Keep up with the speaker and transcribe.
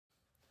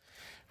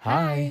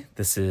Hi,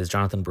 this is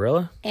Jonathan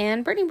Barilla,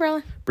 And Brittany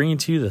Barilla. bringing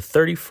to you the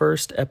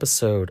 31st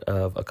episode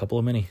of A Couple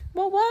of Mini.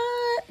 Well,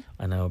 what?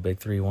 I know, big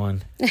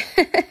 3-1.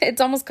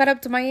 It's almost caught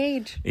up to my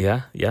age.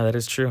 Yeah, that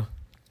is true.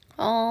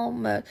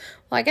 Well,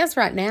 I guess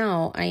right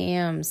now I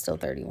am still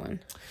 31.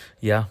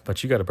 Yeah,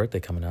 but you got a birthday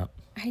coming up.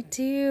 I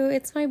do.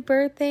 It's my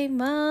birthday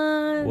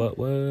month.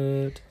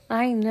 What?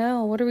 I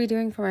know. What are we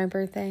doing for my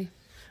birthday?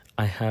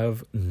 I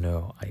have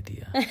no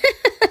idea.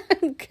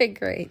 Okay,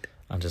 great.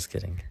 I'm just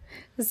kidding.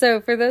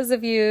 So for those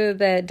of you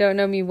that don't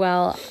know me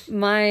well,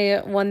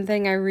 my one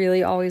thing I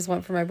really always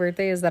want for my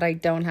birthday is that I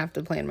don't have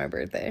to plan my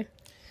birthday.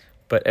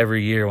 But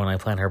every year when I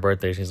plan her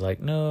birthday, she's like,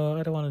 no,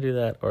 I don't want to do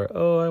that. Or,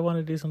 oh, I want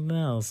to do something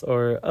else.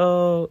 Or,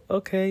 oh,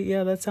 okay,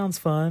 yeah, that sounds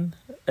fun.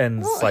 And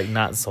it's like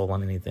not sold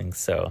on anything,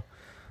 so.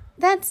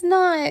 That's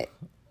not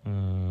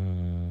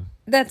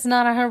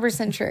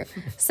 100% true.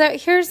 So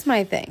here's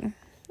my thing.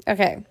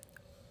 Okay.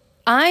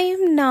 I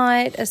am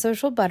not a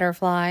social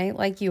butterfly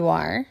like you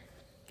are.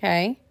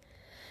 Okay.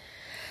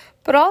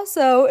 But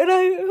also,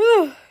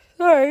 and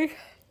sorry,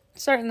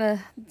 starting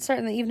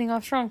the evening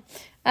off strong.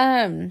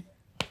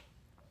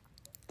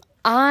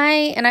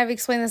 I've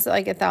explained this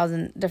like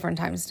 1,000 different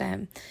times to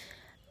him.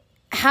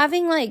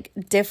 Having like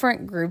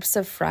different groups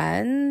of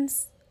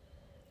friends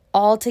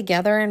all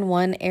together in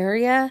one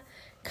area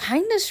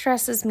kind of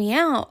stresses me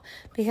out,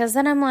 because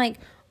then I'm like,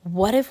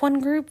 what if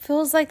one group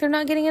feels like they're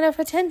not getting enough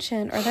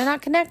attention or they're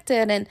not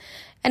connected? And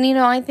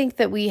I think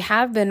that we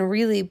have been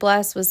really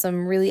blessed with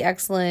some really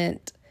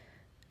excellent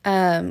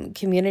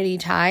community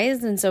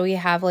ties. And so we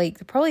have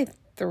like probably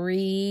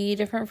 3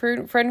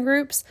 different friend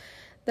groups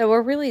that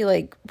we're really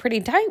like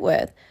pretty tight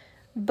with.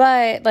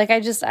 But like,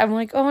 I'm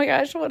like, oh my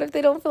gosh, what if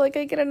they don't feel like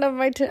I get enough of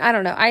my attention? I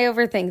don't know. I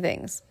overthink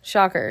things.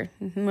 Shocker.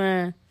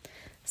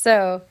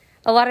 So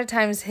a lot of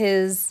times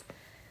his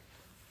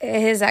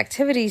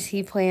activities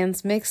he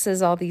plans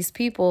mixes all these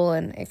people,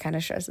 and it kind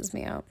of stresses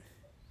me out.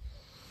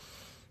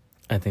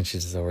 I think she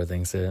just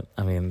overthinks it.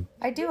 I mean,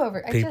 I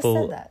just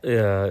said that.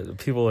 Yeah,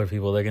 people are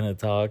people. They're gonna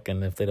talk,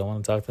 and if they don't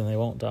want to talk, then they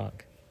won't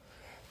talk.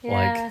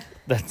 Yeah.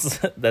 Like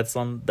that's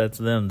them.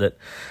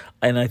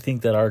 And I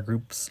think that our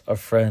groups of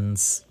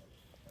friends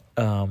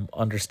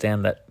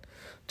understand that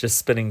just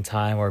spending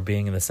time or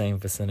being in the same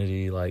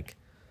vicinity like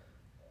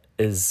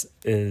is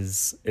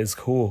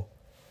cool.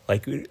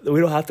 Like we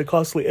don't have to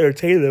constantly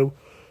entertain them.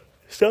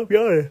 Stop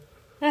yawning.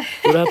 We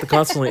don't have to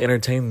constantly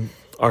entertain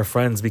our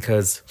friends,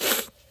 because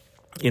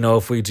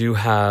if we do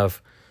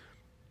have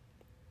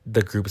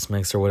the groups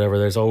mixed or whatever,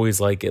 there's always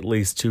like at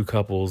least 2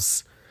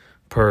 couples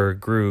per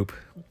group,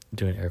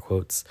 doing air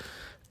quotes,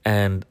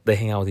 and they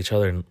hang out with each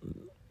other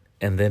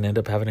and then end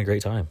up having a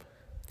great time.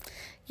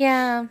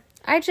 Yeah,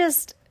 I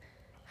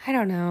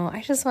don't know.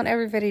 I just want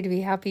everybody to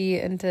be happy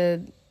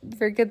and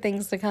for good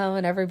things to come,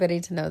 and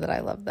everybody to know that I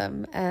love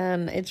them.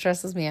 And it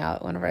stresses me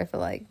out whenever I feel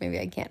like maybe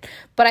I can't.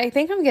 But I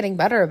think I'm getting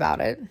better about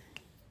it.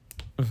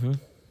 Mm-hmm.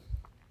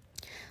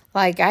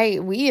 Like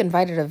we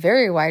invited a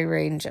very wide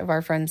range of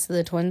our friends to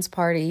the twins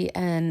party,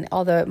 and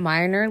although it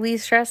minorly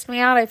stressed me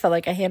out, I felt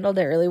like I handled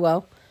it really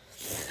well.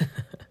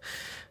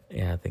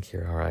 Yeah, I think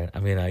you're all right. I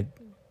mean, I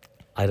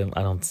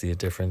don't see a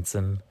difference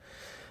in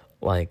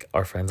like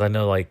our friends. I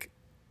know like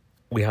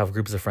we have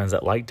groups of friends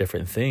that like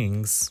different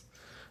things,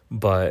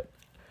 but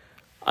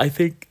I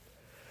think,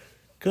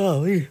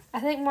 golly,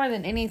 I think more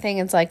than anything,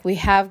 it's like we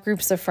have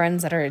groups of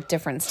friends that are at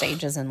different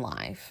stages in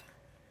life.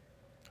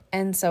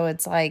 And so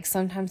it's like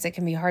sometimes it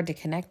can be hard to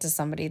connect to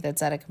somebody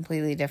that's at a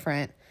completely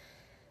different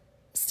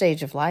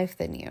stage of life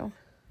than you.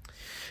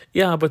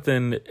 Yeah, but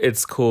then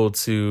it's cool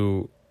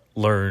to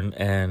learn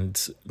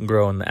and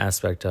grow in the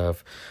aspect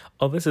of,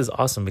 oh, this is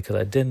awesome because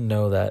I didn't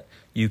know that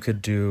you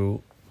could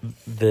do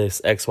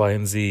this X, Y,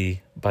 and Z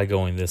by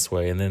going this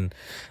way. And then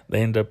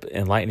they end up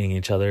enlightening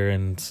each other.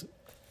 And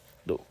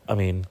I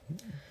mean,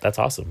 that's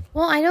awesome.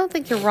 Well, I don't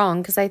think you're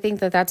wrong, because I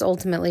think that that's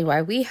ultimately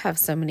why we have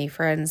so many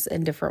friends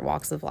in different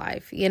walks of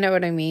life. You know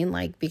what I mean?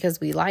 Like, because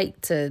we like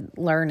to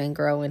learn and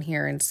grow and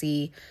hear and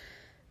see,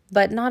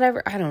 but not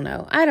ever. I don't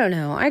know.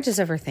 I just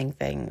overthink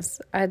things.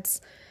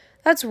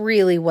 That's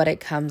really what it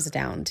comes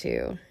down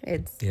to.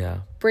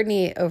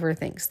 Brittany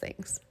overthinks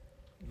things.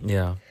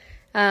 Yeah.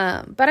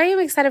 But I am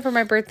excited for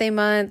my birthday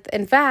month.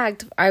 In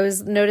fact, I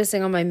was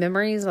noticing on my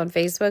memories on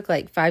Facebook,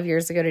 like 5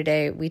 years ago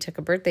today, we took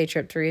a birthday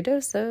trip to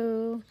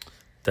Ruidoso.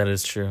 That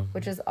is true.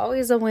 Which is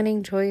always a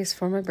winning choice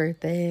for my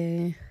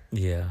birthday.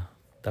 Yeah,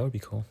 that would be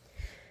cool.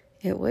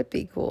 It would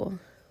be cool.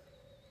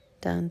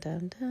 Dun,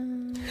 dun,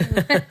 dun.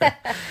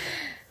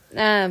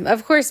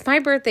 Of course, my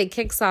birthday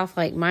kicks off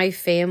like my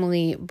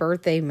family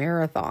birthday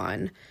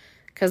marathon.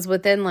 Because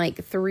within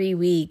like 3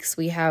 weeks,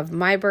 we have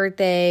my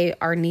birthday,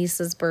 our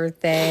niece's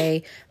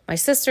birthday, my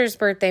sister's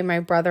birthday,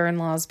 my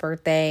brother-in-law's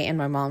birthday, and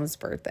my mom's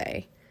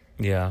birthday.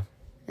 Yeah.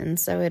 And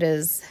so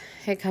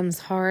it comes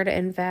hard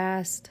and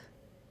fast.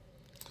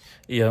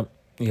 Yep.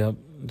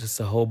 Just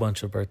a whole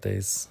bunch of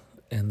birthdays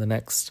in the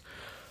next,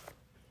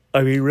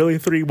 really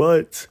 3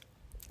 months.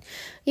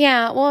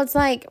 Yeah, well, it's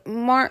like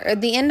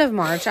the end of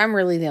March. I'm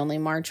really the only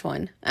March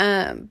one.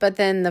 But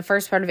then the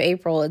first part of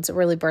April, it's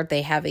really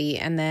birthday heavy.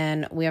 And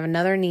then we have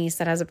another niece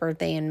that has a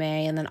birthday in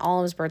May, and then all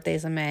of his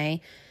birthdays in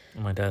May.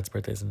 My dad's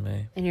birthday's in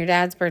May. And your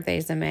dad's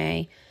birthday's in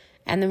May.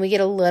 And then we get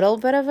a little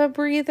bit of a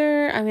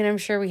breather. I mean, I'm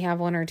sure we have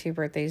 1 or 2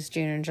 birthdays,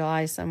 June and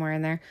July, somewhere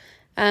in there.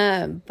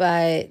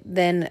 But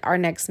then our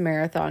next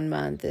marathon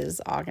month is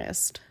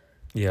August.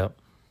 Yep.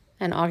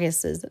 And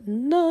August is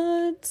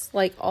nuts.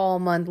 Like all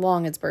month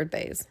long, it's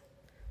birthdays.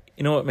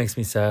 You know what makes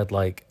me sad?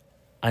 Like,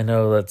 I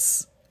know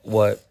that's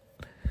what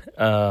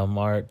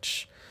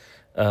March,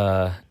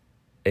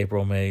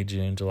 April, May,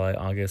 June, July,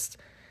 August.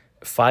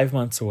 5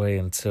 months away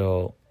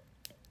until,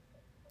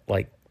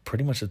 like,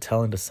 pretty much the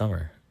tail end of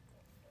summer.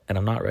 And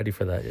I'm not ready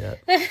for that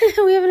yet.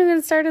 We haven't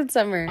even started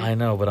summer. I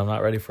know, but I'm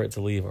not ready for it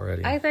to leave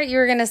already. I thought you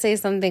were going to say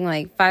something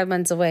like 5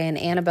 months away and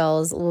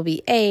Annabelle's will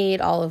be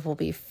 8, Olive will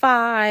be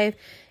 5,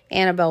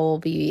 Annabelle will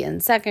be in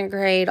 2nd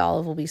grade,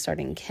 Olive will be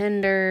starting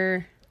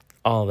kinder.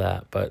 All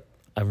that, but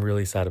I'm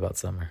really sad about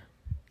summer.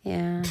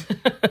 Yeah.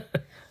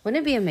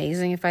 Wouldn't it be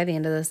amazing if by the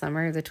end of the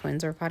summer the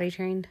twins were potty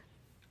trained?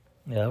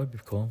 Yeah, that would be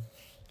cool.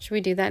 Should we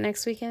do that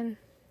next weekend?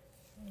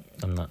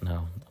 I'm not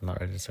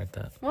ready to start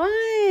that.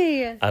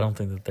 Why? I don't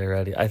think that they're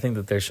ready. I think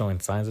that they're showing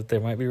signs that they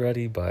might be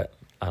ready, but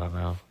I don't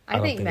know. I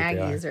think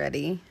Maggie is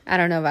ready. I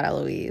don't know about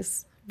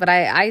Eloise, but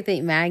I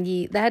think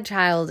Maggie, that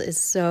child is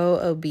so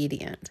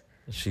obedient.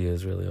 She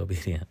is really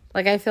obedient.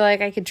 Like, I feel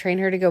like I could train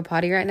her to go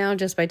potty right now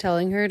just by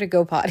telling her to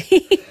go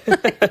potty.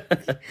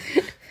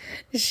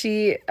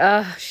 She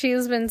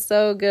has been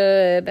so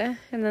good.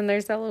 And then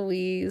there's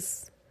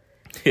Eloise.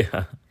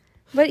 Yeah.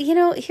 But,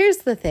 here's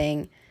the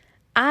thing.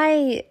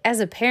 As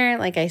a parent,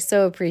 like, I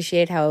so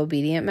appreciate how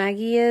obedient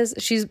Maggie is.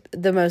 She's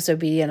the most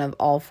obedient of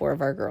all 4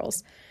 of our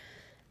girls.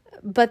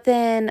 But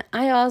then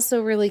I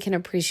also really can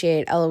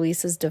appreciate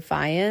Eloise's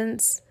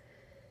defiance.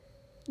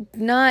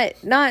 Not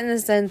in the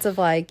sense of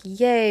like,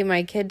 yay,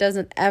 my kid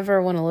doesn't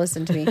ever want to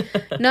listen to me.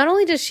 Not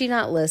only does she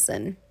not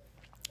listen.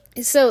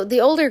 So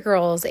the older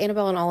girls,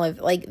 Annabelle and Olive,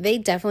 like, they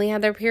definitely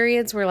had their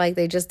periods where, like,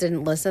 they just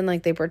didn't listen.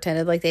 Like, they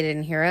pretended like they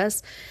didn't hear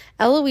us.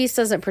 Eloise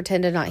doesn't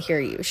pretend to not hear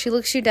you. She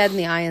looks you dead in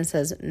the eye and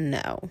says,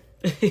 no.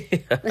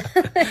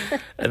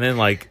 And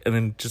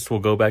then just we'll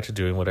go back to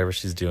doing whatever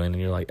she's doing.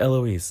 And you're like,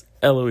 Eloise.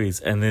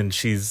 And then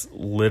she's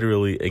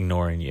literally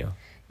ignoring you.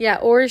 Yeah,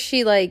 or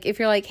she, like, if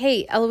you're like,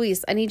 hey,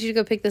 Eloise, I need you to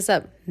go pick this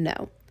up.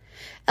 No.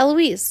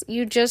 Eloise,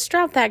 you just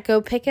dropped that. Go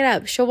pick it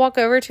up. She'll walk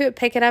over to it,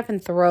 pick it up,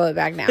 and throw it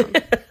back down.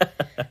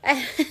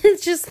 And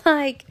it's just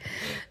like,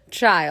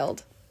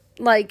 child,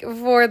 like,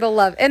 for the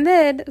love. And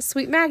then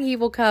sweet Maggie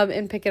will come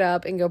and pick it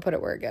up and go put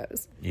it where it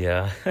goes.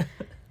 Yeah.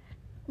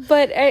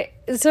 But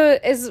so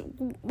as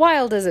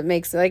wild as it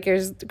makes, like,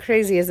 as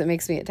crazy as it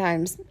makes me at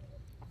times,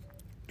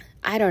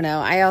 I don't know.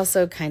 I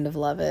also kind of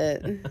love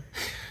it.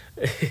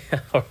 Yeah,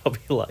 or I'll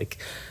be like,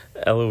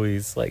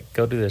 Eloise, like,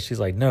 go do this. She's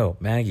like, no,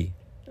 Maggie.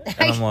 And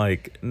I'm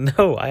like,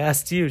 no, I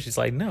asked you. She's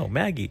like, no,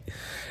 Maggie.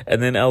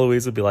 And then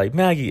Eloise will be like,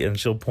 Maggie. And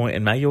she'll point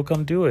and Maggie will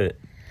come do it.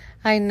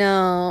 I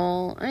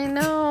know.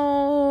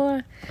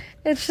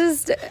 It's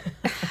just,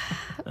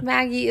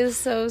 Maggie is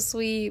so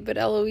sweet, but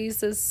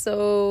Eloise is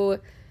so,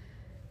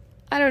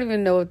 I don't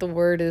even know what the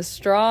word is,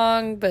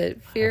 strong,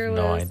 but fearless.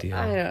 I have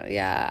no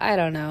idea. I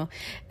don't know.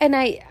 And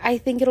I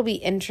think it'll be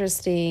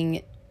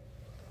interesting,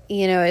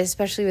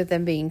 especially with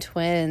them being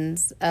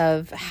twins,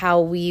 of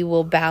how we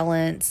will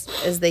balance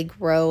as they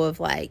grow of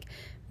like,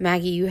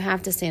 Maggie, you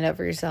have to stand up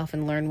for yourself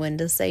and learn when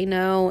to say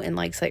no and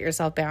like set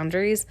yourself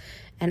boundaries.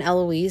 And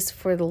Eloise,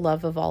 for the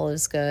love of all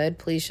is good,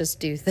 please just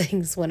do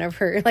things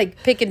whenever,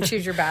 like, pick and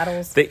choose your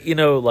battles. They,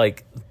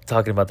 like,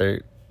 talking about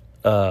their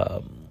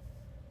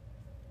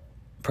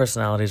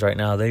personalities right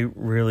now, they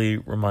really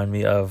remind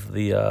me of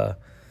the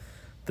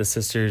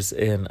sisters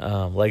in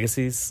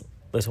Legacies,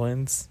 the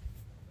twins.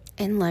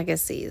 In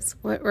Legacies.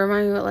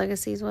 Remind me what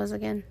Legacies was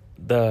again?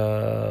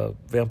 The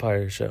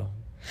vampire show.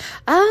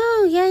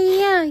 Oh,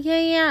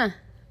 yeah.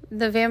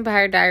 The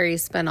Vampire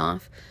Diaries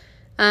spinoff.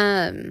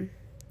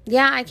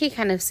 Yeah, I can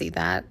kind of see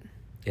that.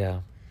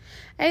 Yeah.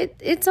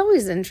 It's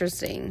always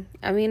interesting.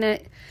 I mean,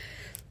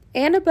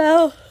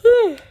 Annabelle,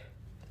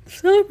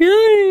 stop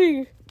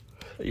yawning.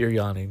 You're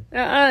yawning.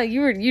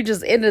 You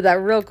just ended that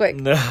real quick.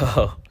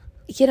 No.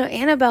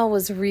 Annabelle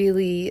was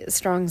really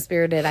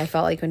strong-spirited, I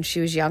felt like, when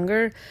she was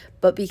younger.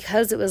 But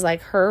because it was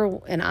like her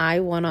and I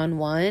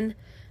one-on-one,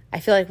 I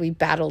feel like we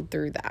battled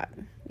through that.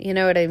 You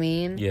know what I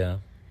mean? Yeah.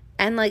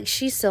 And, like,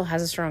 she still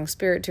has a strong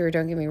spirit to her,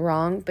 don't get me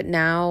wrong. But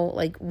now,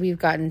 like, we've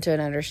gotten to an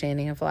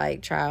understanding of,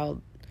 like,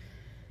 child,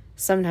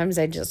 sometimes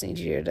I just need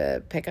you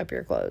to pick up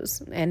your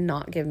clothes and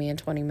not give me a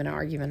 20-minute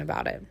argument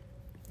about it.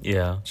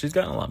 Yeah. She's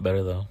gotten a lot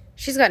better, though.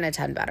 She's gotten a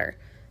ton better.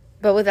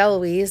 But with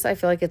Eloise, I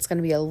feel like it's going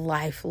to be a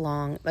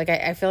lifelong, like,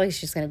 I feel like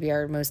she's going to be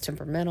our most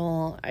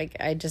temperamental. I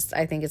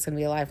think it's going to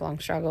be a lifelong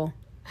struggle.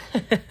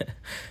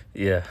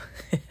 Yeah.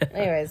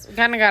 Anyways, we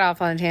kind of got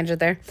off on a tangent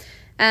there.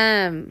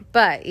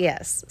 But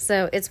yes,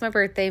 so it's my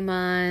birthday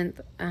month.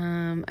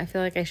 I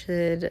feel like I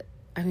should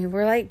I mean,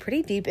 we're like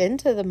pretty deep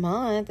into the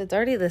month. It's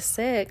already the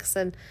 6th,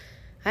 and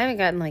I haven't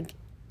gotten like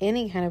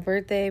any kind of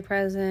birthday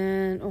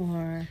present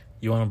or.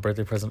 You want a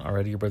birthday present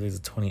already? Your birthday's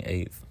the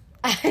 28th.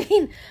 I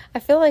mean, I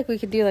feel like we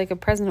could do like a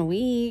present a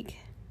week.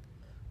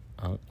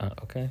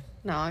 Okay.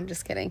 No, I'm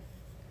just kidding.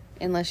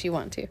 Unless you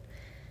want to.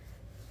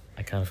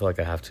 I kind of feel like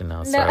I have to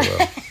now, so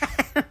I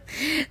will.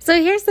 So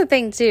here's the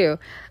thing, too.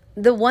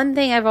 The one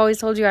thing I've always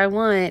told you I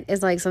want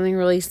is like something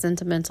really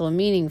sentimental and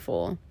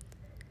meaningful.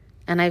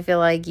 And I feel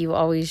like you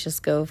always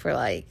just go for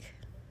like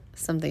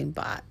something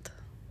bought.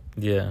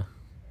 Yeah.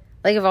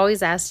 Like I've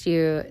always asked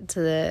you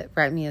to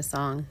write me a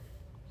song.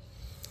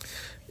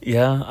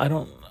 Yeah, I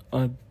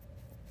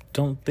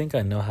don't think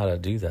I know how to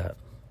do that.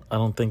 I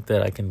don't think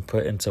that I can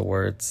put into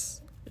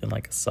words in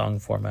like a song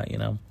format, you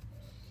know?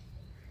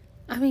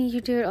 I mean,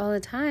 you do it all the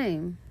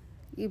time.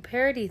 You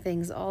parody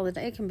things all the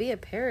time. It can be a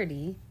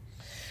parody.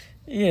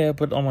 Yeah,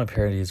 but all my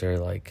parodies are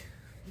like,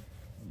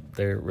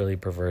 they're really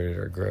perverted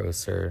or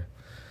gross or,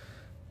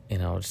 you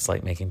know, just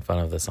like making fun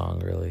of the song,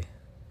 really.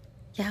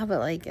 Yeah, but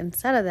like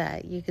instead of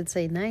that, you could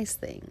say nice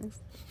things.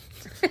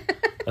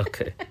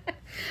 Okay.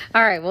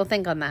 All right, we'll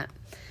think on that.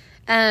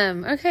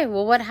 Okay,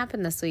 well, what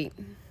happened this week?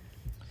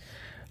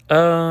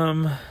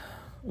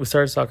 We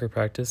started soccer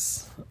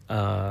practice,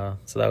 so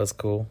that was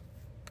cool.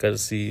 Got to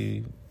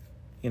see,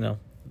 you know,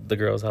 the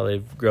girls, how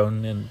they've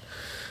grown and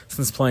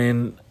since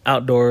playing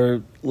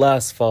outdoor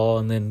last fall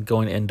and then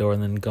going indoor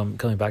and then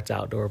coming back to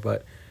outdoor,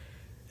 but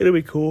it'll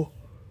be cool.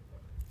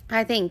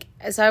 I think,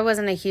 so I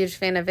wasn't a huge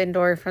fan of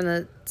indoor from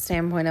the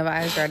standpoint of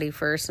I was ready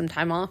for some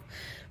time off,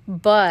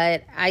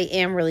 but I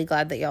am really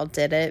glad that y'all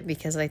did it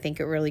because I think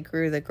it really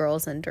grew the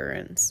girls'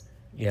 endurance.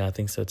 Yeah, I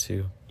think so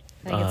too.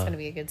 I think it's going to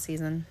be a good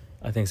season.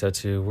 I think so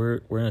too.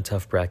 We're in a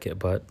tough bracket,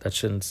 but that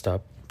shouldn't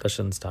stop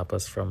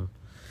us from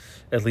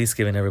at least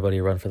giving everybody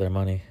a run for their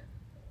money.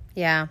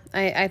 Yeah,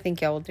 I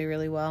think y'all will do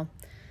really well.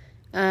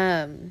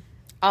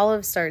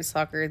 Olive starts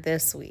soccer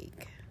this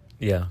week.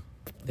 Yeah.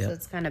 So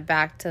it's kind of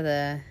back to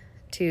the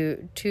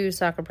two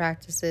soccer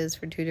practices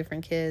for 2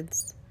 different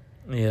kids.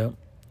 Yeah.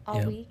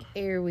 All week,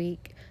 air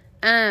week.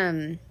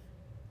 Oh,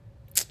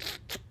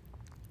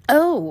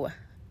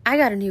 I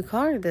got a new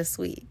car this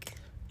week.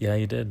 Yeah,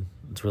 you did.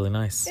 It's really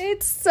nice.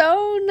 It's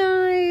so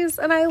nice,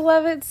 and I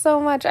love it so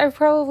much. I've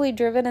probably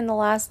driven in the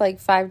last,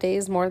 5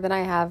 days more than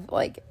I have,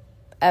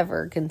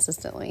 ever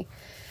consistently.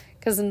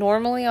 Because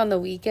normally on the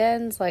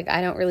weekends,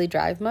 I don't really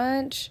drive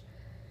much.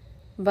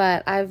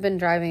 But I've been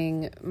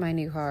driving my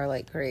new car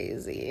like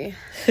crazy.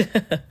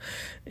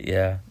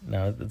 Yeah,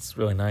 no, it's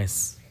really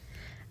nice.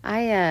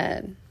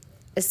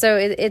 So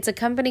it's a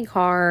company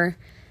car,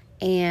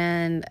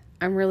 and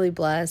I'm really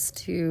blessed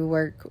to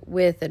work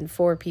with and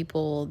for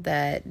people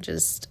that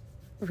just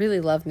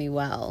really love me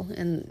well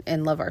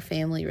and love our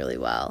family really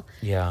well.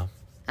 Yeah.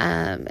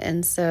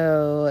 And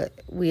so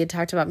we had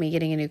talked about me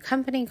getting a new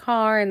company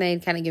car, and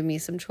they'd kind of give me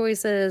some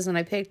choices, and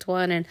I picked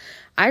one, and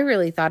I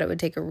really thought it would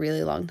take a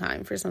really long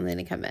time for something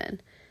to come in.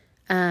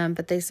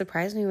 But they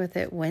surprised me with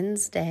it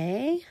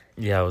Wednesday.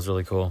 Yeah, it was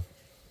really cool.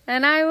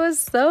 And I was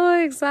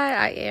so excited.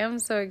 I am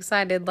so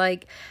excited.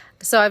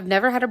 So I've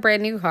never had a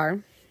brand new car.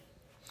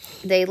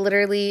 They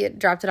literally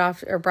dropped it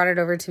off or brought it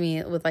over to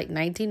me with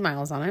 19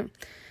 miles on it.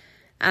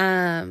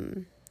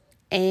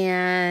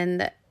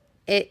 And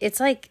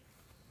it's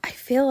I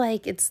feel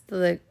like it's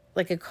a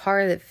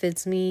car that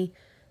fits me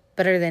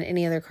better than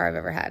any other car I've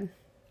ever had.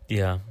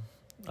 Yeah,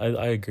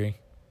 I agree.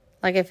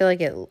 I feel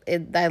like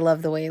I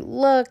love the way it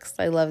looks.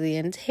 I love the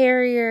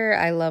interior.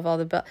 I love all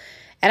the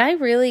and I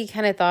really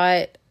kind of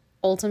thought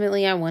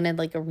ultimately I wanted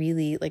a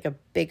really a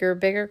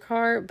bigger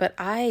car, but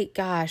I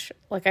just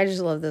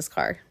love this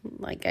car.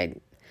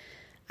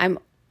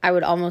 I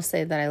would almost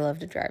say that I love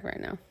to drive right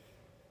now.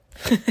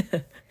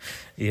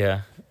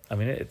 Yeah, I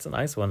mean it's a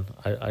nice one.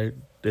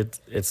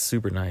 It's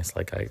super nice.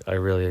 I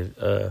really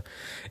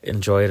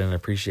enjoy it and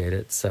appreciate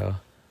it. So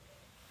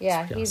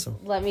yeah, he's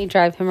let me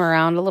drive him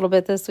around a little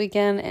bit this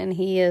weekend, and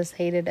he has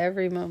hated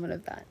every moment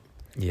of that.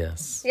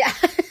 Yes. Yeah.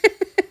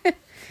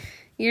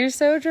 You're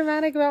so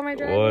dramatic about my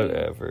driving.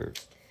 Whatever.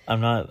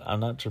 I'm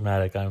not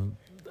dramatic.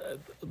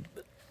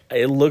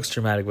 It looks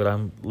dramatic, but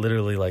I'm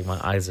literally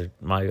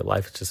my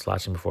life is just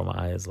flashing before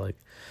my eyes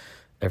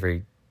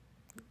every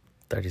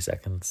 30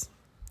 seconds.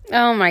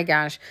 Oh my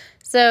gosh.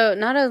 So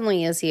not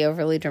only is he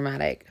overly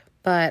dramatic,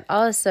 but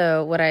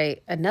also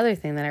another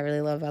thing that I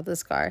really love about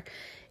this car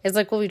is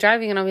we'll be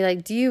driving and I'll be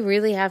like, do you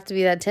really have to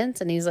be that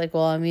tense? And he's like,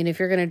 well, I mean, if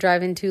you're going to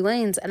drive in 2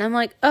 lanes. And I'm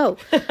like, oh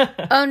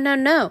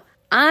no.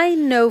 I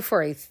know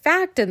for a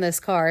fact in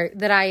this car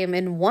that I am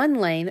in 1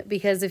 lane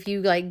because if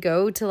you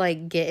go to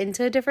get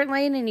into a different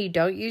lane and you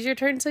don't use your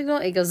turn signal,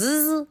 it goes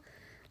zzz,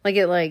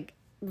 it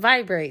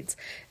vibrates.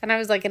 And I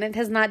was like, and it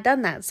has not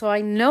done that. So I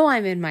know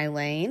I'm in my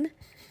lane.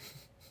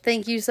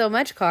 Thank you so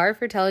much, car,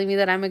 for telling me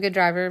that I'm a good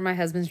driver and my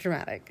husband's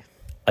dramatic.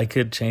 I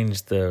could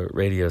change the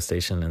radio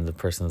station in the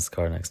person's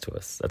car next to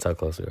us. That's how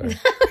close we are.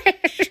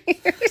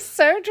 You're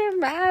so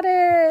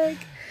dramatic.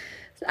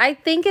 I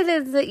think it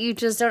is that you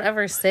just don't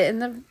ever sit in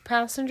the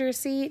passenger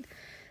seat.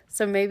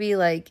 So maybe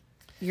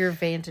your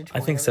vantage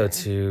point. I think so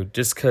too.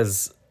 Just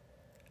because,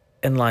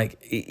 and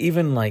like,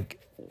 even like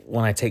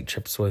when I take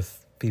trips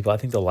with people, I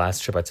think the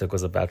last trip I took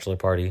was a bachelor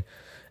party,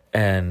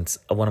 and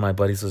one of my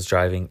buddies was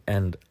driving,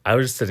 and I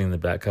was just sitting in the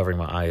back covering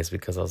my eyes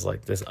because I was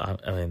like,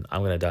 I'm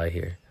going to die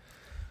here.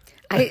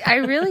 I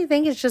really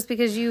think it's just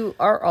because you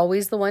are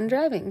always the one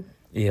driving.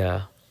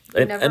 Yeah.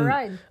 You never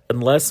ride.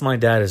 Unless my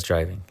dad is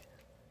driving.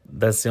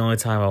 That's the only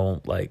time I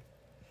won't, like,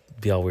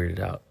 be all weirded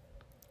out.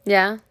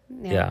 Yeah?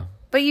 Yeah.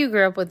 But you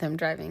grew up with him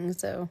driving,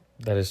 so.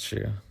 That is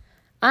true.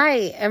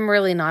 I am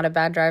really not a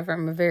bad driver.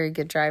 I'm a very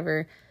good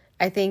driver.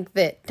 I think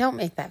that, don't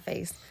make that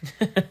face.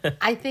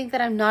 I think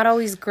that I'm not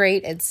always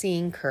great at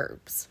seeing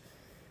curbs.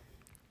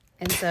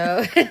 And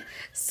so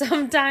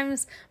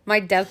sometimes my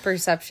depth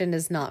perception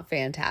is not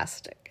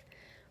fantastic.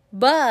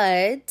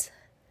 But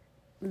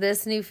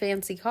this new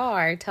fancy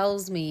car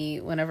tells me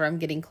whenever I'm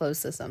getting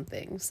close to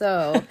something.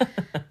 So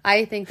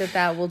I think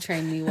that will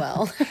train me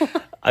well.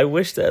 I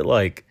wish that,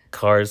 like,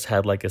 cars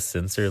had, like, a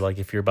sensor. Like,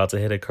 if you're about to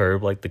hit a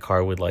curb, like, the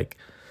car would, like,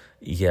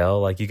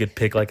 yell. Like, you could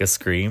pick, like, a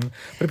scream.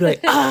 But it'd be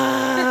like,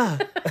 ah!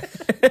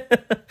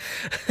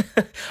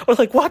 Or,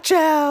 like, watch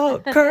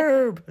out!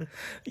 Curb!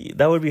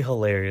 That would be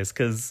hilarious,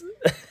 because...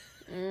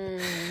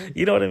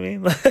 You know what I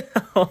mean?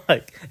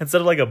 Like, instead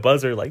of like a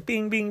buzzer, like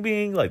bing, bing,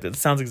 bing, like that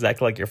sounds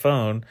exactly like your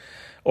phone,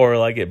 or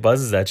like it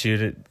buzzes at you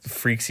and it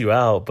freaks you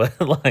out. But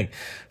like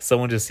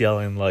someone just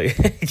yelling, like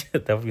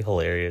that would be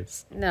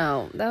hilarious.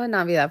 No, that would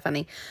not be that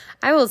funny.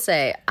 I will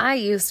say, I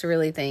used to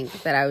really think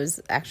that I was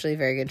actually a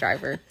very good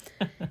driver.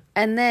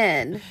 And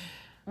then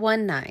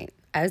one night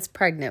I was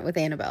pregnant with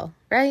Annabelle,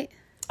 right?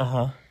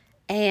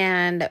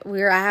 And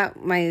we were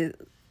at my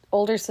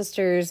older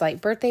sister's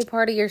like birthday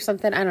party or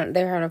something. I don't know.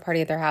 They were having a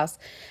party at their house.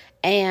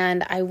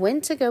 And I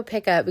went to go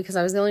pick up, because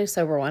I was the only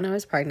sober one. I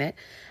was pregnant.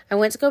 I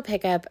went to go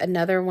pick up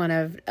another one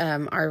of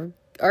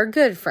our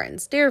good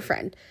friends, dear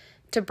friend,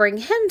 to bring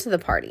him to the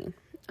party.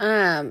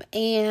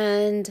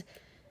 And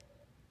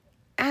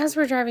as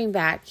we're driving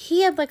back,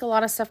 he had like a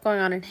lot of stuff going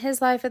on in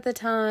his life at the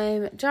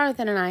time.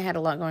 Jonathan and I had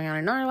a lot going on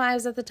in our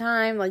lives at the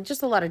time. Like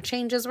just a lot of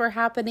changes were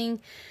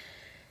happening.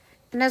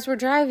 And as we're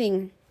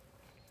driving,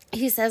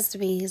 he says to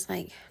me, he's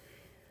like,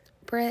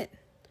 Britt,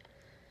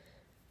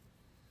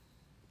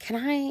 can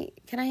I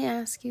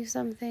ask you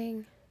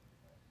something?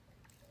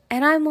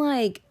 And I'm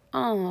like,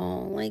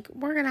 oh, like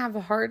we're going to have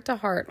a heart to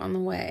heart on the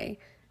way.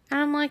 And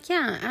I'm like,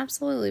 yeah,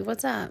 absolutely.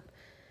 What's up?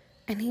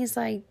 And he's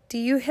like, do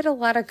you hit a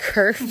lot of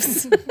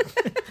curves? And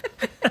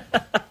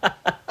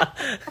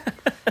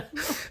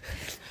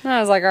I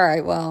was like, all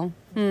right, well,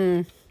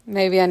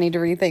 maybe I need to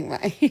rethink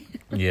my...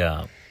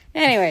 Yeah.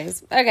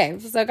 Anyways, okay,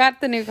 so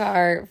got the new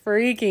car,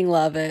 freaking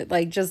love it,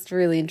 like just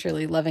really and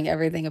truly loving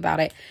everything about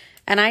it.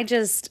 And I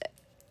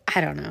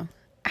don't know,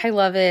 I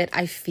love it.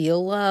 I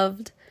feel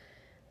loved,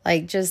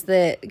 like just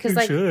that, because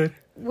like,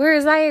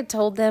 whereas I had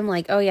told them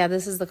like, oh yeah,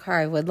 this is the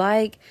car I would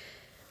like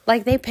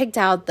they picked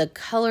out the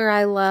color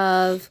I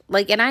love,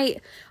 like, and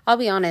I'll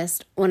be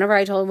honest, whenever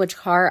I told them which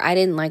car, I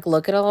didn't like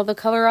look at all the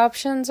color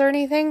options or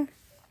anything,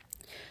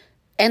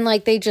 and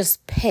like they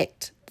just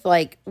picked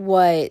like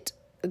what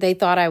they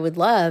thought I would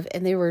love,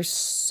 and they were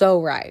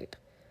so right.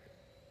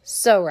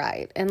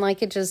 And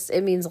like,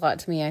 it means a lot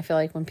to me. I feel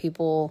like when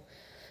people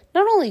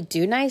not only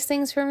do nice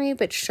things for me,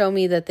 but show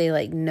me that they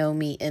like know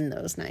me in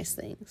those nice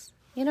things.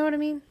 You know what I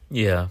mean?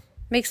 Yeah.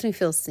 Makes me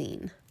feel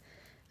seen.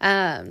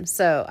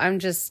 So I'm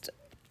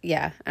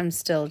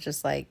still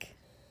just like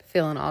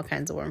feeling all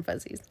kinds of warm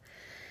fuzzies.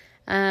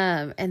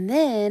 And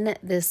then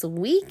this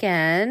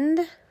weekend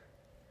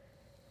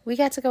we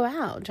got to go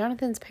out.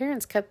 Jonathan's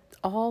parents kept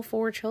all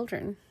 4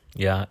 children.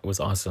 Yeah, it was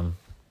awesome.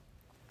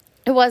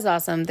 It was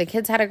awesome. The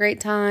kids had a great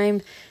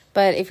time.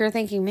 But if you're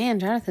thinking, man,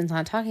 Jonathan's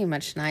not talking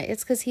much tonight,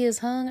 it's because he is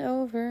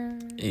hungover.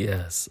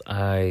 Yes,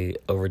 I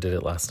overdid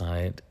it last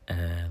night.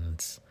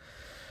 And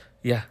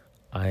yeah,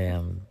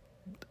 I'm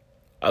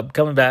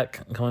coming back,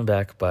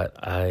 but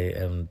I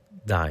am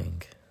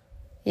dying.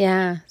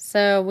 Yeah,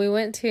 so we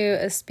went to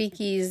a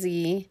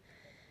speakeasy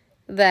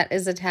that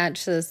is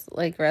attached to this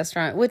like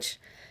restaurant, which...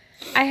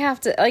 I have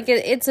to, like,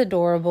 it's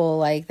adorable,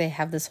 like, they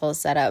have this whole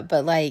setup,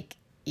 but, like,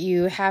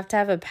 you have to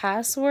have a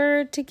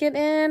password to get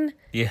in.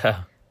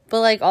 Yeah. But,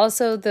 like,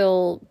 also,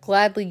 they'll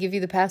gladly give you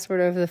the password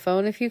over the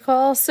phone if you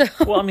call, so...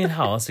 Well, I mean,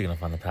 how else are you going to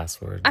find the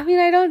password? I mean,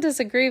 I don't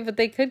disagree, but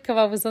they could come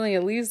up with something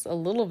at least a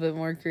little bit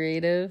more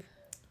creative.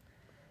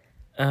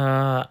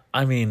 I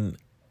mean,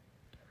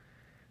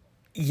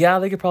 yeah,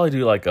 they could probably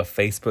do, like, a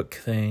Facebook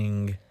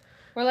thing.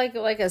 Or, like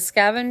a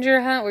scavenger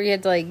hunt where you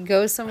had to, like,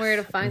 go somewhere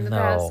to find the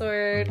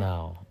password.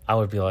 No. I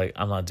would be like,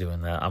 I'm not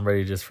doing that. I'm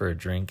ready just for a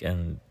drink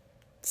and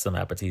some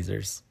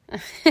appetizers.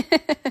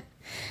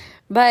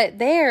 But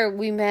there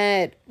we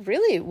met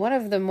really one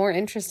of the more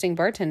interesting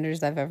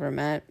bartenders I've ever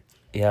met.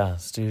 Yeah,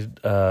 this dude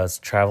is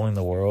traveling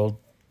the world,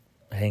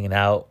 hanging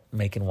out,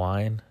 making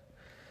wine.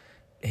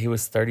 He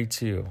was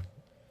 32.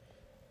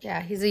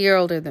 Yeah, he's a year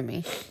older than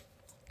me.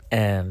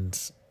 And,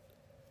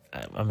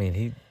 I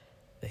mean,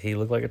 he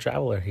looked like a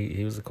traveler.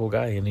 He was a cool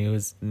guy. He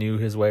knew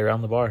his way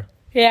around the bar.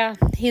 Yeah,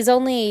 he's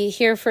only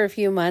here for a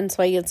few months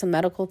while he gets some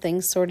medical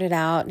things sorted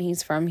out, and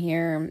he's from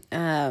here.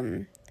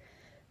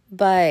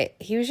 But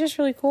he was just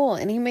really cool,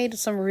 and he made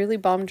some really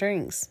bomb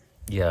drinks.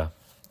 Yeah.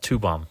 2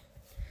 bomb.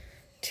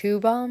 2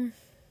 bomb?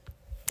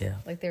 Yeah.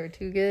 Like they were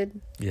too good?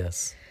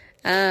 Yes.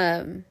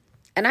 And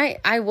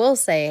I will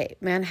say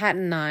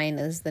Manhattan 9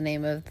 is the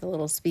name of the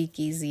little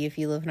speakeasy if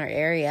you live in our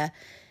area.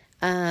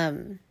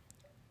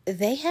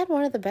 They had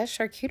one of the best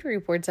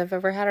charcuterie boards I've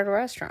ever had at a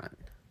restaurant.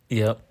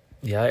 Yep.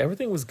 Yeah,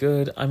 everything was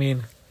good. I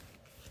mean,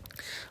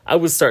 I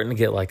was starting to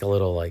get like a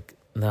little like,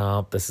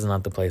 no, this is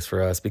not the place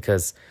for us,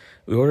 because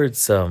we ordered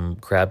some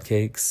crab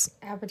cakes.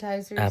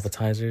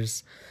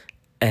 Appetizers.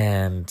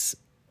 And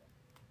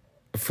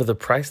for the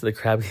price of the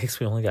crab cakes,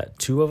 we only got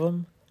 2 of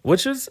them,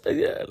 which is,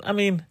 I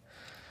mean...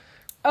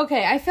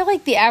 Okay, I feel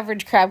like the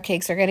average crab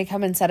cakes are going to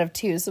come in set of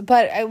 2s,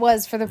 but it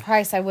was, for the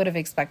price, I would have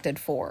expected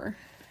 4.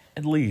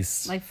 At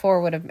least. Like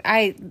 4 would have...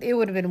 It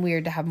would have been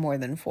weird to have more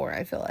than 4,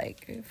 I feel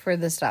like, for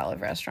this style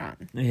of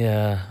restaurant.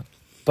 Yeah.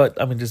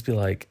 But, I mean, just be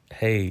like,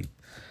 hey,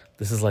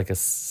 this is like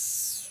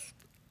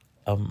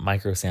a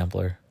micro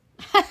sampler.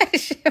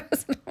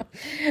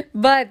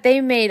 But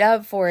they made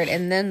up for it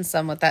and then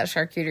some with that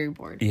charcuterie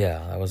board. Yeah,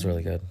 that was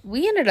really good.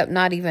 We ended up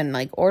not even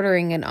like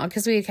ordering an,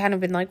 because we had kind of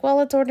been like, well,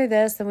 let's order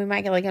this, then we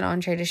might get like an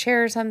entree to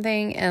share or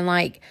something, and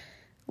like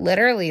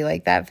literally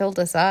like that filled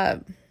us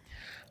up.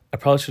 I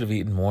probably should have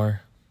eaten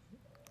more.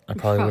 I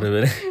probably would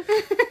have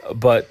been.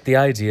 But the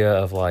idea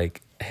of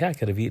like, hey, I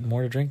could have eaten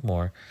more to drink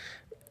more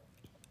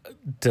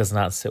does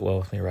not sit well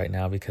with me right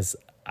now, because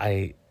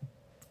I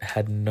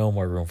had no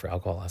more room for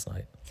alcohol last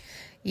night.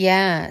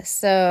 Yeah,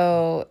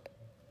 so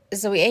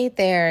we ate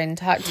there and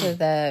talked to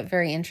the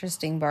very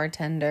interesting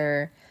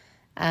bartender.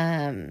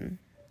 And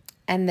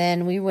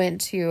then we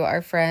went to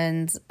our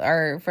friends.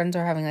 Our friends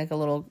are having like a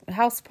little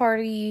house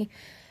party.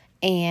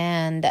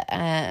 And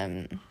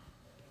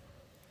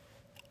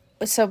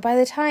so by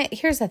the time,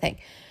 here's the thing.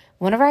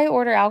 Whenever I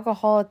order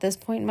alcohol at this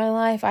point in my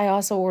life, I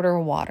also order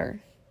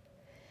water.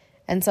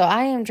 And so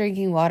I am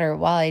drinking water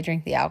while I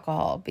drink the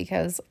alcohol,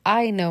 because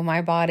I know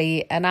my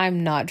body and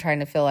I'm not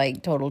trying to feel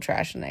like total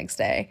trash the next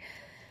day.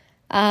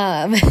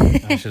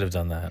 I should have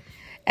done that.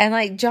 And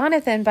like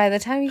Jonathan, by the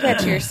time you got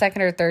to your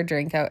second or third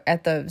drink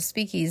at the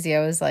speakeasy,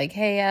 I was like,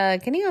 hey,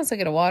 can you also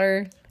get a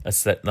water?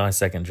 My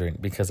second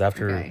drink, because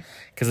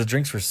because the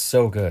drinks were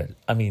so good.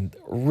 I mean,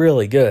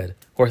 really good,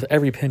 worth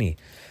every penny.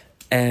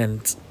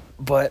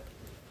 But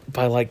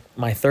by like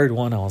my third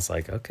one, I was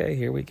like, okay,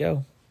 here we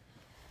go.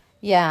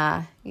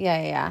 Yeah.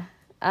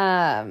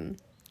 And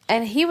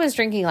he was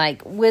drinking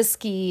like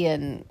whiskey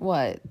and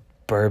what?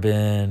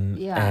 Bourbon.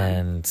 Yeah.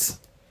 And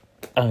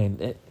I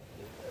mean,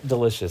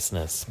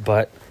 deliciousness.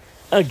 But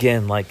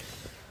again, like,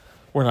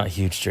 we're not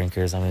huge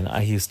drinkers. I mean,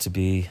 I used to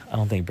be. I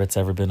don't think Britt's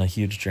ever been a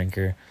huge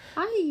drinker.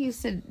 I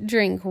used to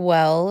drink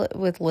well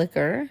with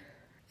liquor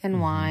and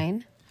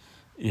wine.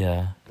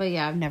 Yeah. But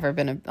yeah, I've never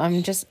been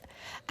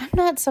I'm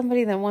not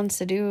somebody that wants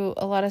to do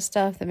a lot of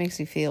stuff that makes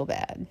me feel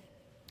bad.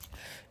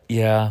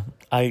 Yeah,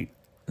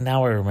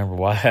 now I remember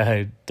why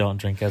I don't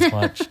drink as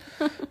much.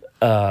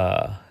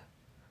 But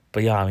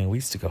yeah, I mean, we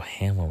used to go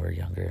ham when we were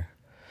younger.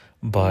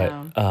 But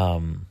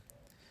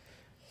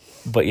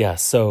but yeah,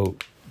 so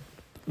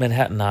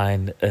Manhattan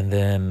 9, and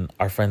then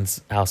our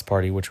friend's house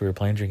party, which we were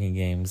playing drinking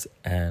games,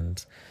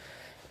 and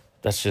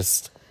that's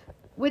just...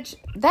 Which,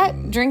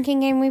 that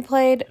drinking game we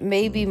played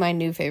may be my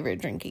new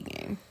favorite drinking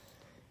game.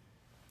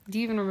 Do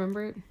you even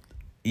remember it?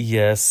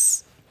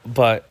 Yes,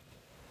 but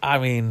I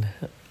mean,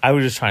 I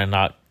was just trying to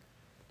knock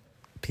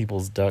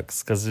people's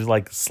ducks, because there's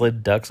like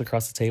slid ducks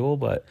across the table,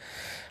 but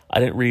I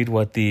didn't read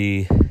what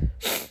the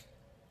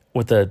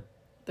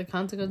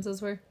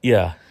consequences were.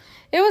 Yeah,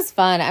 it was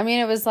fun. I mean,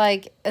 it was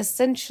like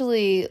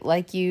essentially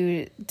like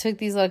you took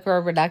these like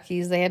rubber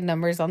duckies. They had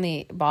numbers on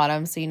the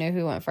bottom, so you know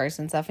who went first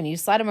and stuff. And you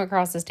slide them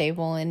across this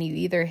table, and you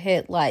either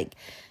hit like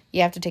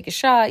you have to take a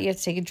shot, you have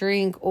to take a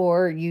drink,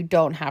 or you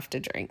don't have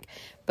to drink.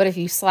 But if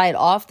you slide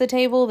off the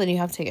table, then you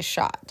have to take a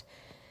shot.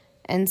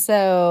 And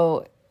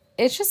so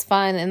it's just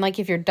fun. And like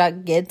if your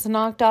duck gets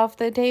knocked off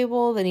the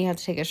table, then you have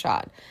to take a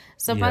shot.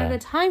 So by the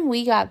time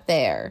we got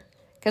there,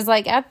 because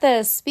like at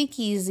the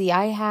speakeasy,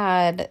 I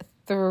had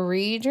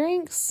 3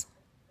 drinks.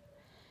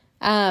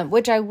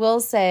 Which I will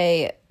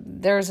say,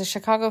 there was a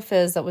Chicago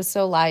Fizz that was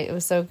so light. It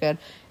was so good.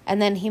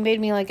 And then he made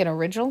me like an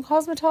original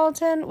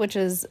Cosmopolitan, which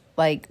is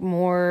like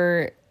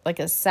more like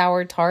a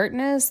sour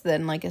tartness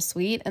than like a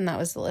sweet. And that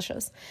was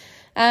delicious.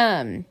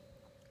 So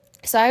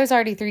I was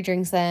already 3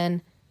 drinks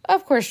then.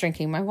 Of course,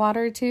 drinking my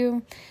water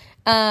too.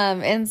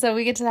 And so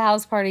we get to the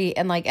house party,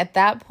 and like at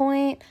that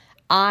point,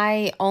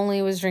 I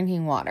only was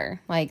drinking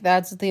water. Like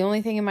that's the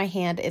only thing in my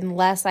hand,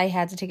 unless I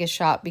had to take a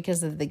shot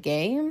because of the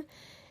game.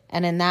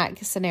 And in that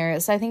scenario,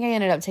 so I think I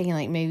ended up taking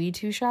like maybe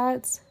 2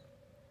 shots.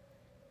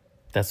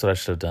 That's what I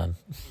should have done.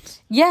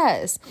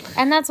 Yes.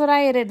 And that's what I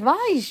had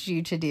advised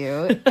you to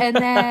do. And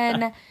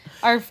then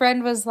our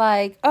friend was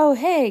like, oh,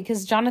 hey,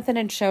 because Jonathan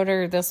had showed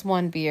her this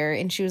one beer.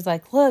 And she was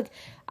like, look,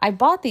 I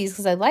bought these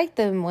because I liked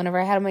them whenever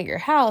I had them at your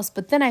house,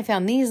 but then I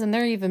found these and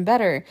they're even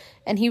better.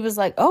 And he was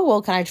like, oh,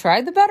 well, can I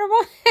try the better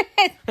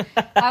one?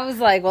 I was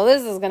like, well,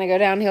 this is going to go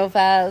downhill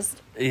fast.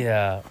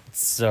 Yeah.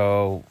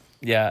 So,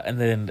 yeah. And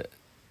then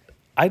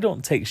I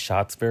don't take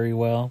shots very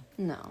well.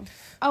 No.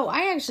 Oh,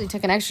 I actually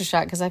took an extra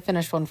shot because I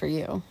finished one for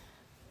you.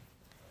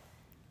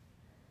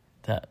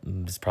 That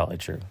is probably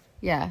true.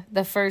 Yeah,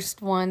 the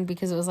first one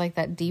because it was like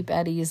that Deep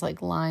Eddies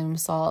like lime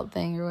salt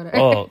thing or whatever.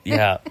 Oh,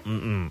 yeah.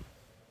 Mm-mm.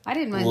 I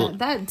didn't mind that.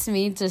 That to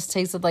me just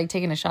tasted like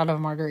taking a shot of a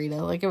margarita.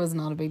 Like it was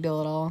not a big deal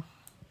at all.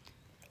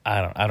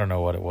 I don't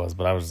know what it was,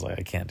 but I was just like,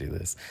 I can't do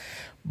this.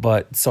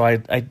 But so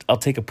I'll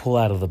take a pull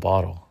out of the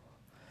bottle.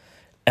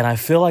 And I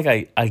feel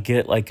like I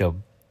get like a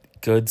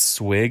good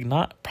swig,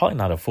 probably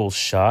not a full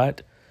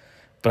shot,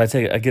 but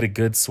I get a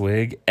good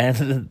swig.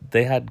 And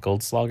they had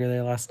Goldschlager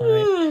there last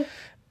night.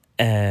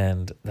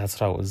 And that's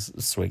what I was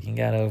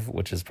swigging out of,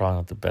 which is probably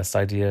not the best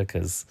idea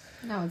because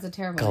no, it's a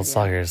terrible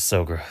Goldschlager is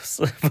so gross.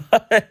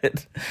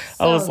 But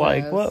I was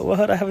like,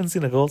 what? I haven't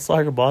seen a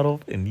Goldschlager bottle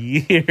in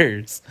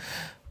years.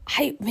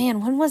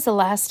 When was the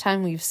last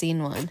time we've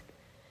seen one?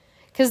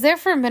 Because there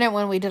for a minute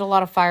when we did a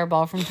lot of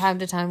Fireball, from time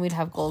to time we'd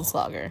have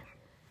Goldschlager.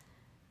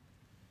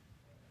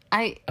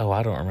 I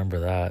don't remember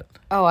that.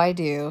 Oh, I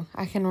do.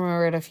 I can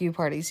remember at a few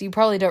parties. You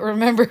probably don't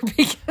remember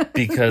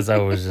because I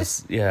was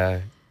just,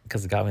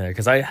 because it got me there.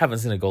 Because I haven't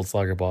seen a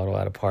Goldschlager bottle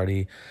at a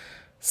party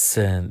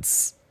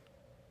since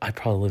I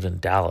probably lived in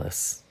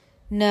Dallas.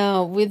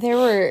 No, there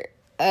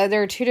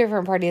were two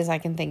different parties I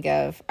can think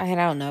of. I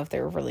don't know if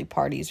they were really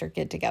parties or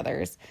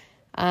get-togethers,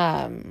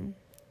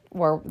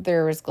 where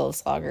there was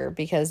Goldschlager,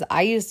 because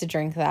I used to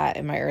drink that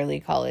in my early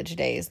college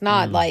days.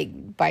 Not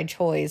like by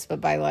choice, but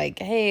by like,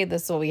 hey,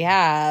 this is what we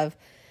have.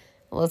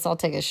 Let's all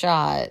take a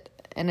shot.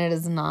 And it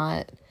is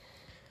not...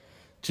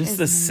 Just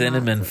the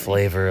cinnamon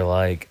flavor,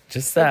 like,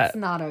 just that. It's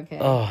not okay.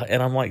 Oh,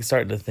 and I'm, like,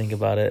 starting to think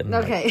about it. And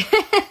okay.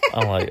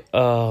 I'm like,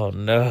 oh,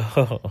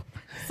 no.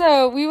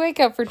 So, we wake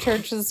up for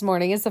church this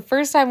morning. It's the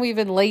first time we've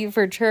been late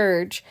for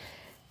church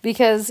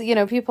because,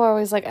 people are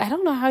always like, I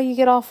don't know how you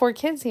get all 4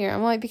 kids here.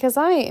 I'm like, because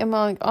I am,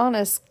 like, on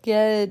a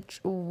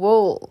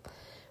schedule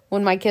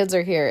when my kids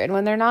are here. And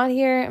when they're not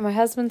here and my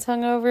husband's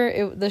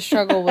hungover, the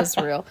struggle was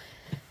real.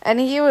 And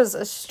he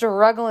was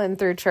struggling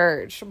through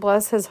church.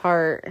 Bless his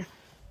heart.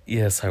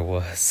 Yes, I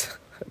was.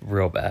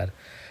 Real bad.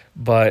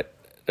 But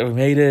we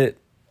made it.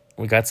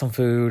 We got some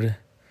food.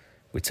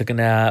 We took a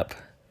nap.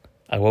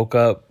 I woke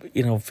up,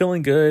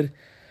 feeling good.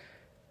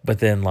 But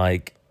then,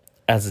 like,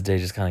 as the day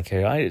just kind of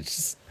carried on, it's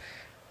just,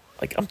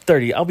 like, I'm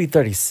 30. I'll be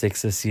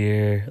 36 this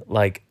year.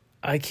 Like,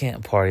 I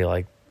can't party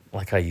like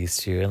I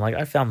used to. And, like,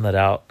 I found that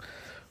out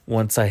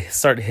once I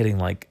started hitting,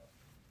 like,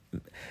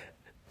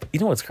 you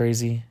know what's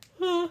crazy?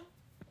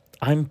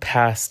 I'm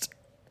past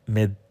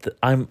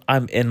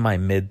I'm in my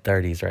mid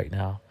 30s right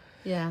now.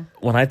 Yeah.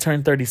 When I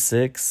turn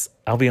 36,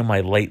 I'll be in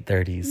my late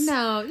 30s.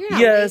 No, you're not.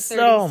 Yes. Late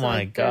 30s, oh my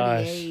like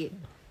gosh. 38.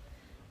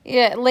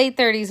 Yeah, late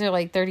 30s are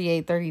like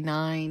 38,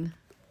 39.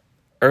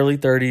 Early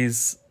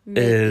 30s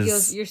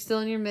you're still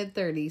in your mid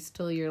 30s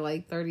till you're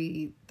like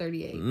 30,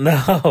 38.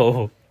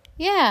 No.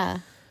 Yeah.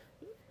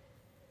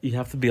 You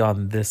have to be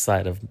on this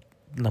side of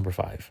number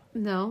 5.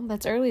 No,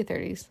 that's early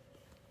 30s.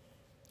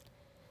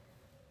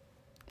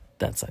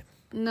 That side.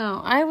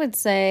 No, I would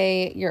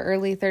say your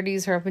early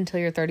 30s are up until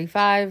you're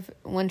 35.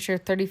 Once you're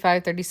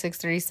 35, 36,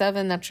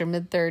 37, that's your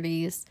mid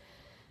 30s.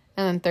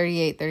 And then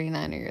 38,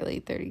 39 are your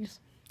late 30s.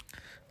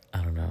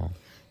 I don't know.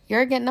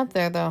 You're getting up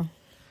there, though.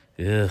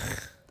 Ugh.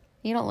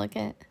 You don't look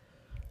it.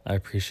 I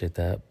appreciate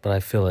that, but I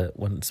feel it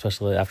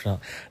especially after.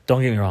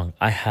 Don't get me wrong.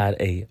 I had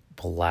a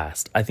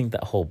blast. I think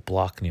that whole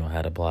block knew I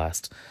had a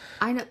blast.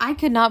 I know. I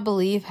could not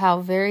believe how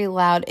very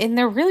loud, and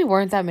there really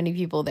weren't that many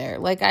people there.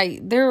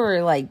 There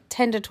were like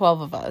 10 to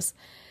 12 of us,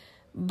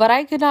 but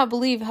I could not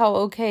believe how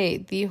okay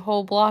the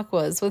whole block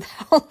was with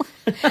how.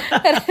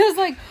 And it was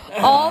like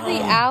all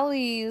the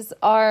alleys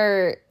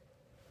are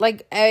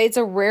like it's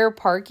a rare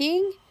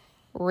parking.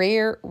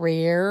 Rear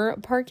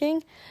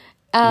parking.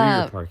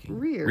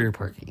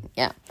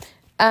 Yeah.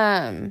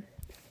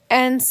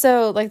 And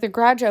so like the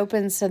garage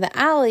opens to the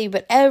alley,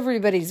 but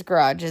everybody's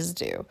garages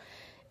do.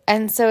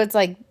 And so it's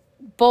like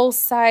both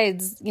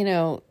sides, I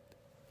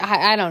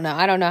don't know.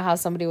 I don't know how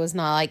somebody was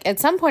not like, at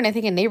some point I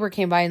think a neighbor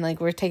came by and like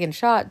we're taking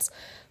shots.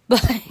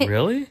 But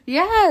really?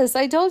 Yes,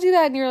 I told you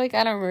that and you're like,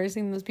 I don't remember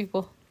seeing those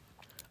people.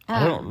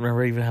 I don't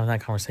remember even having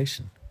that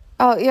conversation.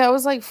 Oh yeah, it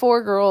was like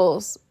 4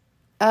 girls.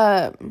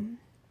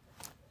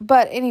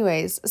 But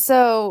anyways,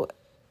 so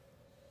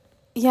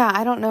yeah,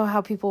 I don't know how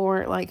people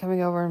weren't like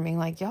coming over and being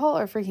like, y'all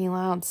are freaking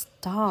loud.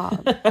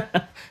 Stop.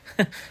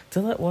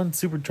 Tell that one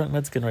super drunk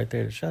Mexican right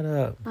there to shut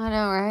up. I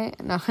know, right?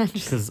 No,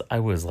 because I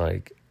was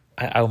like,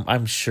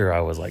 I'm sure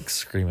I was like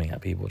screaming at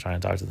people trying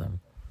to talk to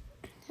them.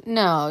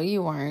 No,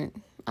 you weren't.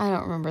 I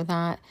don't remember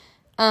that.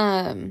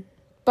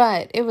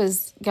 But it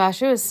was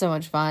so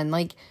much fun.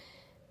 Like,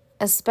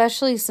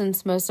 especially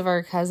since most of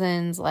our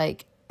cousins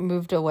like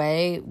moved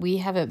away, we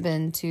haven't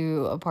been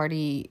to a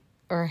party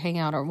or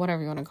hangout or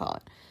whatever you want to call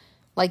it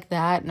like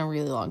that in a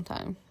really long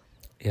time.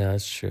 Yeah,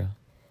 that's true.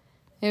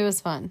 It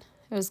was fun.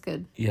 It was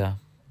good. Yeah.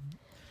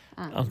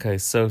 Okay,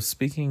 so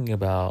speaking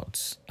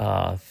about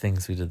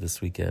things we did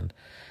this weekend,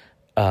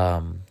 I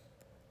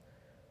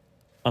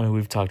mean,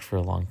 we've talked for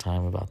a long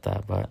time about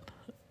that, but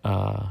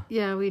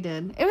Yeah, we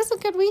did. It was a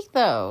good week,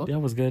 though. yeah,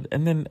 it was good.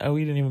 And then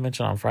we didn't even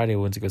mention on Friday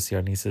we went to go see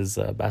our niece's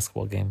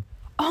basketball game.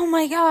 Oh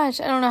my gosh.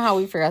 I don't know how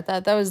we forgot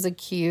that. That was the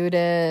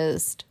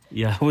cutest.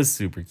 Yeah, it was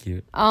super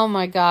cute. Oh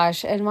my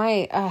gosh. And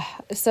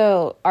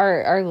so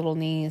our little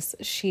niece,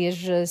 she is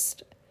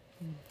just,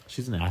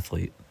 She's an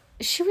athlete.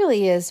 she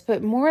really is.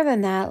 But more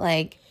than that,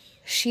 like,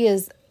 she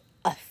is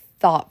a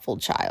thoughtful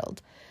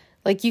child.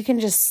 Like, you can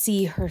just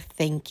see her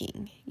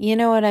thinking. You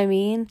know what I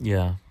mean?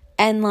 Yeah.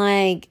 And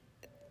like,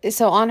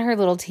 so on her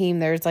little team,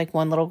 there's like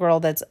one little girl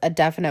that's a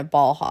definite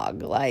ball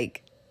hog.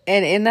 Like,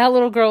 and that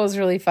little girl was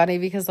really funny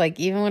because like,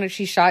 even when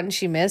she shot and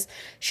she missed,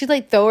 she'd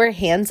like throw her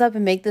hands up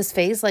and make this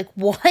face like,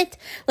 what?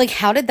 Like,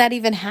 how did that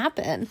even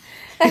happen?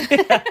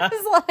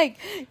 It's like,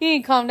 you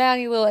need to calm down,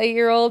 you little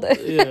 8-year-old.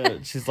 Yeah,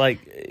 she's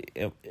like,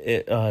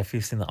 if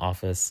you've seen The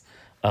Office,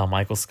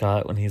 Michael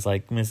Scott, when he's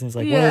like missing, he's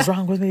like, what is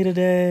wrong with me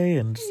today?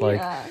 And just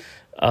like,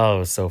 oh, it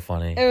was so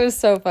funny. It was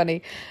so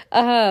funny.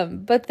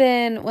 But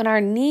then when our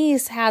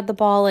niece had the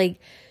ball, like,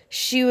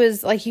 she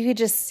was like, you could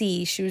just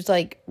see, she was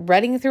like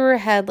running through her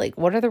head, like,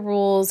 what are the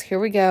rules? Here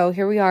we go.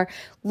 Here we are,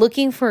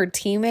 looking for her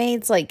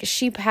teammates. Like,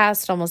 she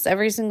passed almost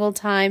every single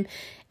time.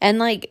 And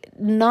like,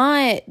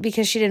 not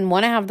because she didn't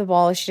want to have the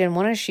ball, she didn't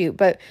want to shoot,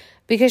 but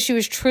because she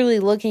was truly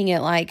looking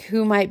at like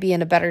who might be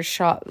in a better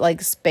shot,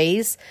 like,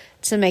 space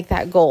to make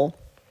that goal.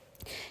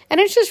 And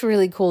it's just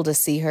really cool to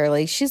see her.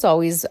 Like, she's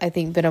always, I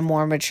think, been a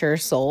more mature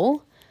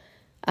soul.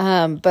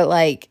 But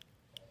like,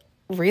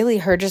 really,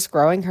 her just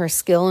growing her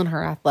skill and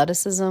her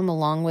athleticism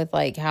along with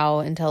like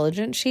how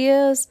intelligent she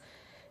is,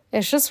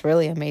 it's just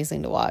really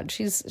amazing to watch.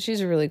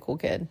 She's a really cool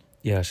kid.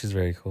 Yeah, she's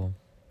very cool.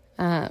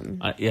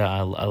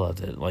 I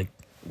loved it. Like,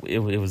 it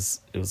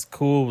was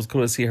cool. It was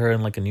cool to see her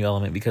in like a new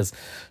element because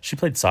she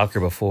played soccer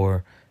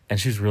before and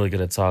she was really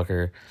good at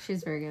soccer.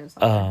 She's very good at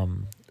soccer.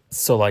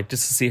 So like,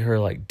 just to see her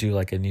like do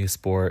like a new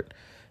sport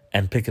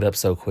and pick it up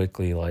so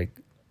quickly, like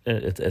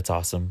it's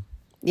awesome.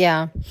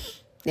 Yeah.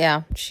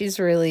 She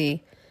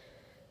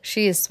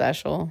is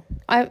special.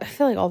 I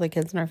feel like all the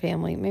kids in our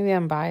family, maybe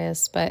I'm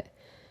biased, but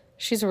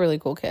she's a really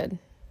cool kid.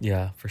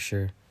 Yeah, for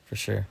sure.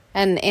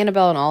 And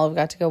Annabelle and Olive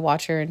got to go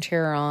watch her and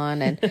cheer her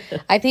on. And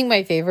I think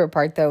my favorite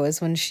part, though,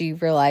 was when she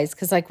realized,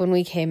 because like when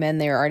we came in,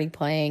 they were already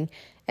playing,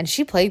 and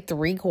she played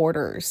 3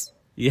 quarters.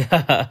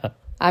 Yeah.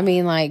 I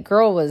mean, like,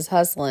 girl was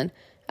hustling.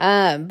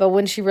 But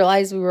when she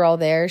realized we were all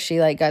there,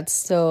 she like got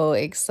so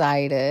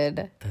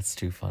excited. That's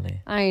too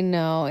funny. I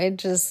know. It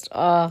just,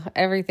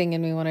 everything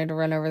in me wanted to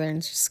run over there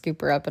and just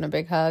scoop her up in a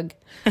big hug.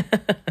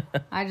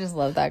 I just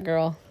love that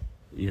girl.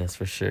 Yes,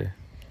 for sure.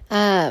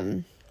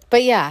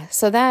 But yeah,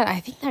 so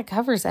I think that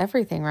covers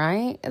everything,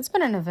 right? It's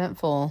been an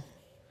eventful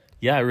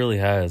Yeah, it really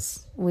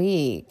has.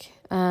 week.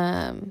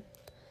 But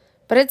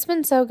it's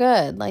been so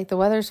good. Like, the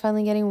weather's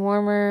finally getting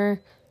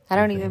warmer. I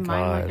don't even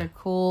mind like a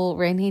cool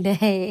rainy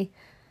day.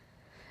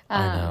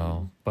 I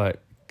know,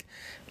 but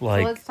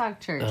like, So let's talk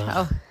church.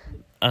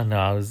 I know,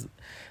 I was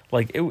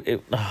like,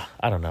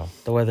 I don't know.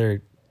 The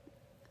weather,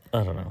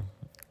 I don't know.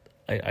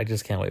 I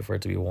just can't wait for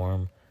it to be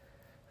warm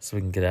so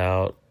we can get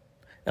out.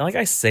 And like,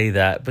 I say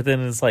that, but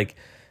then it's like,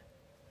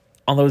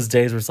 on those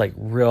days where it's like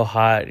real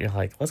hot, you're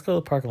like, let's go to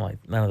the park. I'm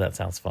like, none of that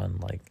sounds fun.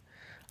 Like,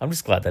 I'm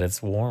just glad that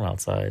it's warm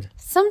outside.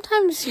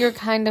 Sometimes you're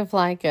kind of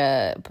like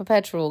a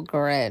perpetual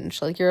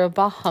Grinch. Like, you're a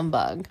bah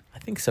humbug. I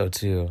think so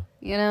too.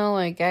 You know,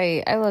 like,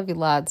 I love you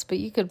lots, but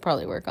you could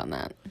probably work on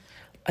that.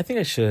 I think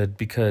I should,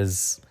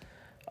 because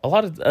a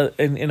lot of,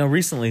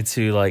 recently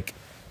too, like,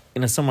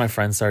 some of my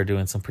friends started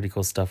doing some pretty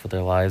cool stuff with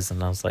their lives,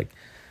 and I was like,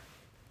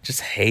 just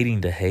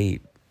hating to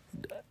hate.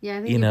 Yeah,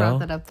 I think you brought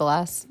that up the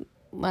last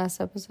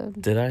episode.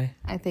 Did I?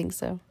 I think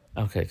so.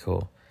 Okay,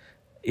 cool.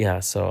 Yeah,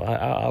 so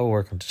I'll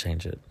work on to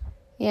change it.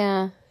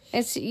 Yeah.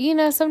 It's,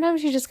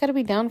 sometimes you just got to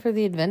be down for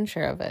the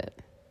adventure of it.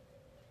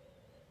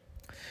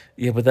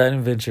 Yeah, but that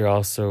adventure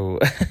also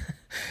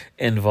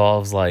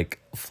involves like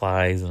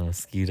flies and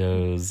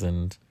mosquitoes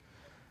and...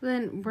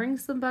 Then bring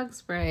some bug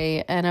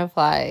spray and a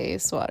fly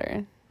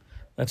swatter.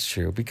 That's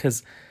true,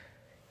 because,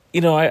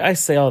 I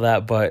say all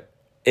that, but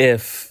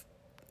if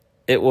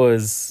it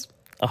was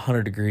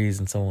 100 degrees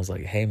and someone was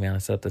like, hey man, I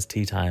set up this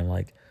tea time,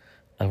 like,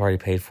 I've already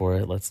paid for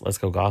it, let's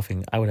go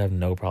golfing, I would have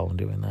no problem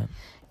doing that.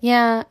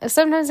 Yeah,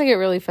 sometimes I get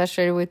really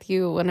frustrated with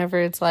you whenever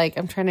it's like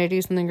I'm trying to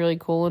do something really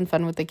cool and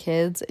fun with the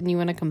kids and you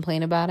want to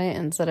complain about it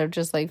instead of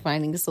just like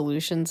finding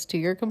solutions to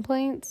your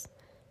complaints.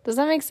 Does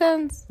that make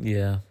sense?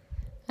 Yeah.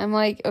 I'm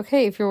like,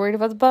 okay, if you're worried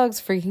about the bugs,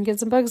 freaking get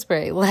some bug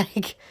spray.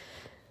 Like,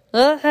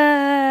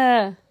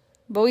 but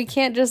we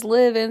can't just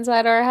live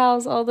inside our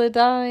house all the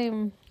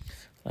time.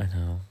 I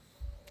know.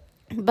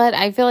 But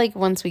I feel like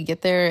once we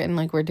get there and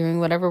like we're doing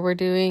whatever we're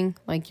doing,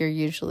 like, you're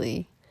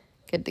usually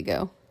good to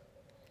go.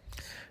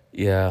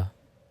 Yeah.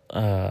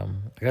 I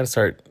got to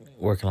start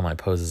working on my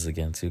poses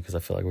again too, because I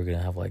feel like we're going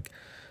to have like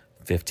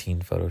 15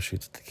 photo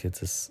shoots with the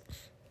kids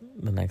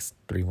the next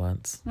 3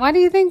 months. Why do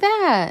you think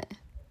that?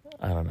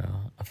 I don't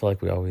know. I feel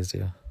like we always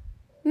do.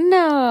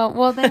 No,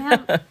 well, they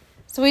have.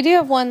 So we do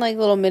have one like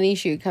little mini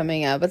shoot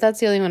coming up, but that's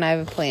the only one I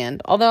have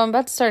planned. Although I'm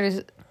about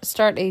to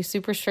start a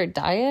super strict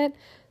diet,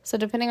 so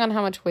depending on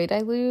how much weight I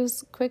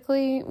lose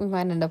quickly, we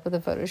might end up with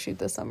a photo shoot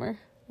this summer.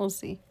 We'll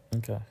see.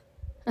 Okay.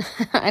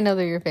 I know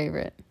they're your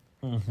favorite.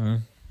 Mm-hmm.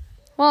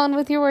 Well, and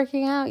with your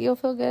working out, you'll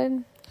feel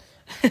good.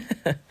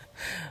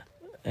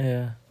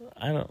 Yeah,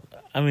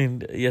 I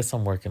mean, yes,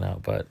 I'm working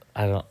out, but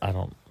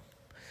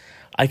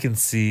I can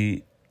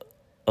see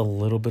a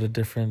little bit of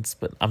difference,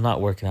 but I'm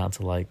not working out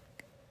to like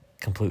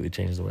completely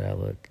change the way I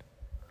look.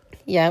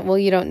 Yeah, well,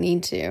 you don't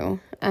need to.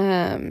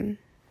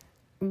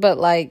 But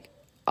like,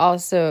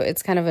 also,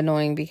 it's kind of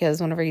annoying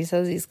because whenever he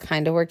says he's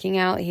kind of working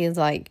out, he's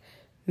like,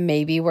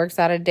 maybe works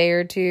out a day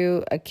or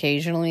two,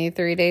 occasionally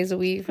 3 days a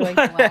week for like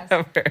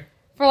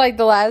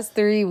the last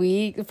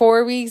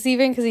 4 weeks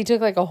even, because he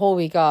took like a whole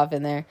week off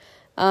in there.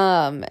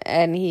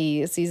 And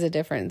he sees a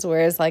difference,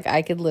 whereas like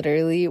I could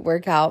literally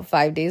work out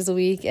 5 days a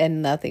week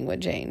and nothing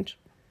would change.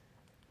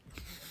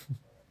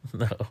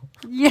 No.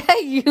 Yeah,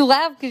 you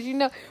laugh because you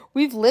know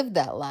we've lived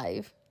that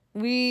life.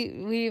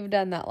 We've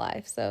done that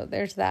life, so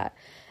there's that.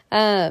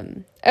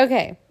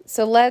 Okay,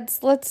 so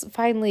let's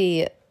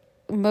finally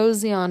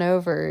mosey on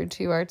over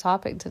to our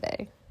topic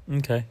today.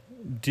 Okay.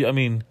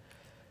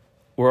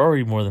 We're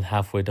already more than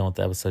halfway done with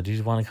the episode. Do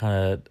you want to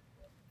kind of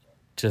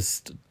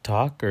just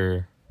talk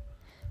or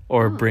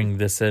bring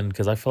this in?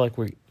 Because I feel like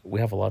we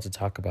have a lot to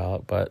talk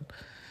about, but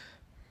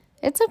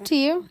it's up to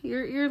you.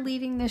 You're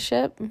leading the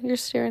ship. You're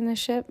steering the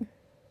ship.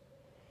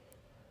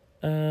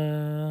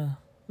 No,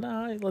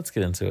 let's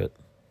get into it.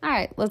 All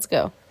right, let's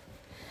go.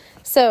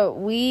 So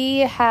we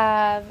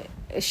have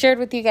shared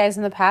with you guys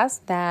in the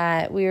past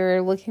that we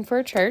were looking for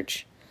a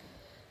church,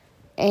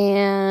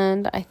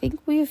 and I think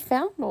we've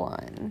found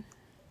one.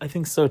 I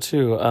think so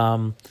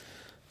too.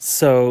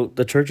 So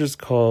the church is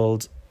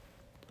called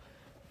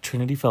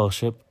Trinity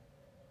Fellowship.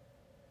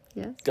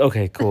 Yes.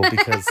 Okay, cool.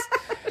 Because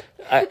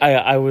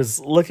I was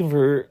looking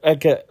for I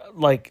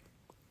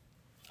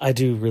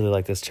do really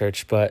like this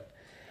church, but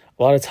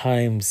a lot of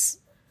times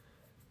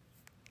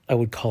I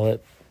would call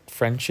it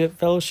Friendship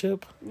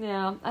Fellowship.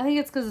 Yeah, I think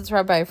it's because it's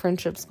right by a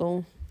friendship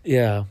school.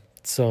 Yeah,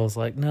 so I was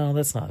like, no,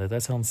 that's not it.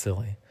 That sounds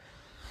silly.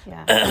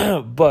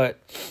 Yeah. But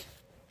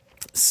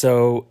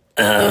so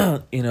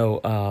Brittany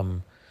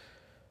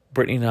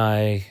and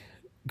I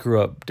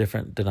grew up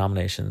different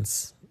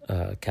denominations.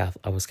 I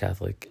was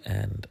Catholic,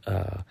 and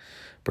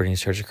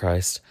Brittany's Church of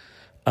Christ.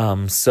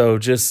 So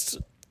just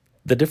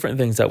the different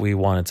things that we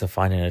wanted to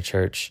find in a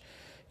church,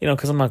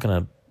 because I'm not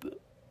gonna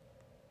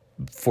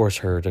force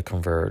her to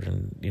convert,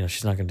 and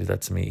she's not gonna do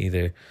that to me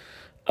either.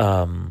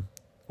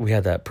 We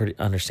had that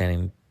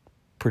understanding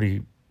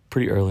pretty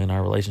early in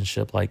our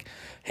relationship. Like,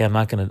 hey, I'm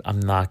not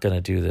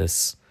gonna do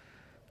this.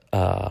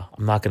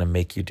 I'm not gonna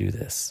make you do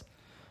this.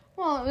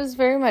 Well, it was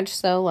very much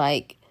so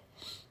like,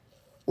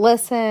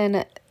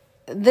 listen,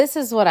 this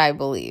is what I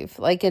believe.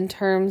 Like in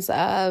terms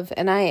of,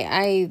 and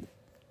I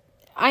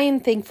am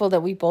thankful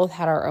that we both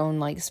had our own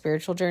like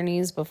spiritual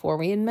journeys before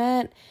we had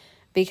met,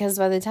 because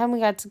by the time we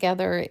got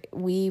together,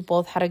 we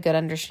both had a good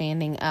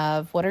understanding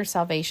of what are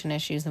salvation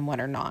issues and what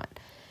are not.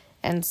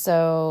 And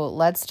so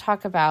let's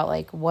talk about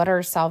like what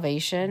are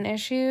salvation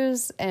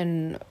issues,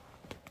 and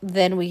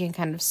then we can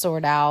kind of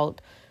sort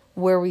out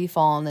where we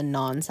fall on the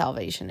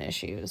non-salvation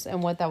issues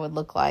and what that would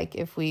look like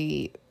if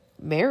we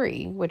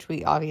marry, which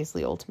we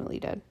obviously ultimately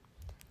did.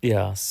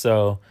 Yeah.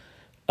 So,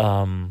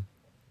 looking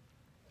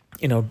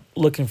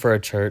for a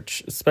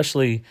church,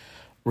 especially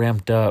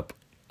ramped up,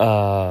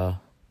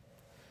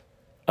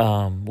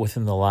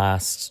 within the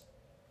last,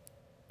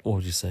 what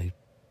would you say,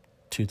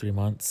 2-3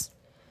 months?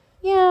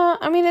 Yeah,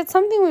 I mean, it's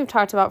something we've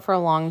talked about for a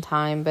long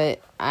time, but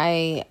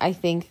I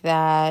think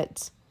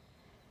that,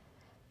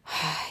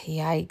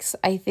 yikes,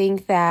 I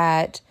think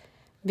that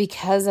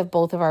because of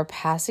both of our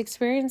past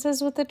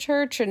experiences with the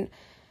church, and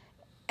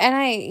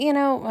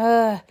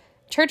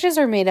churches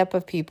are made up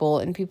of people,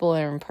 and people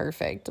are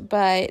imperfect,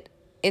 but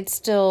it's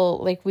still,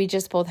 like, we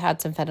just both had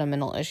some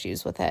fundamental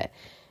issues with it.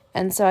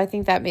 And so I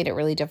think that made it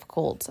really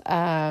difficult.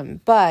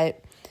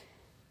 But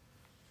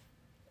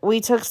we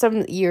took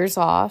some years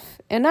off,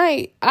 and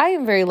I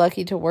am very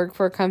lucky to work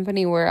for a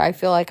company where I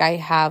feel like I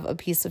have a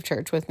piece of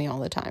church with me all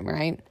the time,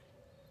 right?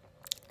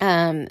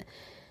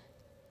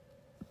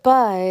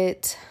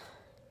 But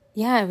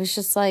yeah, it was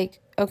just like,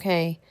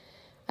 okay,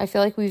 I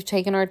feel like we've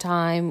taken our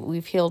time,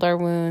 we've healed our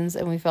wounds,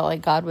 and we felt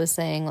like God was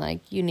saying,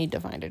 like, you need to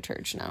find a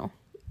church now.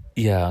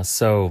 Yeah,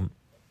 so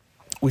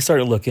we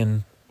started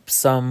looking.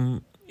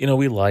 Some,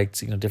 we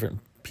liked, different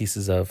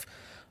pieces of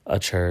a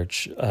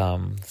church.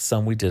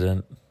 Some we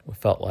didn't. We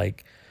felt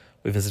like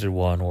we visited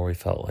one where we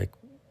felt like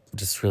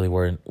just really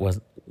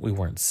we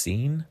weren't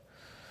seen.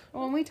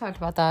 Well, we talked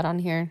about that on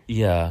here.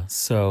 Yeah,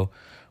 so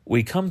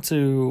we come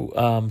to,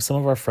 some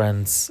of our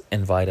friends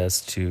invite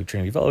us to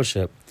Trinity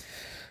Fellowship,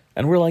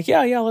 and we're like,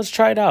 yeah, let's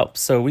try it out.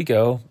 So we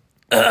go.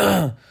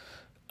 It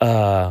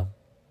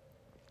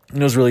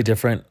was really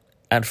different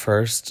at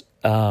first.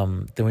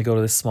 Then we go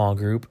to this small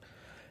group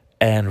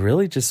and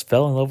really just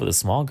fell in love with the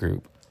small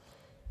group.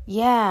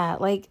 Yeah,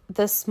 like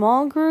the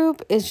small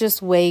group is just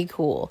way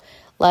cool.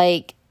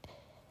 Like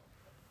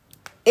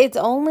it's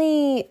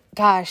only,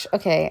 gosh,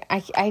 okay,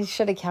 I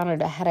should have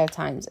counted ahead of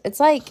times. It's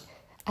like,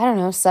 I don't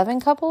know, 7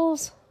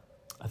 couples,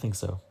 I think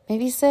so.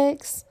 maybe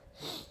 6.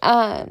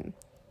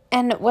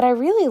 And what I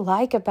really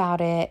like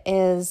about it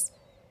is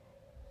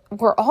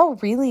we're all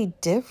really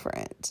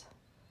different.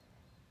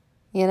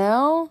 You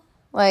know?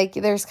 Like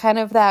there's kind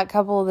of that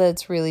couple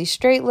that's really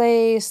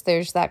straight-laced.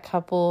 There's that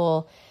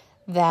couple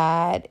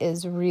that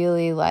is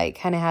really like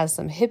kind of has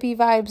some hippie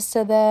vibes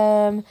to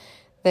them.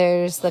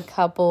 There's the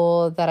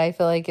couple that I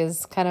feel like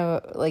is kind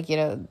of like, you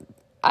know,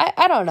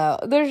 I don't know.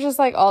 There's just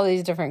like all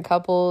these different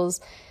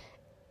couples.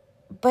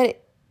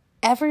 But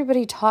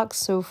everybody talks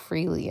so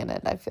freely in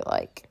it, I feel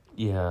like.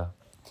 Yeah.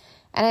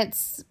 And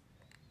it's,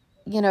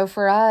 you know,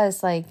 for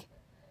us, like,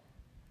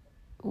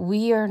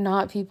 we are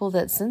not people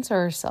that censor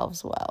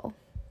ourselves well.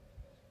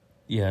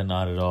 Yeah,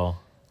 not at all.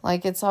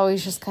 Like, it's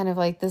always just kind of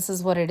like, this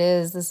is what it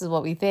is. This is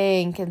what we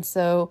think. And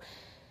so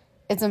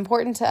it's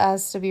important to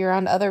us to be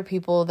around other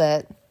people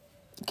that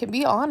can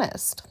be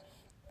honest,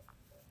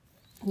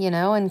 you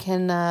know, and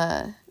can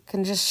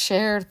just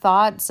share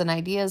thoughts and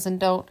ideas and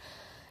don't,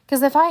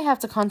 because if I have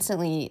to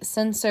constantly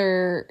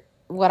censor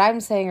what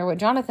I'm saying or what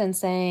Jonathan's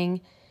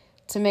saying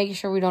to make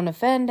sure we don't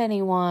offend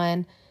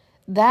anyone,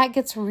 that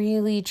gets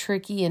really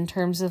tricky in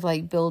terms of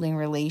like building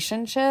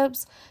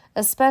relationships,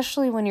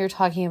 especially when you're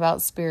talking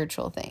about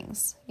spiritual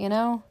things, you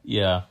know?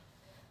 Yeah.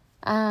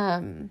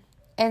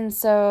 And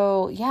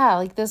so, yeah,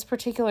 like this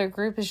particular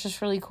group is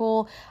just really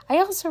cool. I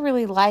also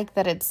really like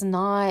that it's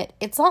not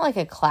like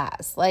a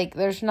class. Like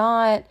there's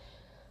not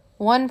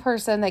one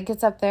person that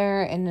gets up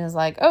there and is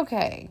like,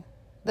 okay,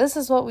 this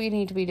is what we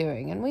need to be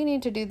doing and we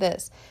need to do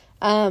this.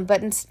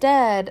 But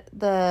instead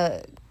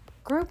the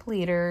group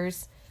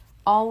leaders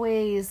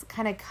always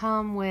kind of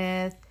come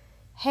with,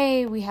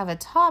 hey, we have a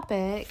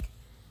topic.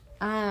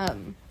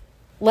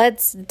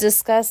 Let's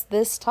discuss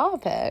this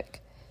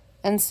topic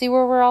and see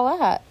where we're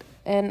all at.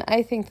 And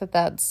I think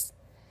that's,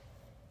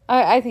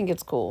 I think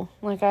it's cool.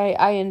 Like,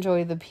 I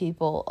enjoy the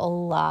people a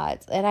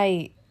lot.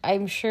 And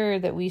I'm sure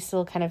that we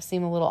still kind of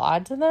seem a little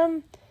odd to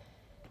them,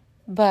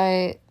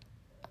 but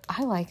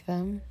I like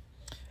them.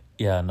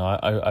 Yeah, no,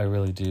 I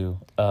really do.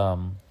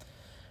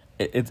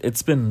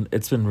 It's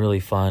been really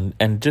fun.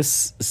 And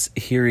just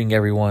hearing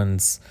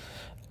everyone's,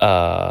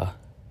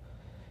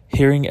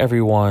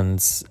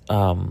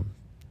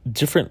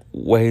 different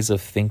ways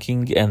of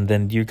thinking. And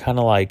then you kind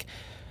of like,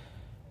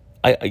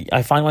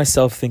 I find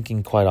myself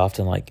thinking quite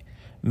often like,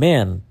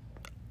 man,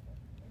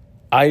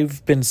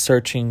 I've been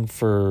searching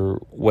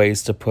for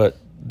ways to put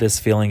this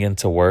feeling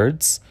into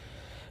words,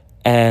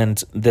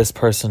 and this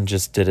person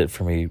just did it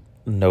for me,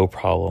 no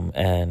problem,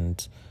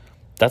 and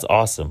that's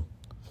awesome.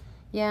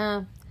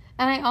 Yeah,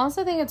 and I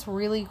also think it's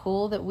really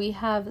cool that we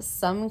have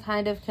some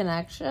kind of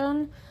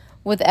connection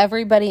with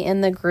everybody in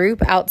the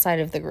group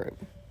outside of the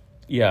group.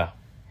 Yeah.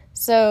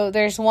 So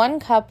there's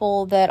one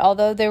couple that,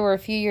 although they were a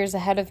few years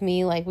ahead of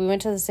me, like we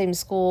went to the same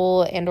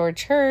school and or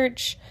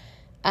church.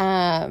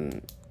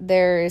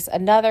 There's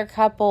another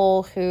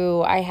couple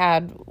who I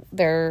had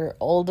their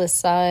oldest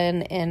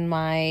son in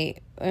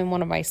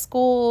one of my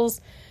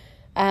schools.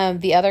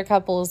 The other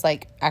couple is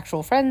like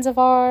actual friends of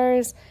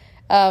ours.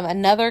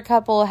 Another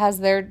couple has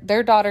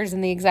their daughters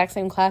in the exact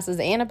same class as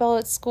Annabelle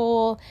at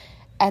school.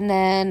 And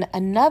then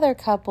another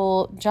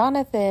couple,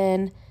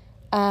 Jonathan,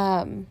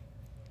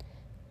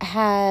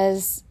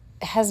 has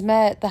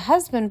met the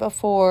husband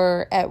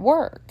before at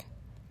work.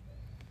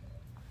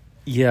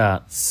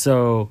 Yeah,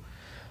 so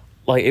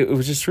like it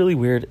was just really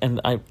weird,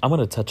 and I'm going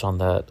to touch on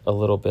that a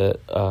little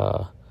bit.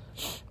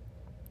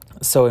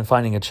 So in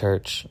finding a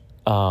church,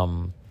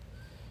 you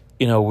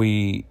know,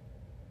 I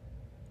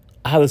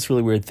have this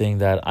really weird thing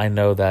that I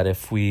know that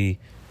if we,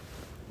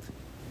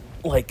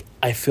 like,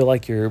 I feel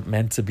like you're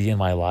meant to be in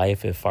my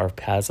life if our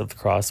paths have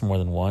crossed more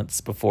than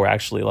once before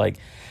actually like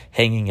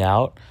hanging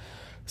out.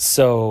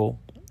 So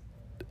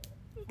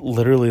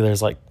literally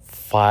there's like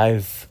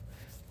 5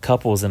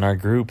 couples in our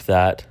group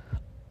that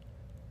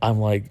I'm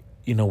like,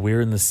 you know,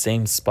 we're in the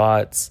same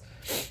spots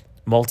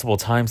multiple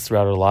times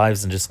throughout our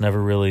lives and just never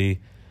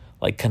really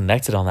like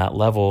connected on that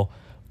level.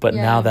 But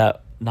now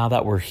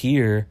that we're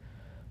here,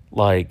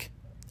 like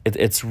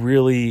it's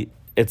really,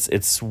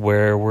 it's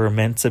where we're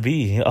meant to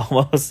be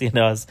almost, you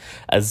know,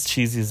 as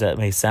cheesy as that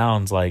may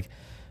sound. Like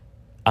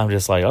I'm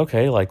just like,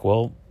 okay, like,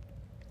 well,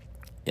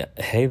 yeah,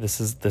 hey, this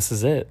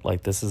is it.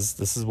 Like this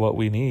is what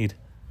we need.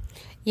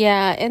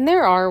 Yeah, and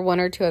there are 1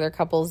 or 2 other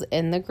couples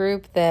in the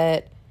group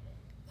that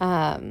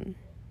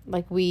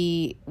like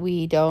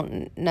we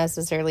don't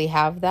necessarily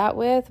have that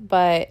with,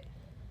 but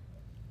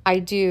I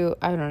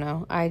don't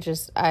know. I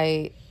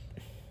think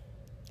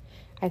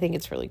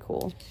it's really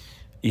cool.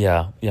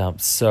 Yeah.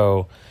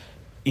 So,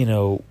 you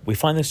know, we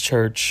find this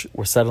church,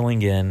 we're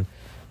settling in,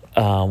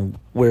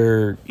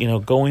 we're, you know,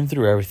 going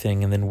through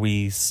everything, and then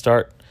we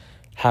start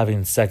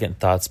having second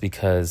thoughts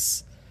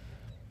because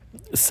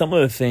some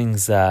of the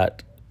things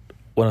that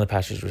one of the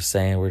pastors was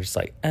saying, we're just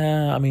like,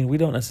 I mean, we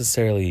don't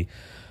necessarily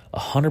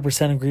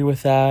 100% agree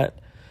with that.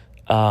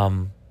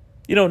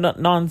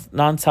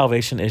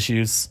 non-salvation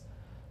issues.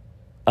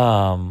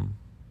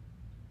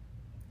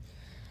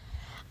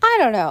 I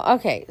don't know.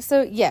 Okay,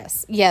 so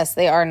yes,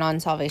 they are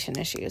non-salvation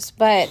issues.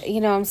 But,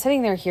 I'm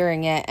sitting there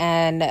hearing it,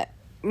 and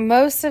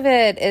most of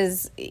it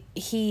is,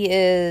 he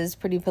is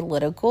pretty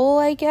political,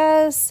 I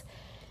guess,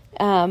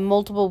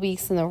 multiple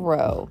weeks in a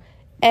row.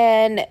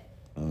 And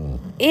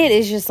it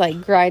is just,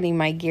 like, grinding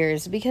my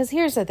gears. Because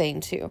here's the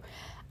thing, too.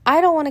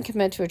 I don't want to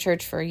commit to a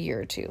church for a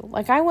year or two.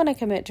 Like, I want to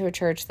commit to a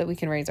church that we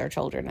can raise our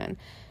children in.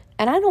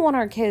 And I don't want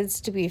our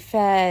kids to be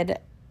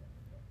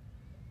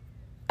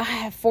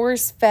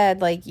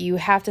force-fed, like, you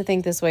have to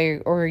think this way,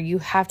 or you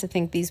have to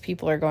think these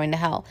people are going to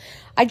hell.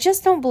 I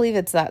just don't believe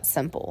it's that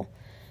simple.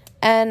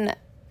 And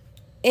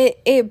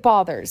it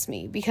bothers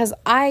me, because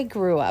I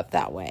grew up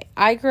that way.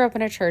 I grew up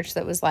in a church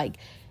that was like,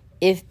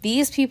 if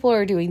these people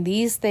are doing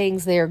these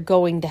things, they are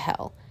going to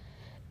hell.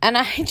 And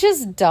I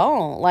just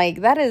don't.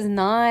 Like, that is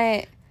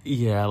not...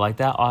 Yeah, like,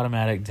 that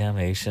automatic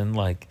damnation,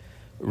 like,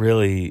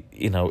 really,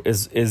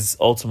 is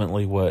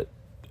ultimately what,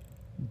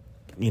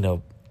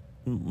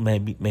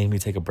 made me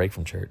take a break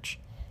from church.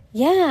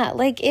 Yeah,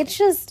 like,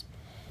 it's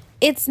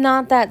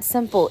not that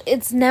simple.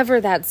 It's never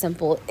that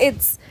simple.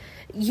 It's,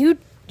 you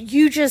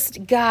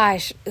just,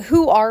 gosh,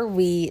 who are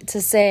we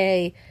to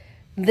say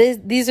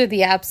these are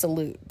the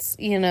absolutes,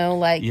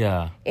 like,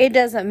 yeah. It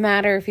doesn't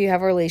matter if you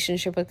have a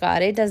relationship with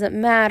God. It doesn't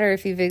matter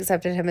if you've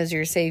accepted him as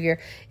your savior.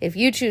 If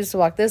you choose to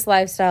walk this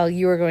lifestyle,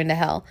 you are going to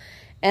hell.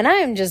 And I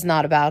am just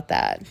not about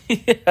that.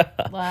 Yeah.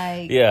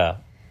 Like, yeah.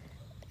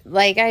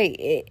 Like,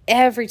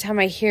 every time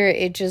I hear it,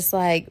 it just,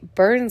 like,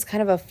 burns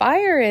kind of a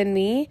fire in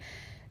me,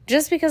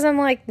 just because I'm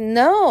like,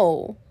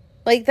 no,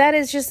 like, that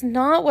is just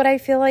not what I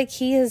feel like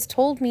he has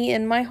told me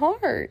in my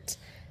heart.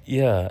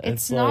 Yeah.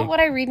 It's not what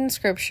I read in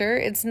scripture.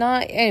 It's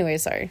not, anyway,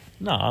 sorry.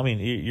 No, I mean,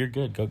 you're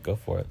good. Go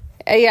for it.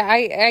 Yeah,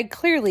 I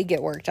clearly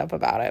get worked up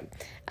about it.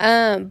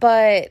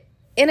 But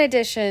in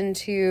addition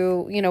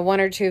to, one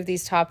or two of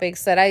these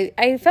topics that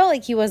I felt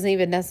like he wasn't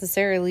even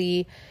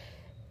necessarily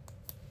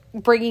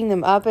bringing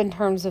them up in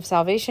terms of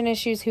salvation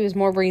issues. He was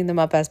more bringing them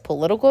up as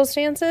political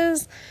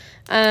stances.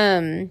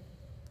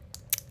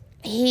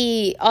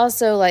 He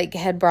also, like,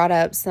 had brought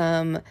up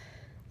some,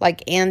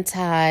 like,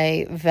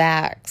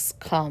 anti-vax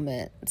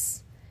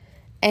comments.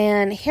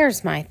 And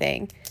here's my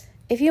thing.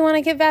 If you want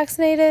to get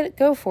vaccinated,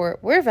 go for it.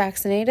 We're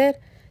vaccinated.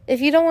 If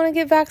you don't want to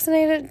get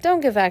vaccinated,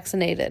 don't get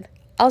vaccinated.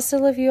 I'll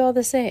still love you all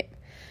the same.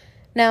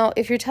 Now,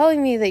 if you're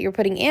telling me that you're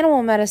putting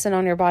animal medicine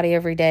on your body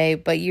every day,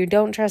 but you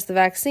don't trust the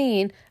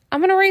vaccine, I'm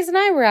going to raise an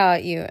eyebrow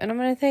at you. And I'm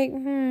going to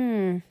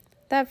think,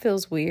 that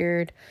feels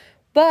weird.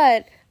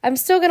 But I'm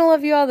still going to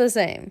love you all the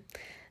same.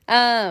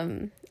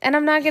 And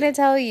I'm not going to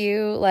tell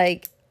you,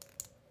 like,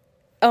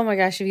 oh my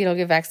gosh, if you don't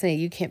get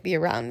vaccinated, you can't be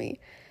around me.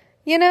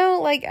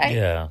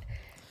 Yeah.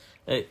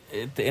 At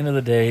the end of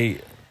the day,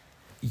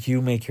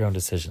 you make your own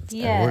decisions.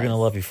 Yes. And we're going to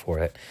love you for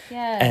it.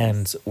 Yes.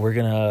 And we're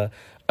going to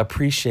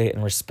appreciate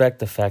and respect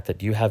the fact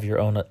that you have your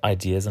own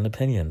ideas and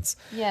opinions.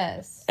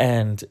 Yes.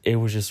 And it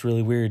was just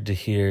really weird to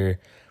hear.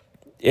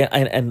 Yeah,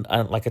 and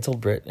like I told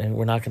Britt, and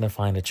we're not going to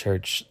find a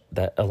church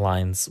that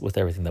aligns with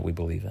everything that we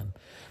believe in.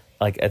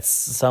 Like, at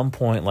some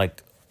point,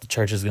 like, the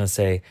church is going to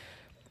say,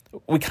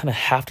 we kind of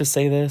have to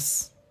say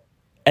this.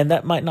 And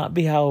that might not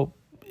be how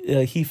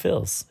he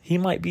feels. He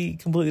might be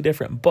completely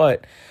different.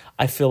 But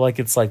I feel like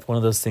it's like one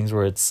of those things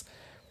where it's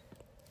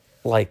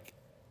like,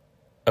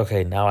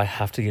 okay, now I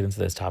have to get into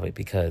this topic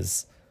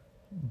because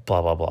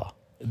blah, blah, blah.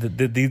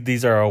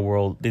 These are our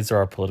world. These are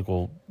our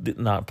political,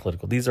 not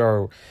political. This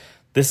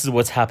is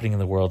what's happening in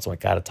the world, so I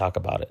got to talk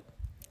about it.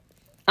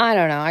 I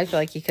don't know. I feel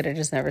like he could have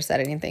just never said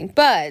anything.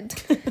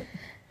 But,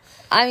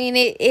 I mean,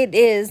 it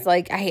is,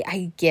 like,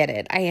 I get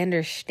it. I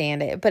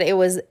understand it. But it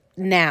was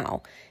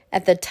now.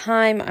 At the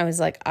time, I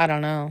was like, I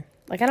don't know.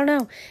 Like, I don't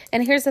know.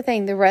 And here's the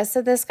thing. The rest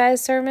of this guy's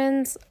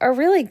sermons are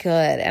really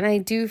good. And I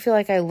do feel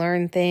like I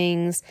learned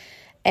things.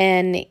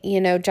 And,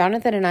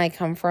 Jonathan and I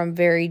come from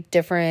very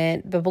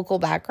different biblical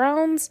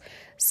backgrounds.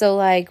 So,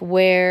 like,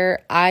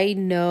 where I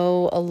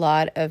know a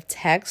lot of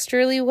text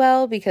really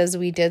well because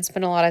we did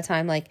spend a lot of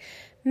time, like,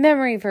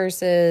 memory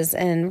verses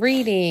and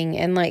reading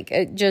and,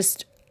 like,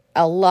 just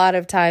a lot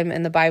of time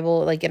in the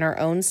Bible, like, in our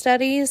own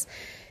studies.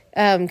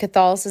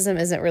 Catholicism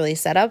isn't really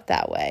set up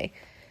that way.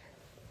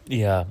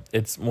 Yeah,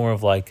 it's more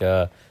of like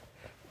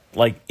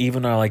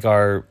even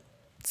our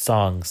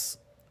songs.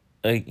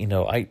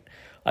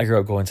 I grew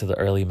up going to the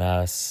early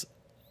mass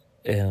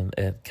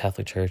at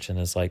Catholic Church, and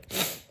it's like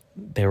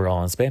they were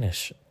all in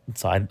Spanish.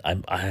 So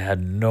I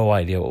had no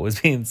idea what was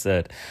being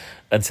said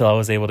until I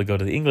was able to go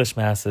to the English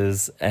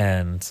masses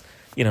and,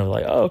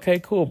 like, oh, okay,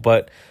 cool.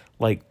 But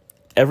like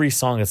every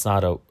song, it's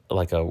not a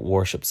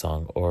worship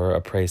song or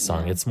a praise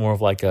song. Yeah. It's more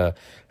of like a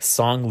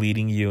song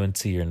leading you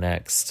into your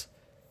next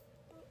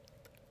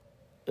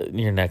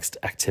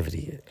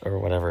activity or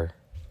whatever.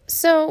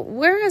 So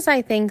whereas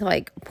I think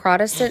like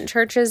Protestant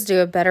churches do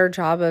a better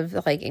job of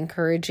like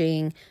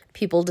encouraging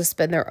people to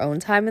spend their own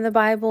time in the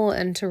Bible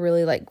and to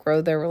really like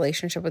grow their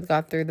relationship with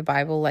God through the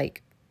Bible,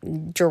 like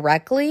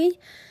directly,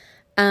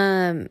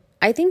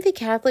 I think the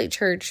Catholic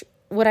Church,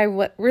 what I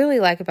really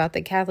like about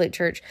the Catholic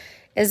Church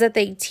is that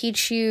they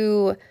teach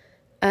you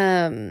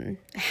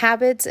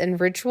habits and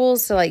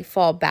rituals to like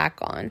fall back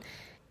on.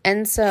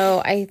 And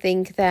so I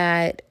think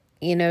that,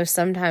 you know,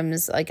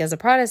 sometimes like as a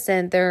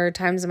Protestant, there are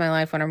times in my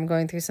life when I'm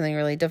going through something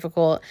really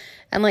difficult,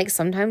 and like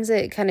sometimes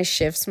it kind of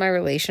shifts my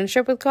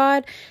relationship with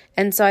God.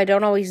 And so I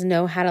don't always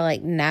know how to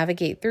like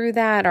navigate through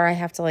that, or I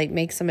have to like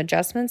make some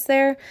adjustments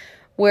there.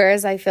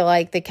 Whereas I feel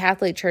like the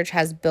Catholic Church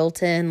has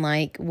built in,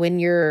 like, when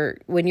you're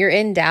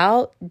in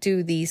doubt,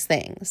 do these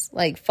things,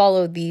 like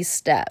follow these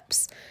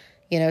steps,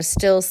 you know,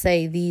 still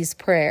say these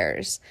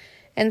prayers.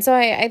 And so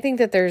I think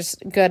that there's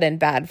good and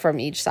bad from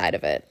each side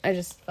of it. I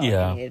just felt like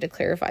I needed to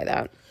clarify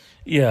that.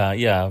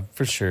 Yeah,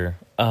 for sure.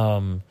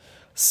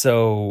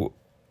 So,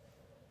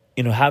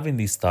 you know, having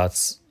these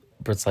thoughts,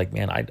 Britt's like,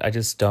 man, I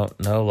just don't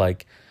know,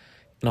 like,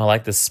 you know, I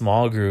like this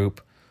small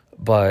group,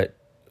 but,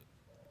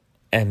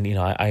 and, you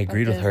know, I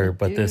agreed with her,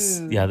 but this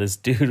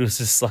dude was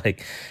just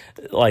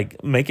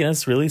like making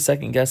us really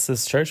second guess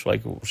this church.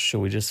 Like, should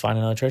we just find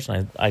another church?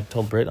 And I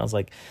told Britt, I was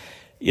like,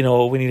 you know,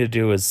 what we need to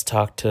do is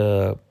talk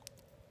to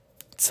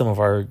some of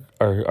our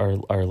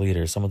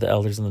leaders, some of the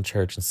elders in the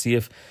church, and see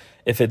if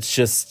it's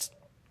just,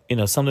 you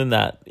know, something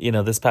that, you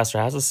know, this pastor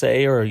has to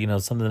say, or, you know,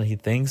 something that he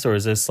thinks, or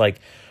is this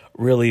like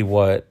really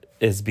what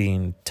is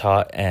being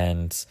taught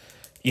and,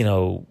 you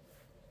know,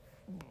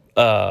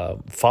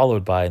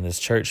 followed by in this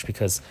church?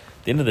 Because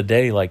at the end of the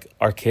day, like,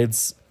 our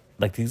kids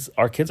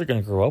are going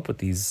to grow up with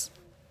these,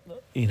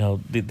 you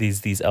know,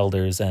 these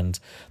elders and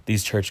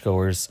these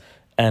churchgoers,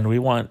 and we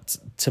want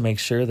to make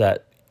sure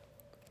that,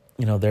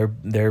 you know,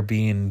 they're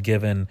being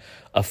given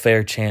a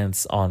fair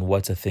chance on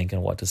what to think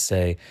and what to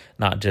say,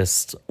 not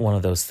just one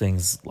of those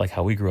things like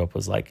how we grew up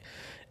was like,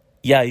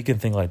 yeah, you can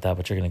think like that,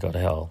 but you're going to go to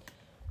hell.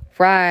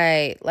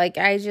 Right. Like,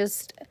 I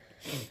just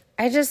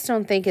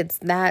don't think it's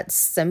that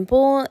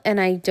simple. And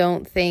I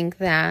don't think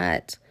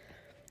that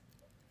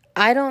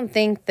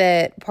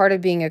part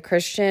of being a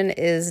Christian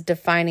is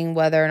defining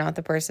whether or not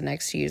the person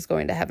next to you is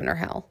going to heaven or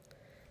hell.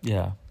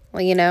 Yeah.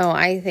 Well, you know,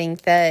 I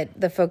think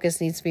that the focus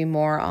needs to be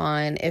more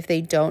on, if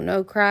they don't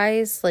know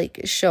Christ,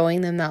 like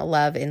showing them that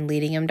love and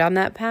leading them down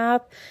that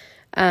path.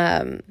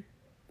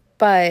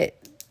 But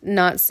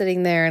not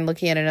sitting there and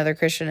looking at another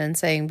Christian and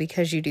saying,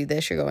 because you do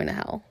this, you're going to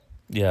hell.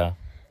 Yeah.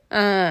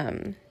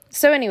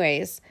 So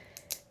anyways,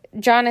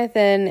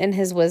 Jonathan and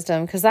his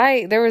wisdom, because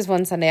there was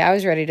one Sunday I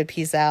was ready to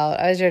peace out.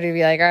 I was ready to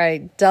be like, all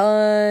right,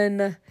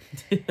 done.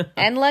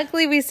 And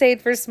luckily we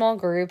stayed for a small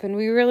group, and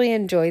we really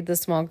enjoyed the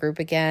small group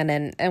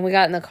again. And we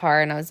got in the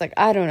car, and I was like,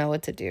 I don't know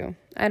what to do.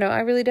 I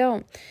really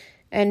don't.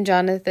 And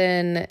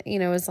Jonathan, you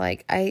know, was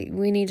like,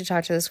 we need to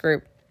talk to this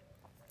group,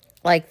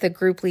 like the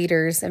group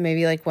leaders and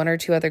maybe like one or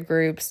two other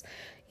groups.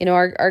 You know,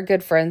 our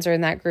good friends are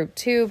in that group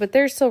too, but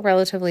they're still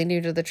relatively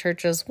new to the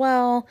church as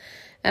well.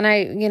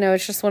 And you know,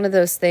 it's just one of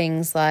those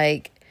things,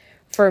 like,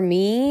 for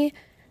me,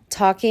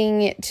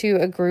 talking to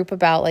a group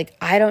about, like,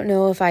 I don't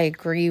know if I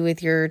agree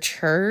with your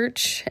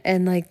church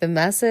and, like, the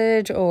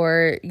message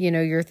or, you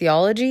know, your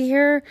theology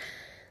here,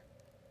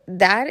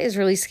 that is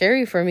really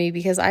scary for me,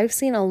 because I've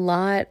seen a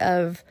lot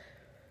of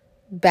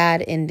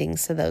bad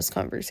endings to those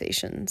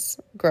conversations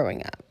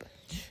growing up.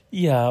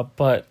 Yeah,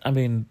 but I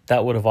mean,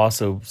 that would have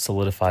also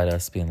solidified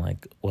us being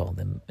like, well,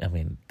 then, I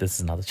mean,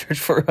 this is not the church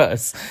for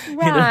us.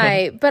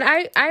 Right. You know? But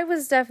I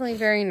was definitely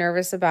very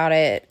nervous about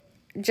it,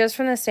 just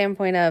from the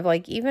standpoint of,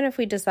 like, even if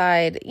we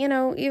decide, you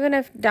know, even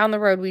if down the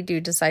road we do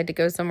decide to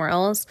go somewhere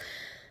else,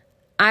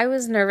 I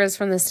was nervous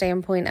from the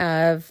standpoint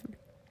of,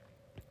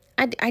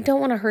 I don't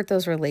want to hurt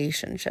those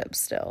relationships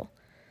still.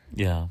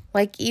 Yeah.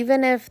 Like,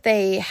 even if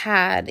they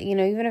had, you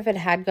know, even if it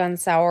had gone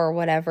sour or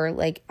whatever,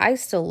 like, I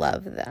still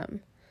love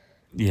them.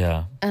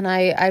 Yeah. And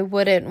I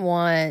wouldn't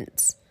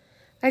want,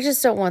 I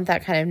just don't want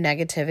that kind of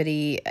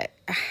negativity.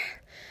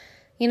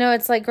 You know,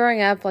 it's like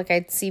growing up, like,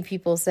 I'd see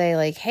people say,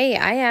 like, hey,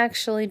 I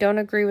actually don't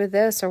agree with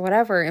this or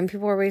whatever. And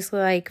people were basically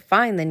like,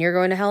 fine, then you're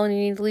going to hell and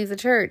you need to leave the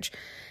church.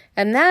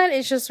 And that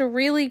is just a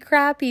really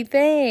crappy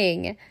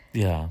thing.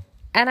 Yeah.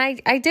 And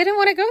I didn't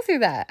want to go through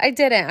that. I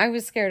didn't. I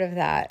was scared of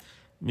that.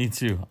 Me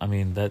too. I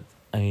mean,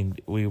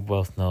 we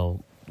both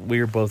know,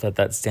 we were both at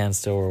that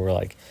standstill where we're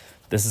like,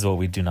 this is what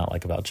we do not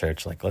like about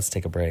church. Like, let's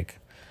take a break.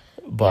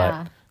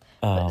 But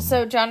yeah.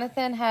 So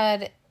Jonathan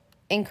had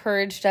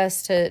encouraged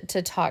us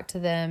to talk to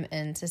them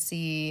and to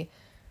see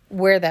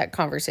where that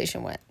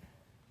conversation went.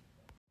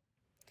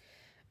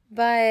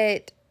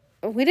 But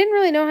we didn't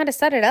really know how to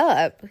set it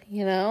up,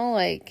 you know,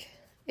 like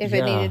if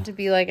it needed to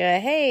be like a,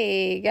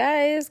 hey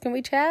guys, can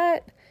we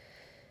chat?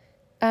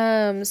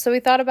 So we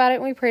thought about it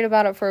and we prayed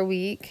about it for a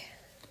week.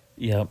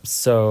 Yep.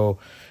 So,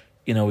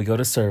 you know, we go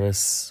to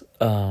service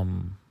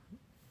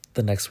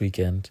the next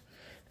weekend,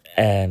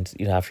 and,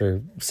 you know,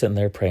 after sitting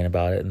there praying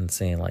about it and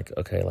seeing, like,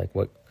 okay, like,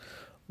 what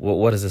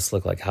does this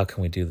look like? How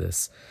can we do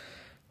this?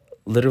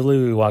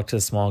 Literally, we walked to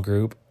a small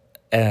group,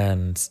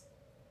 and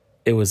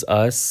it was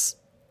us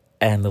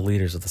and the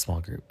leaders of the small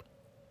group.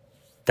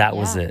 That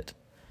was it.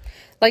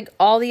 Like,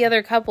 all the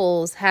other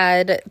couples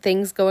had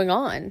things going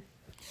on.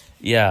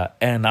 Yeah,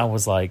 and I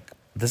was like,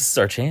 this is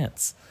our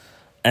chance.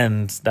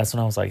 And that's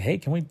when I was like, hey,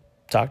 can we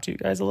talk to you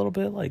guys a little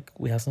bit? Like,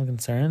 we have some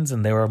concerns.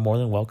 And they were more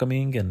than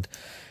welcoming, and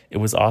it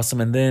was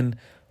awesome. And then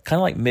kind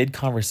of like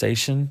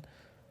mid-conversation,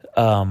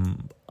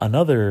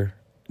 another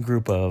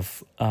group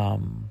of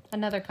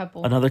another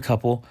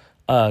couple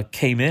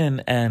came in,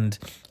 and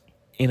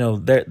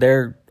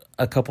they're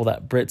a couple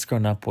that Britt's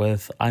grown up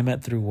with. I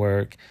met through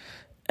work,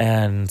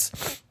 and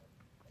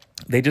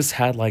they just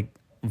had like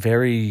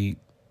very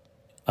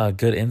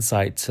good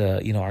insight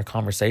to our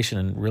conversation,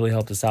 and really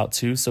helped us out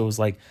too. So it was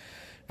like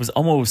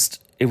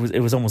it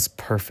was almost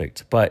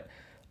perfect. But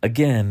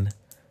again,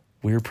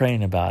 we were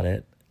praying about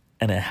it,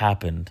 and it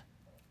happened.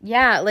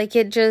 Yeah, like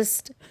it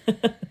just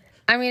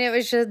I mean, it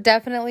was just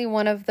definitely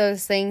one of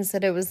those things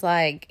that it was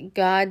like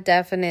God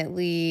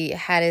definitely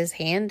had his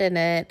hand in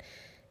it,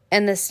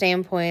 and the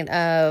standpoint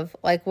of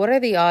like, what are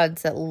the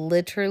odds that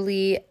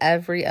literally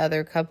every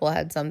other couple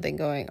had something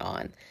going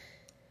on?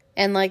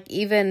 And like,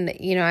 even,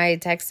 I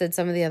had texted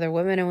some of the other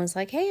women and was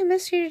like, hey, I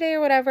missed you today or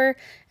whatever.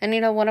 And,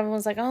 one of them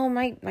was like, oh,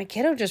 my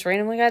kiddo just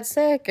randomly got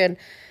sick. And,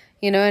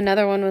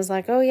 another one was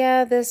like, oh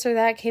yeah, this or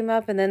that came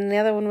up. And then the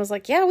other one was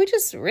like, yeah, we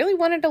just really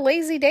wanted a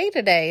lazy day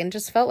today and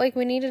just felt like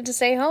we needed to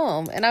stay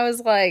home. And I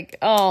was like,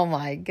 oh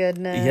my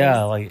goodness.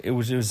 Yeah. Like it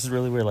was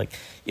really weird. Like,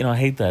 I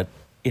hate that,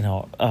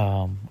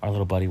 our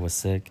little buddy was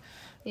sick.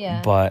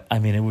 Yeah. But I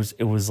mean, it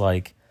was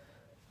like,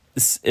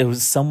 it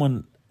was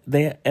someone,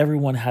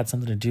 everyone had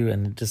something to do,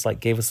 and it just like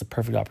gave us a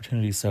perfect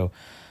opportunity to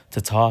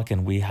talk.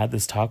 And we had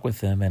this talk with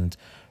them, and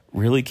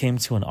really came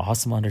to an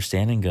awesome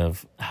understanding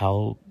of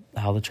how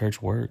the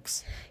church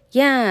works.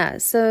 Yeah.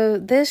 So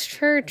this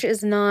church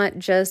is not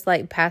just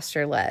like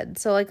pastor led.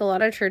 So like a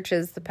lot of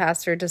churches, the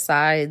pastor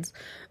decides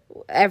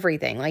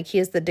everything. Like he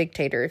is the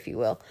dictator, if you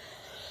will,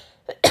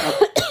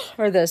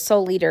 or the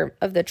sole leader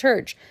of the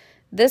church.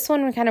 This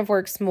one kind of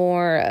works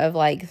more of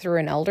like through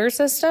an elder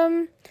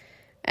system.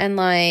 And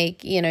like,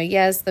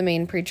 yes, the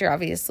main preacher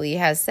obviously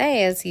has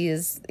say, as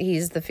he's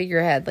the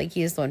figurehead, like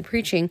he is the one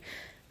preaching.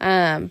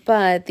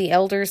 But the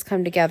elders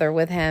come together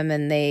with him,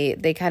 and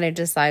they kind of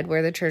decide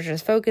where the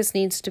church's focus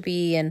needs to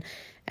be. And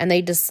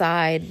they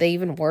decide, they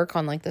even work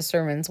on like the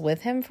sermons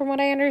with him, from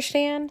what I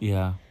understand.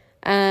 Yeah.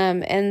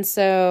 And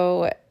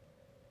so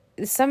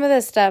some of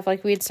the stuff,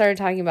 like we had started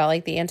talking about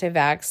like the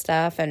anti-vax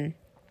stuff, and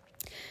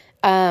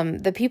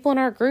the people in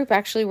our group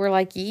actually were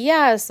like,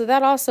 yeah, so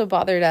that also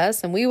bothered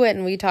us. And we went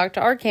and we talked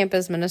to our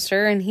campus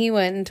minister, and he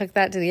went and took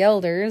that to the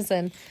elders.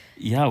 And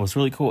yeah, it was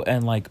really cool.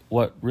 And like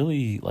what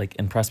really like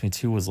impressed me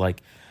too was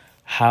like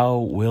how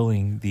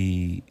willing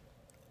the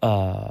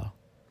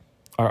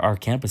our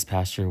campus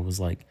pastor was,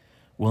 like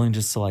willing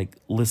just to like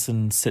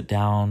listen, sit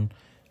down,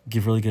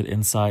 give really good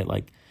insight.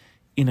 Like,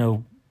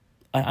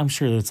 I'm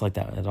sure that it's like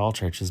that at all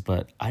churches,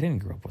 but I didn't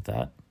grow up with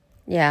that.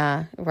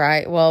 Yeah,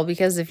 right. Well,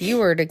 because if you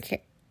were to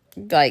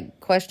like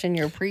question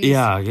your priest,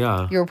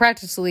 yeah, you were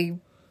practically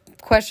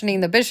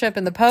questioning the bishop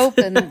and the pope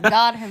and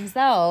God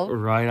himself.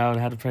 Right. I would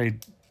have to pray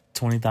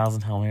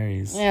 20,000 Hail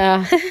Marys.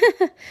 Yeah.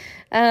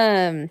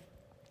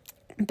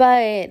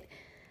 But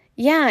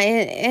yeah,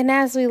 and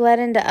as we led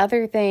into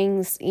other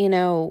things,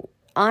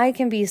 I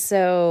can be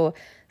so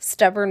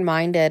stubborn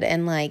minded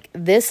and like,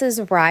 this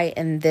is right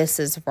and this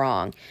is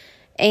wrong.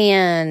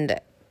 And,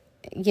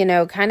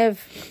 kind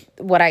of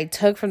what I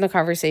took from the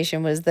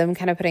conversation was them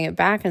kind of putting it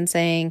back and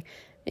saying,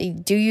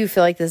 do you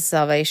feel like this is a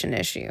salvation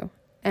issue?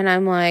 And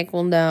I'm like,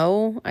 well,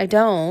 no, I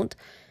don't.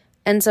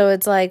 And so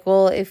it's like,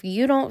 well, if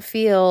you don't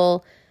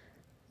feel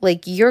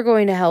like you're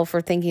going to hell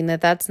for thinking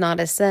that that's not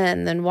a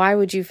sin, then why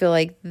would you feel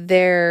like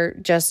they're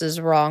just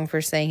as wrong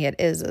for saying it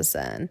is a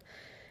sin?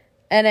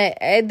 And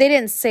they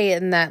didn't say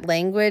it in that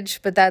language,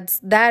 but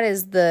that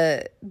is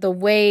the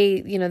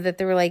way, that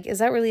they were like, is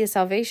that really a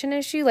salvation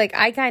issue? Like,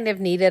 I kind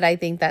of needed, I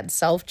think, that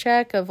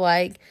self-check of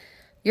like,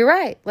 you're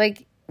right.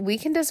 Like, we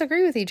can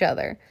disagree with each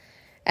other.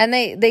 And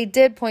they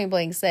did point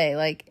blank say,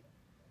 like,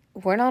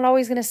 we're not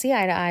always going to see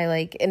eye to eye.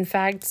 Like, in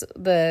fact,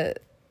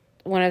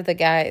 one of the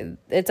guy,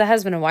 it's a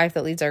husband and wife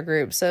that leads our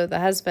group. So the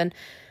husband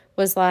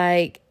was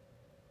like,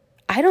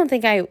 I don't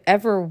think I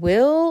ever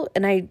will,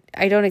 and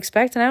I don't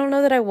expect, and I don't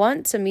know that I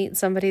want to meet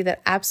somebody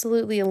that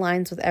absolutely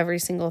aligns with every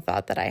single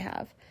thought that I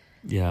have.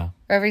 Yeah.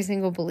 Or every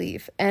single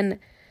belief. And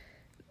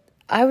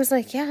I was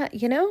like, yeah,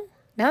 now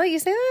that you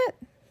say that,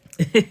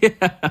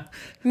 Yeah.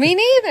 me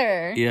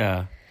neither.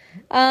 Yeah.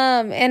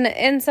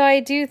 And so I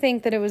do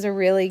think that it was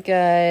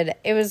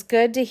it was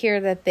good to hear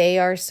that they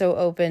are so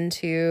open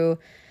to,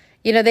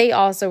 they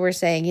also were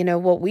saying,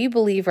 what we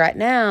believe right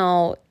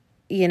now,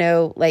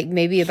 like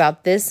maybe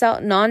about this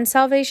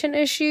non-salvation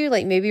issue,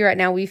 like maybe right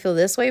now we feel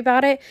this way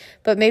about it,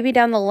 but maybe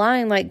down the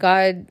line, like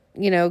God,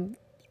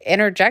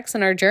 interjects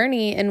in our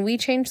journey and we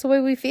change the way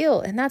we feel,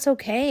 and that's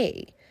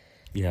okay.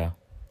 Yeah.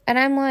 And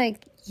I'm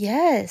like,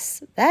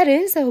 yes, that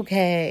is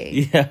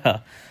okay. Yeah.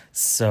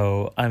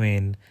 So, I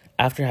mean,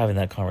 after having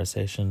that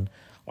conversation,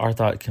 our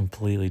thought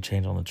completely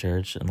changed on the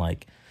church. And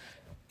like,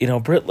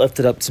 Britt left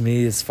it up to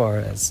me as far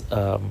as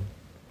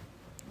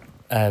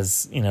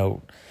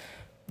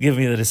giving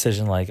me the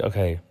decision, like,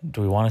 okay,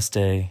 do we want to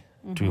stay?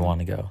 Mm-hmm. Do we want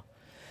to go?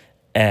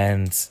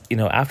 And,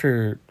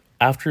 after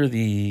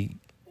the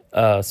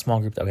small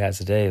group that we had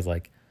today is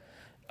like,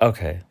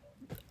 okay,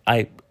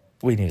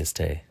 we need to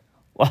stay.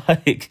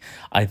 Like,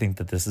 I think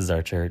that this is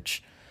our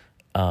church.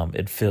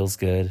 It feels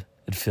good.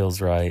 It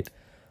feels right.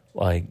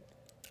 Like,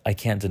 I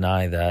can't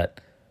deny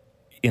that,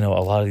 a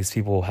lot of these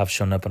people have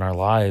shown up in our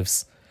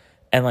lives,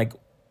 and like,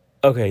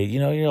 okay,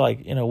 you're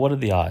like, what are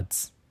the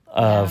odds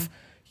of,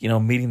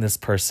 meeting this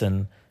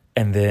person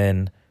and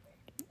then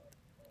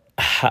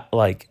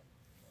like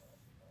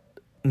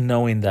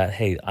knowing that,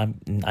 hey,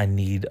 I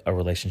need a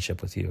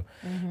relationship with you,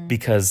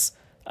 because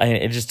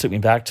it just took me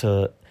back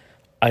to,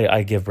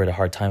 I give Britt a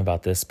hard time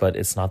about this, but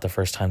it's not the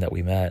first time that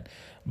we met.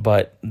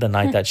 But the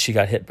night that she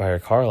got hit by her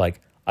car, like,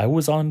 I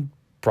was on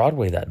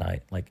Broadway that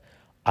night. Like,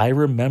 I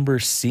remember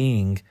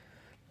seeing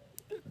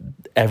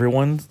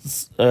everyone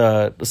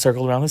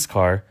circled around this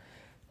car,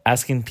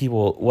 asking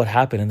people what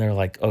happened, and they're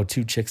like, oh,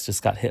 2 chicks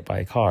just got hit by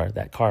a car,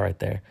 that car right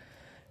there.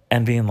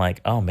 And being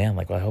like, oh man,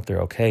 like, well, I hope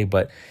they're okay.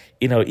 But,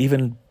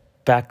 even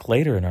back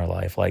later in our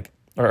life, like,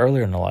 or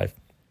earlier in our life,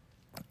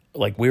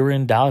 like, we were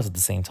in Dallas at the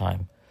same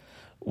time.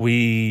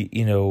 We,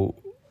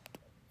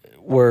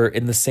 were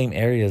in the same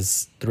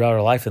areas throughout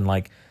our life. And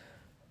like,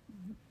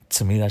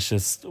 to me, that's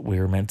just, we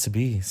were meant to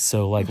be.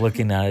 So like,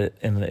 looking at it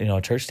in,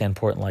 a church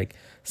standpoint, like,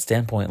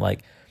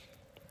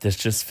 this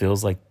just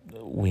feels like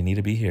we need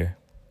to be here.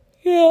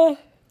 Yeah.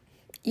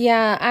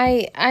 Yeah.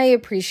 I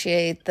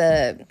appreciate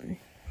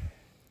their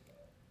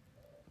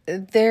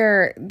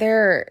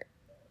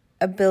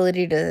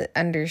ability to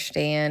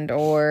understand,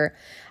 or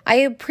I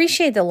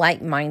appreciate the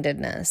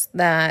like-mindedness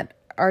that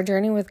our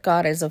journey with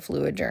God is a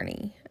fluid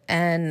journey,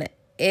 and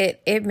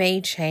it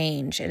may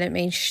change and it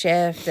may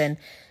shift, and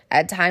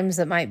at times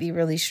it might be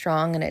really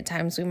strong, and at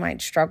times we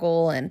might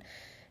struggle, and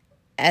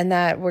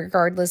that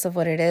regardless of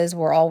what it is,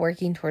 we're all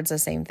working towards the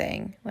same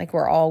thing. Like,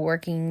 we're all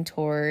working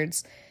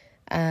towards,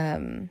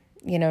 not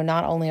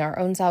only our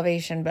own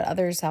salvation, but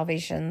others'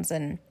 salvations,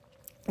 and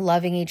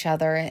loving each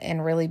other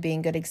and really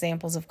being good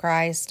examples of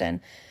Christ. And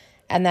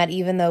that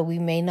even though we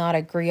may not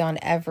agree on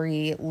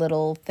every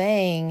little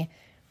thing,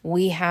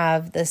 we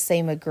have the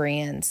same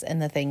agreements in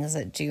the things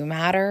that do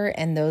matter.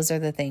 And those are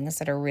the things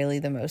that are really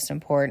the most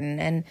important.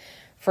 And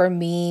for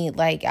me,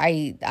 like,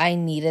 I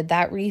needed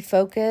that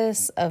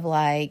refocus of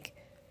like,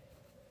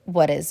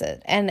 what is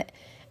it? And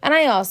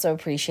I also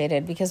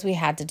appreciated, because we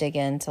had to dig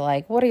into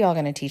like, what are y'all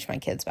going to teach my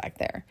kids back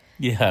there?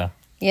 Yeah.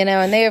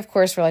 And they, of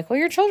course, were like, well,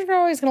 your children are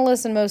always going to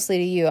listen mostly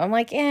to you. I'm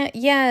like,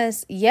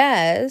 yes.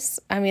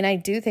 I mean, I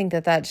do think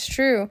that that's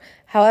true.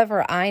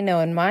 However, I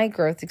know in my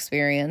growth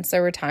experience,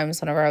 there were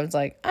times whenever I was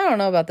like, I don't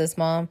know about this,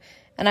 Mom.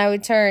 And I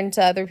would turn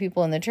to other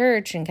people in the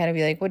church and kind of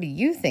be like, what do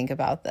you think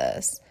about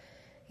this?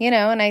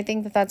 And I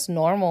think that that's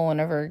normal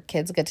whenever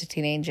kids get to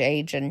teenage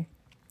age. And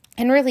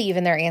really,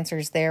 even their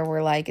answers there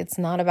were like, it's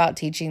not about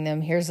teaching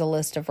them, here's a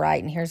list of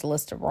right and here's a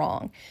list of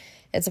wrong.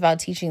 It's about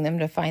teaching them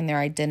to find their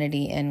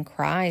identity in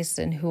Christ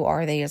and who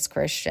are they as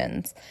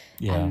Christians.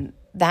 Yeah. And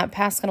that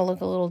path's going to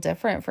look a little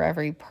different for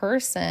every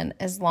person,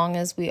 as long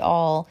as we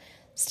all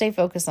stay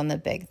focused on the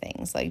big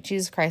things. Like,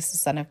 Jesus Christ, the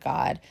Son of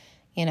God,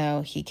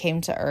 he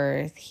came to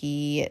earth,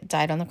 he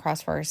died on the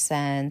cross for our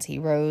sins, he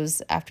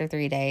rose after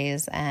 3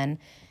 days, and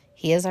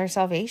he is our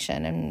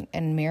salvation,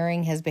 and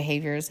mirroring his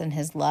behaviors and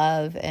his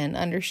love and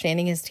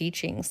understanding his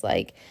teachings.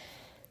 Like,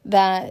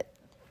 that's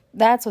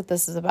what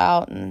this is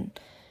about. And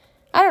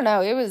I don't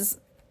know, it was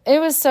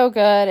so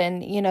good.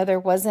 And, there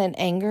wasn't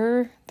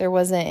anger. There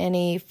wasn't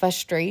any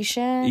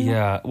frustration.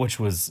 Yeah, which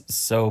was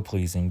so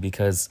pleasing,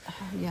 because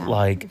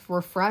like,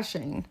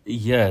 refreshing.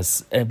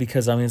 Yes. And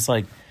because, I mean, it's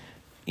like,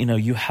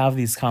 you have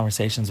these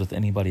conversations with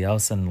anybody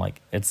else, and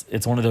like,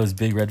 it's one of those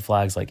big red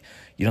flags. Like,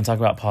 you don't talk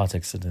about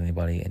politics with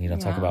anybody, and you don't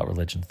talk about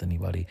religion with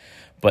anybody,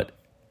 but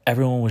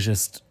everyone was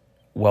just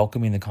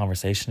welcoming the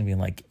conversation and being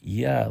like,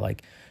 yeah,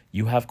 like,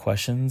 you have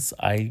questions,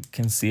 I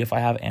can see if I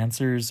have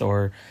answers,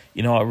 or,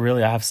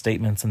 really, I have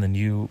statements, and then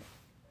you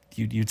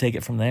take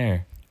it from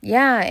there.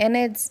 Yeah. And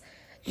it's,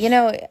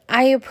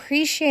 I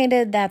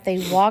appreciated that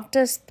they walked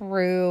us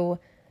through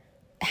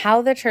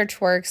how the church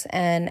works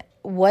and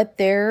what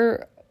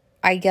their,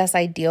 I guess,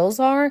 ideals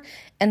are,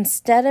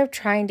 instead of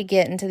trying to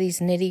get into these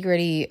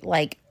nitty-gritty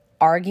like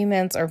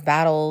arguments or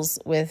battles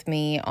with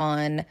me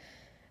on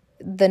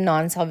the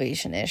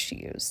non-salvation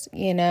issues,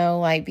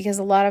 like, because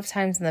a lot of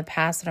times in the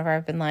past, whenever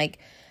I've been like,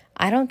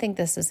 I don't think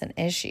this is an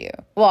issue.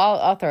 Well,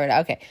 I'll throw it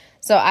out. Okay.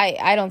 So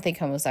I don't think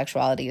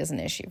homosexuality is an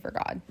issue for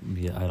God.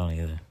 Yeah, I don't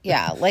either.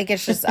 Yeah. Like,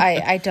 it's just,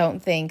 I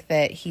don't think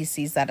that he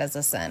sees that as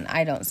a sin.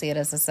 I don't see it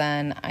as a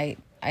sin. I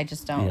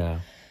just don't.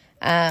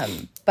 Yeah.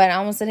 But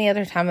almost any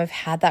other time I've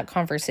had that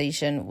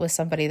conversation with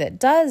somebody that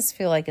does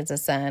feel like it's a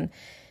sin,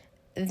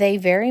 they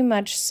very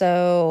much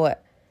so,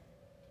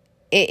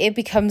 it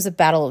becomes a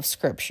battle of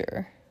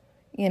scripture,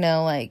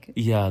 like.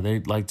 Yeah,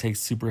 they like take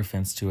super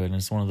offense to it. And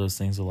it's one of those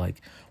things where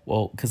like,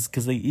 well,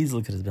 because they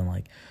easily could have been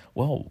like,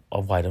 well,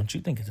 why don't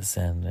you think it's a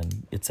sin?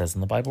 And it says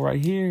in the Bible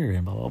right here,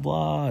 and blah, blah,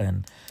 blah.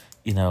 And,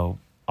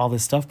 all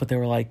this stuff. But they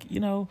were like,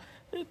 and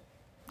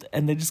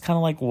they just kind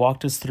of like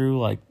walked us through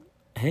like,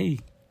 hey.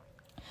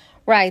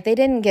 Right. They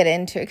didn't get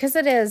into it because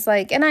it is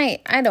like, and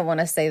I don't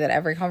want to say that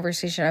every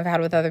conversation I've had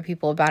with other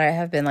people about it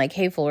have been like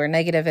hateful or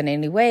negative in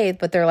any way,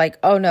 but they're like,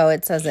 oh no,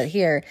 it says it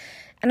here.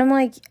 And I'm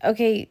like,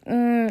 okay,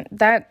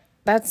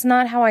 that's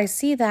not how I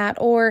see that.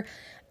 Or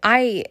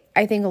I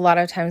think a lot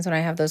of times when I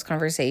have those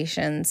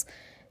conversations,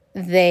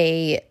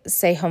 they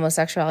say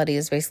homosexuality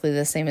is basically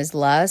the same as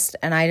lust.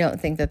 And I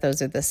don't think that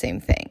those are the same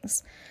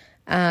things.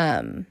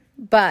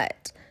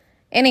 But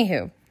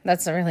anywho,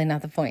 that's really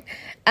not the point.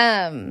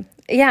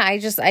 Yeah,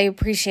 I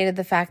appreciated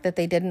the fact that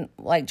they didn't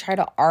like try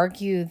to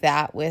argue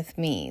that with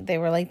me. They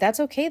were like, that's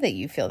okay that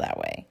you feel that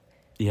way.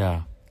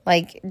 Yeah.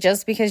 Like,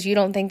 just because you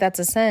don't think that's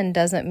a sin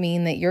doesn't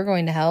mean that you're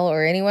going to hell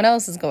or anyone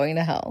else is going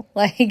to hell.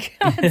 Like,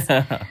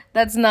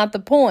 that's not the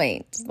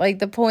point. Like,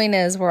 the point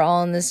is we're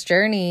all on this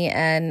journey,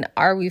 and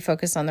are we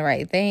focused on the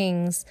right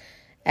things?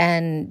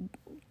 And,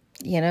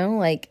 you know,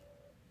 like,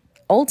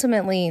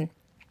 ultimately,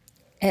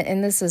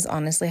 and this is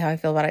honestly how I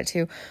feel about it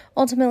too,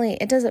 ultimately,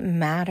 it doesn't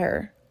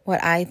matter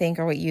what I think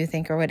or what you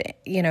think or what,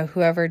 you know,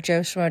 whoever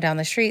Joe Schmo down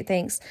the street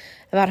thinks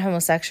about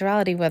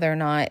homosexuality, whether or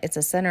not it's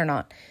a sin or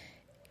not.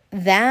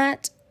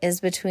 That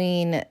is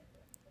between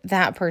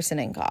that person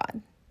and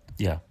God.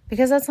 Yeah.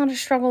 Because that's not a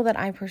struggle that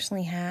I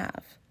personally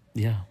have.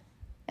 Yeah.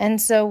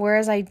 And so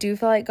whereas I do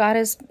feel like God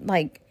is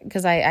like,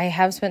 because I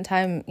have spent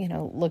time, you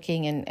know,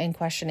 looking and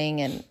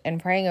questioning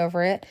and praying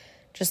over it,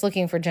 just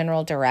looking for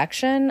general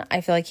direction,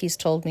 I feel like he's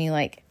told me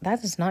like,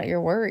 that is not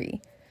your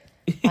worry.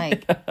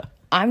 Like,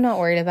 I'm not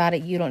worried about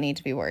it. You don't need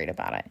to be worried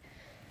about it.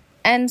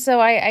 And so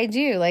I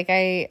do like,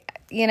 I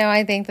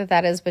think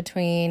that is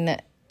between,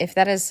 if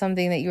that is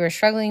something that you are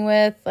struggling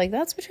with, like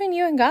that's between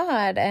you and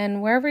God,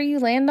 and wherever you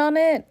land on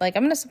it, like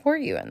I'm going to support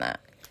you in that.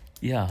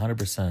 Yeah,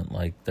 100%.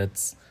 Like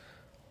that's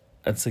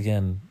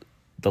again,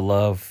 the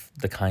love,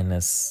 the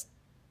kindness,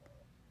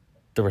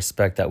 the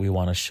respect that we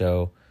want to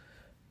show,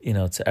 you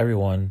know, to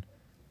everyone,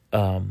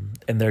 and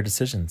their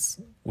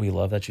decisions. We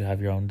love that you have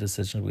your own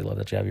decisions. We love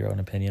that you have your own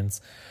opinions.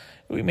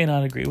 We may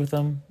not agree with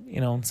them, you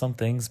know, on some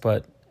things,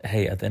 but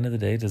hey, at the end of the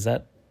day, does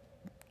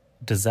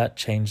that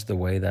change the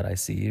way that I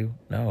see you?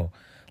 No.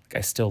 Like,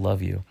 I still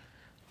love you.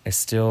 I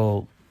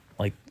still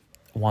like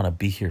want to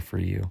be here for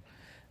you.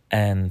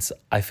 And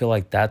I feel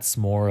like that's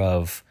more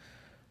of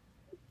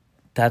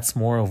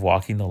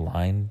walking the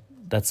line.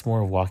 That's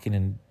more of walking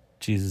in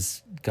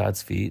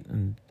God's feet,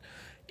 and,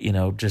 you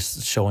know,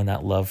 just showing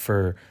that love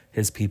for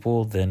his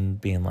people than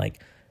being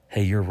like,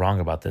 hey, you're wrong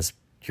about this.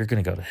 You're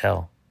going to go to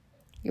hell.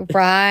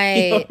 Right.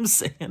 You know what I'm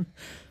saying?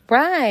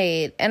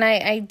 Right. And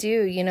I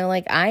do, you know,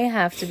 like I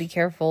have to be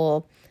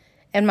careful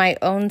in my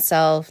own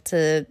self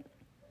to,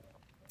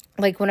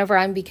 like, whenever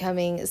I'm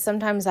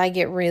sometimes I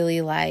get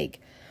really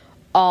like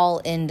all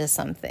into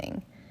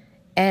something.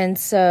 And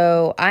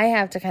so I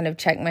have to kind of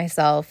check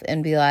myself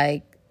and be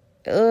like,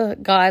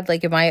 God,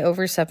 like, am I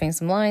overstepping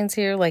some lines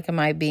here? Like, am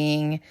I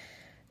being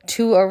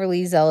too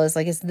overly zealous?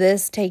 Like, is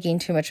this taking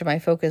too much of my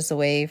focus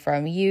away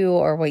from you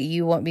or what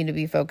you want me to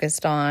be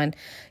focused on?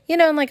 You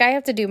know, and like, I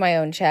have to do my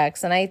own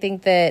checks. And I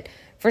think that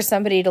for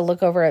somebody to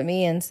look over at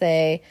me and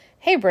say,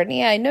 hey,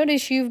 Brittany, I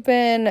notice you've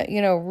been,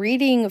 you know,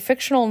 reading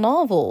fictional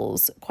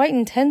novels quite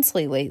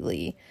intensely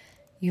lately.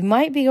 You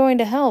might be going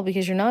to hell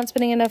because you're not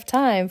spending enough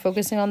time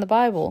focusing on the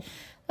Bible.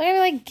 Like, I'm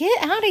like,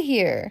 get out of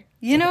here.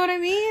 You know what I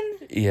mean?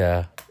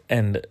 Yeah.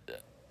 And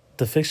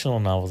the fictional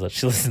novels that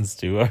she listens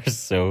to are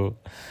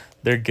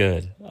they're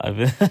good.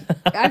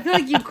 I feel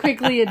like you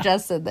quickly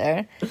adjusted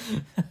there.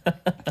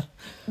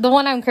 The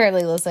one I'm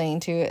currently listening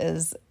to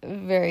is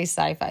very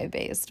sci-fi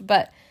based,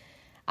 but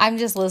I'm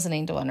just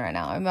listening to one right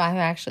now. I'm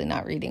actually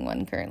not reading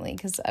one currently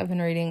because I've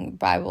been reading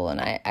Bible, and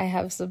I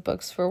have some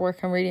books for work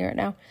I'm reading right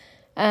now.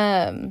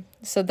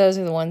 So those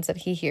are the ones that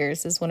he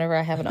hears is whenever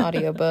I have an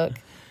audiobook.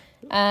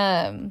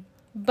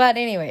 But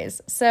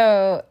anyways,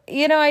 so,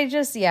 you know, I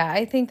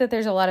think that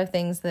there's a lot of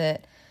things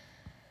that,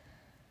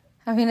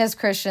 I mean, as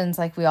Christians,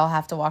 like, we all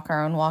have to walk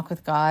our own walk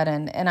with God,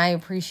 and I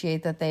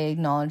appreciate that they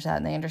acknowledged that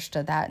and they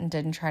understood that and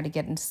didn't try to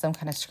get into some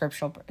kind of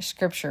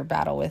scripture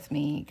battle with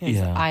me, because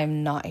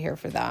I'm not here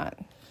for that.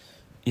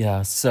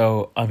 Yeah,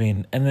 so, I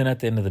mean, and then at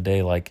the end of the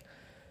day, like,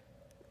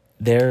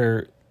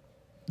 their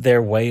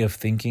way of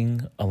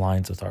thinking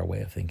aligns with our way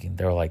of thinking.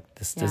 They're like,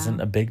 this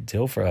isn't a big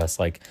deal for us.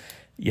 Like,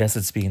 yes,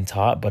 it's being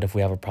taught, but if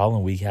we have a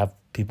problem, we have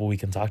people we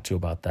can talk to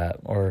about that.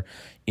 Or,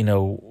 you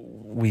know,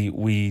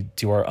 we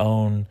do our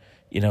own,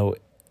 you know,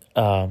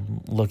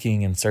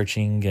 looking and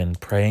searching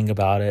and praying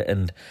about it.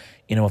 And,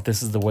 you know, if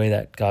this is the way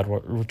that God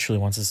truly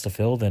wants us to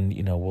feel, then,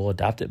 you know, we'll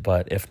adopt it.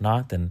 But if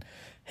not, then,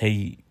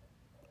 hey,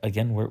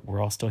 again,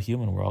 we're all still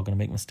human. We're all going to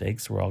make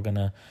mistakes. We're all going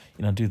to,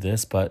 you know, do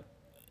this. But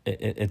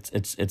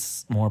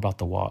it's more about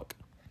the walk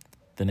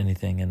than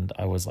anything. And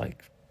I was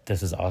like,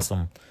 this is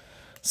awesome.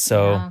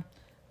 So. Yeah.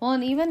 Well,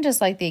 and even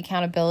just like the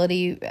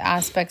accountability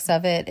aspects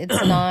of it,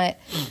 it's not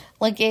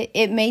like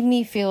it made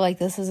me feel like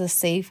this is a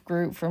safe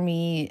group for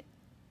me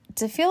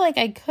to feel like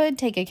I could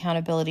take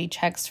accountability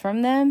checks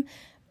from them,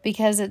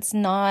 because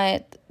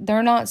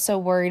they're not so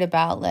worried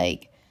about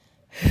like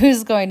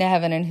who's going to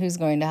heaven and who's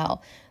going to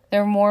hell.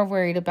 They're more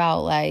worried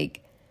about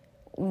like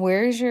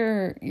where's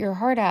your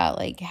heart at?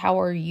 Like,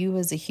 how are you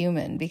as a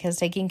human? Because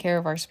taking care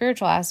of our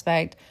spiritual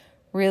aspect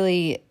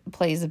really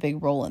plays a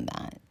big role in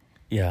that.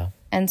 Yeah.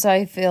 And so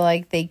I feel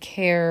like they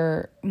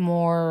care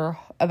more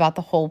about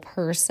the whole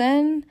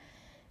person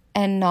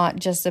and not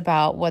just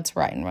about what's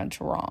right and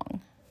what's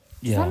wrong.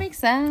 Does that make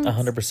sense?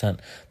 100%.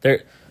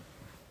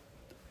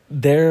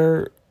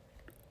 They're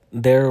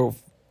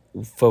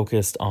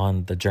focused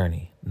on the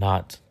journey,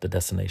 not the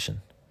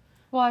destination.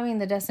 Well, I mean,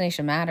 the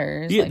destination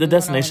matters. Yeah, like, the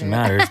destination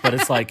matters, but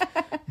it's like,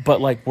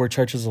 but like where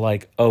churches are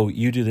like, oh,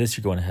 you do this,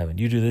 you're going to heaven.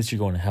 You do this, you're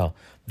going to hell.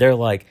 They're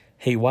like,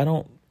 hey, why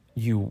don't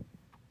you,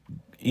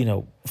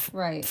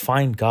 right.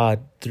 find God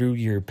through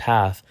your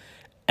path,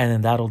 and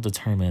then that'll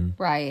determine.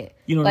 Right.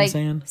 You know what I'm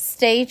saying?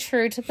 Stay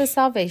true to the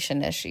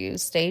salvation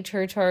issues. Stay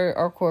true to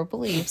our core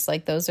beliefs.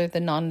 Like, those are the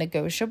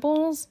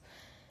non-negotiables.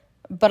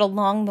 But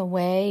along the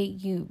way,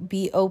 you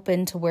be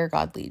open to where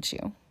God leads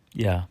you.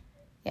 Yeah.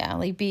 Yeah,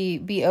 like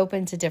be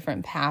open to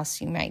different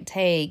paths you might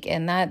take,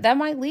 and that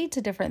might lead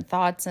to different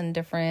thoughts and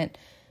different,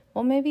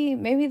 well,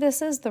 maybe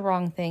this is the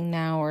wrong thing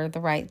now or the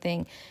right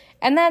thing.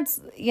 And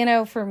that's,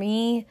 for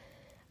me,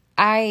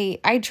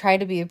 I try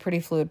to be a pretty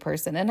fluid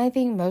person, and I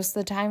think most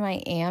of the time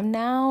I am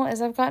now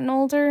as I've gotten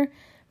older,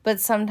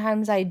 but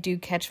sometimes I do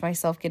catch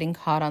myself getting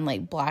caught on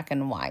like black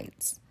and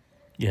whites.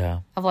 Yeah.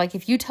 Of like,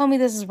 if you tell me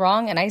this is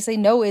wrong and I say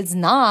no, it's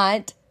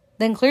not,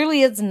 then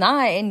clearly it's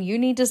not, and you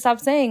need to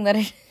stop saying that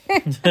it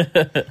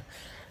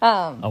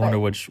I wonder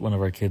which one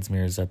of our kids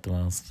mirrors that the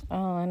most.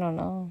 Oh, I don't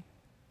know.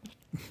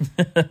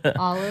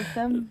 All of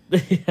them?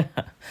 Yeah.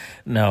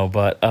 No,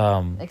 but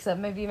Except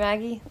maybe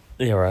Maggie?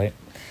 Yeah, right.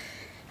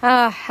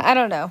 I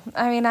don't know.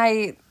 I mean,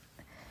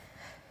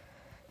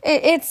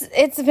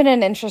 it's been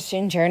an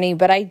interesting journey,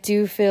 but I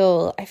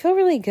feel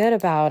really good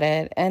about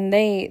it. And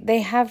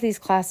they have these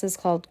classes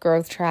called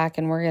Growth Track,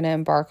 and we're going to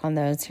embark on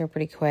those here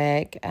pretty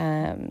quick,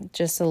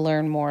 just to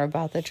learn more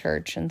about the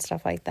church and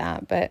stuff like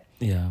that. But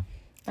yeah,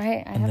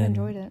 I have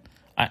enjoyed it.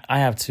 I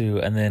have too.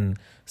 And then,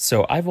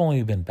 so I've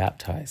only been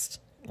baptized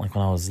like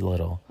when I was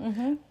little,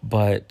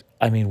 but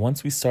I mean,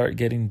 once we start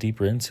getting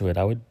deeper into it,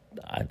 I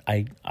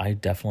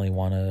definitely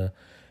want to,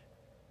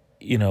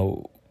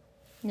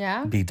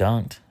 yeah, be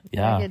dunked.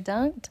 Yeah. Get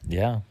dunked?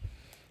 Yeah.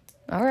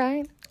 All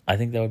right. I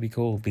think that would be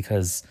cool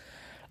because,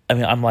 I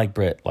mean, I'm like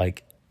Britt.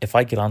 Like, if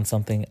I get on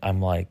something,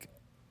 I'm like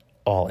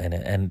all in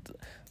it. And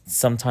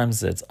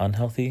sometimes it's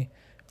unhealthy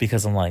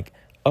because I'm like,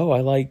 oh,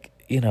 I like,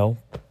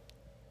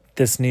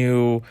 this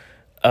new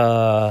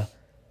minor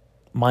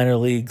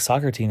league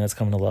soccer team that's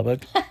coming to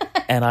Lubbock.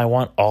 And I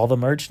want all the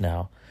merch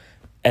now.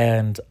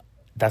 And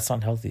that's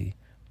not healthy.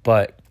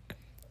 But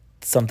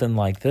something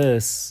like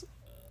this,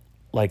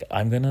 like,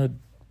 I'm going to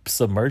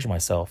submerge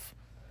myself.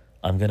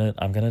 I'm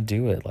gonna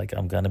do it. Like,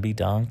 I'm gonna be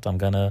dunked. I'm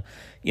gonna,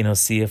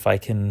 see if I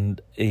can,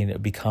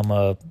 become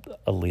a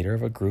leader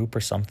of a group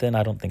or something.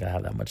 I don't think I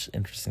have that much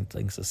interesting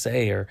things to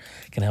say or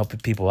can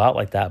help people out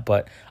like that.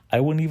 But I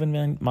wouldn't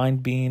even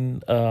mind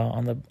being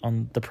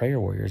on the prayer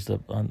warriors,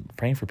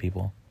 praying for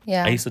people.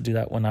 Yeah, I used to do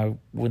that when I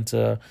went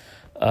to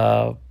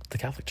the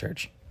Catholic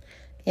Church.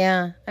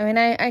 Yeah, I mean,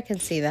 I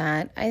could see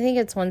that. I think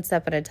it's one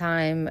step at a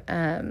time.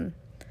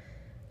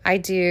 I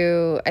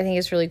think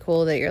it's really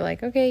cool that you're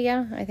like, okay,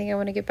 yeah, I think I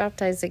want to get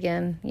baptized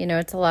again.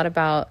 It's a lot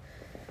about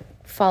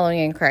following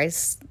in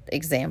Christ's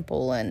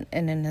example and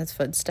in his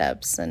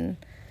footsteps. And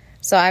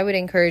so I would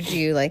encourage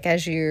you, like,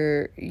 as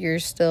you're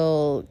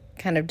still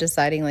kind of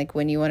deciding like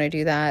when you want to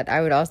do that,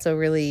 I would also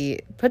really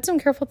put some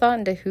careful thought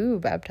into who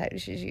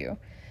baptizes you.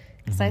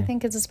 Because I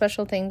think it's a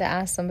special thing to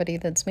ask somebody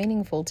that's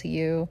meaningful to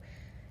you,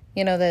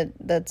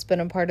 that's been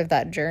a part of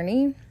that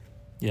journey.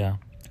 Yeah.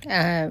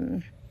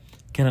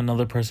 Can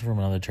another person from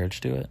another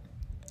church do it?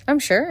 I'm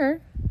sure.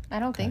 I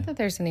don't think that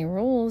there's any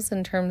rules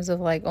in terms of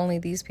like only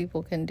these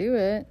people can do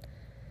it.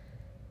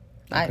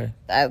 Okay.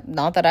 I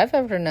not that I've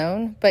ever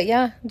known, but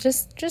yeah,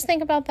 just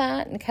think about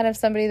that and kind of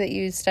somebody that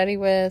you study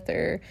with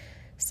or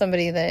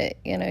somebody that,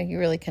 you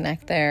really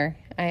connect there.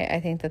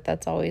 I think that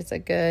that's always a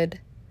good.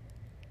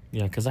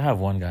 Yeah, because I have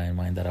one guy in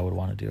mind that I would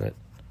want to do it.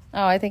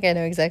 Oh, I think I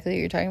know exactly who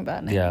you're talking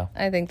about now. Yeah.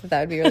 I think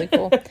that would be really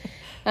cool.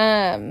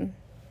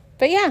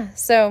 But yeah,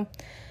 so...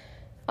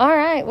 All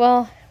right.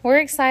 Well, we're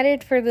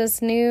excited for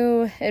this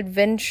new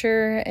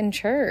adventure in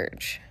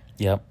church.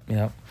 Yep.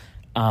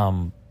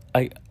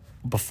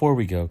 Before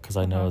we go, because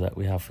I know that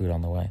we have food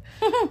on the way,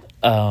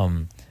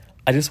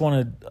 I just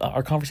wanted,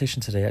 our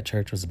conversation today at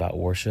church was about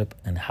worship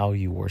and how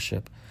you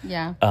worship.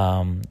 Yeah.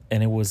 And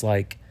it was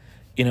like,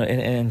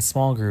 in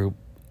small group,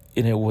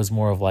 and it was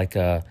more of like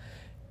a,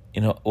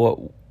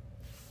 oh,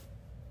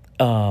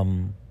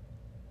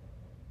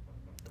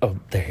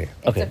 they're here.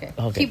 Okay.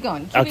 Keep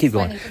going. I'll keep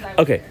going.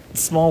 Okay.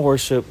 Small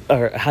worship,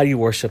 or how you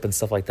worship and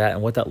stuff like that,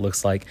 and what that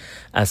looks like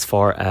as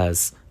far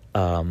as,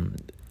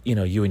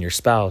 you and your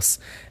spouse,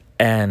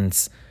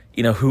 and,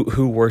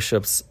 who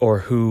worships or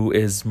who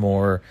is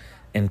more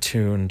in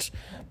tuned.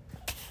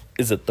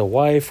 Is it the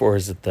wife or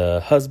is it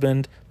the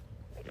husband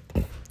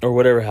or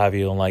whatever have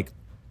you? And like,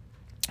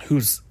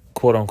 who's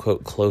quote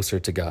unquote closer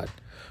to God?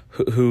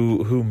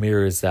 Who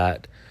mirrors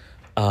that,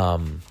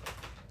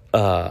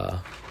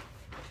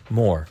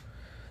 more.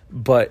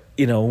 But,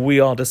 you know, we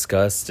all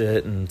discussed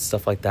it and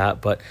stuff like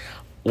that. But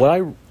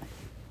what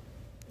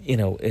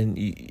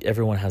and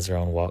everyone has their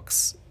own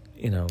walks,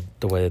 you know,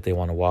 the way that they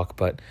want to walk.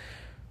 But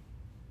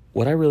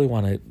what I really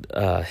want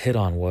to hit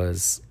on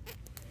was,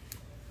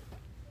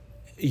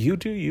 you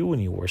do you when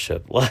you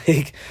worship.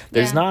 Like,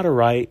 there's not a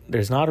right,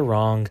 there's not a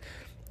wrong.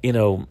 You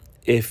know,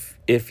 if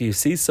you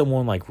see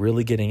someone like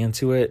really getting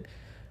into it,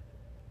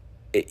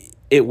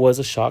 it was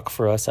a shock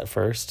for us at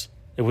first.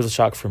 It was a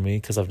shock for me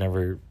because I've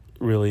never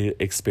really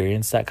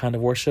experienced that kind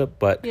of worship.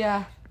 But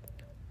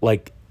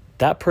like,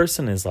 that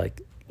person is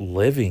like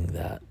living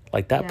that.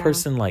 Like, that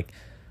person, like,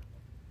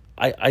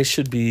 I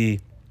should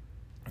be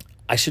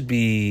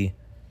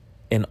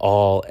in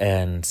awe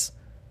and,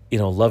 you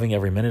know, loving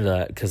every minute of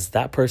that, because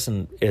that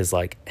person is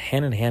like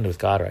hand in hand with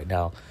God right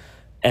now.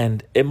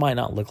 And it might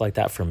not look like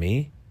that for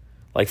me.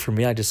 Like, for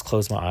me, I just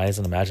close my eyes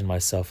and imagine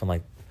myself in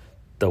like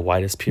the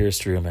whitest,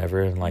 purest room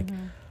ever. And like,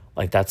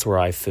 like that's where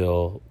I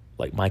feel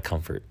like my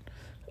comfort.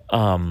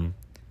 But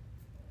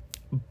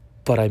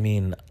I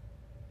mean,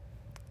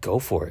 go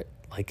for it.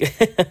 Like,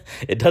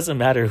 it doesn't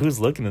matter who's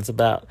looking. It's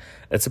about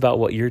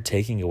what you're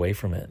taking away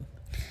from it.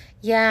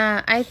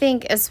 Yeah, I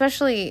think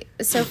especially,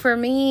 so for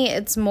me,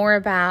 it's more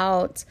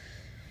about,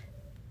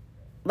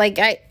 like,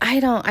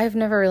 I've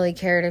never really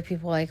cared if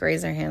people like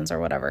raise their hands or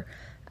whatever.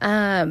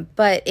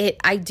 But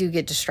I do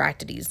get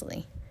distracted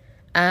easily.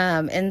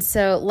 And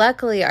so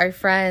luckily our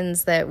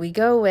friends that we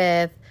go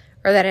with,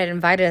 or that had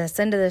invited us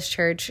into this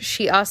church,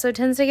 she also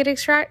tends to get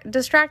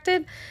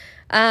distracted.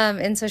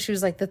 And so she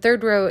was like, the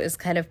third row is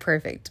kind of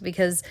perfect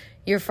because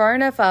you're far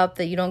enough up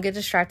that you don't get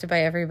distracted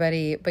by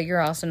everybody, but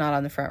you're also not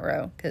on the front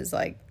row. Cause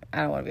like,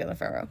 I don't want to be on the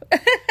front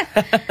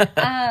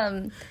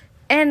row.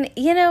 And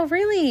you know,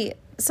 really,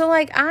 so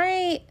like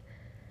I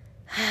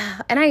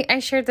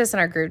shared this in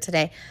our group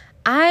today.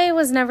 I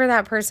was never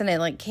that person at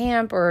like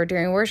camp or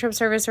during worship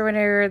service or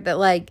whatever that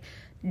like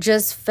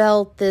just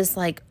felt this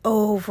like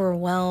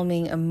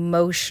overwhelming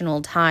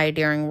emotional tie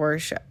during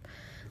worship.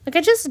 Like,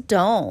 I just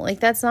don't. Like,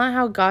 that's not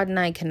how God and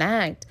I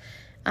connect.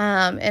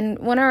 And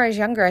when I was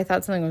younger, I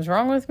thought something was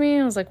wrong with me.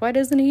 I was like, why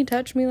doesn't he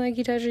touch me like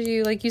he touches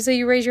you? Like, you say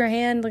you raise your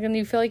hand, like, and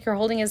you feel like you're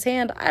holding his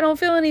hand. I don't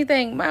feel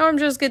anything. My arms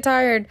just get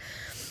tired.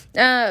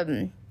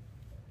 But,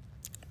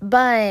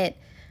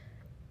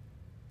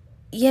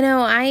 you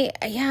know,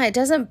 it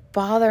doesn't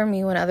bother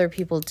me when other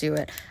people do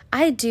it.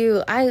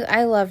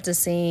 I love to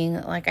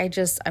sing. Like,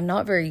 I'm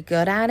not very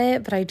good at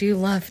it, but I do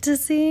love to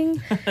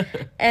sing.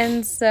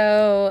 And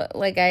so,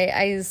 like,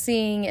 I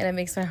sing and it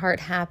makes my heart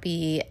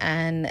happy.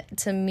 And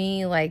to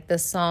me, like, the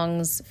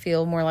songs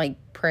feel more like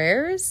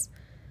prayers.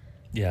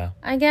 Yeah.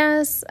 I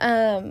guess,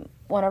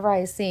 whenever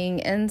I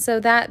sing. And so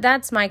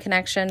that's my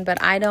connection,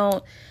 but I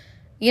don't,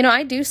 you know,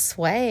 I do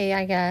sway,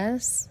 I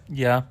guess.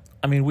 Yeah.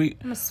 I mean,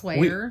 I'm a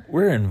swayer.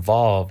 We're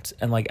involved.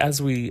 And like,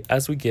 as we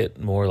get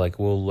more, like,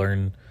 we'll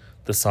learn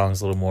the songs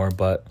a little more,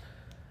 but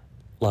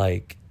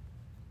like,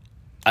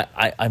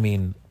 I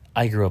mean,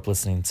 I grew up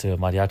listening to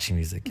mariachi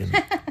music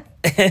and,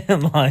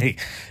 and like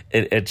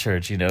at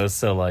church, you know?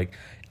 So like,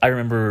 I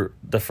remember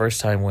the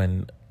first time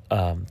when,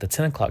 the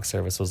 10 o'clock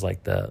service was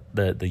like the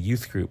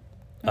youth group,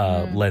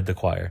 led the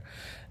choir.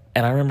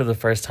 And I remember the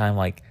first time,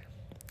 like,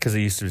 cause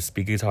they used to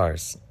speak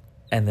guitars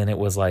and then it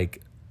was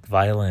like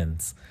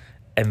violins.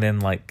 And then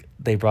like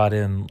they brought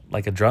in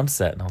like a drum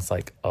set and I was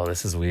like, oh,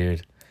 this is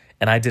weird.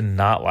 And I did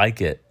not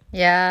like it.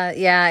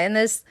 Yeah. And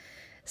this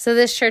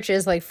church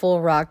is like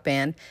full rock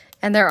band.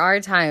 And there are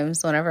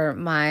times whenever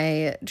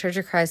my Church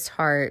of Christ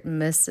heart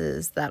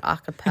misses that a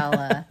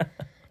cappella.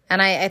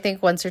 And I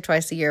think once or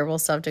twice a year we'll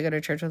still have to go to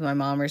church with my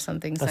mom or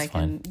something. So I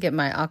can get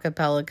my a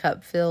cappella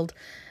cup filled.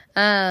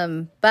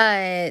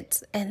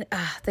 But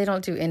they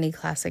don't do any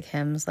classic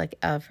hymns like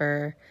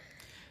ever.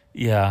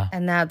 Yeah.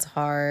 And that's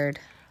hard.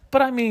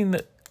 But I mean,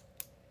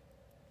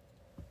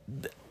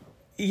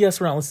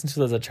 yes, we're not listening to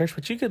those at church,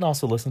 but you can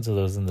also listen to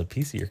those in the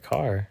peace of your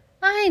car.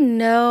 I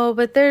know,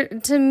 but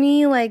to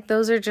me, like,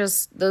 those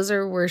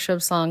are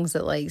worship songs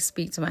that like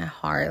speak to my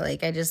heart.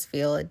 Like, I just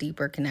feel a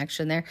deeper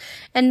connection there.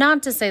 And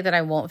not to say that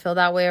I won't feel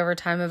that way over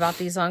time about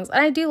these songs.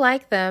 I do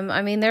like them.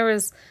 I mean, there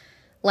was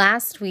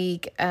last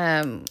week,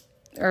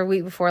 or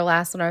week before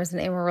last when I was in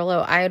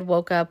Amarillo, I had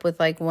woke up with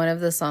like one of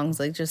the songs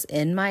like just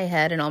in my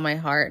head and on my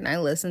heart, and I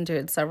listened to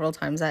it several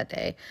times that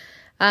day.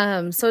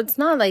 So it's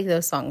not like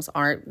those songs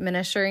aren't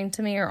ministering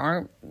to me or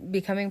aren't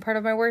becoming part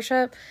of my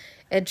worship.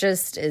 It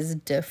just is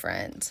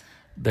different.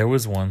 There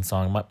was one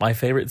song, my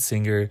favorite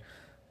singer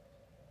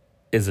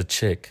is a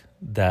chick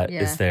that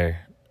is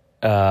there.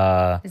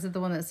 Is it the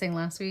one that sang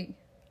last week?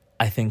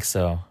 I think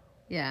so.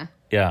 Yeah.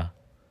 Yeah.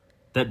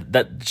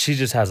 That she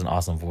just has an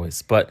awesome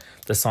voice. But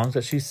the songs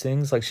that she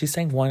sings, like she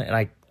sang one and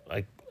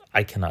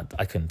I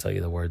couldn't tell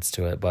you the words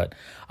to it, but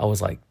I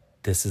was like,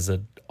 this is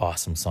an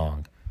awesome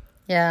song.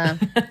 Yeah.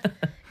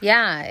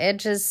 Yeah. It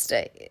just,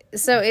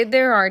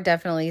 there are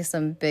definitely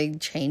some big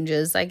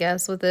changes, I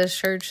guess, with this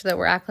church that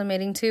we're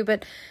acclimating to.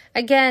 But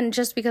again,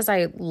 just because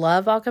I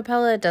love a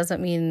cappella, it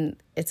doesn't mean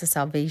it's a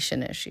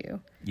salvation issue.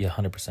 Yeah,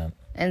 100%.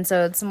 And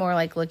so it's more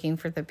like looking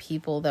for the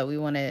people that we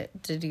want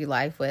to do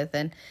life with.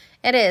 And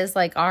it is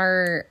like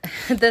our,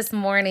 this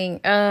morning,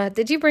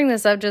 did you bring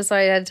this up just so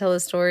I had to tell a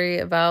story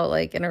about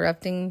like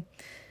interrupting?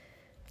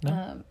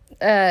 No.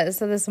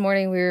 So this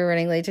morning we were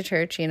running late to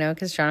church, you know,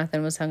 because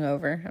Jonathan was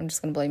hungover. I'm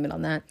just going to blame it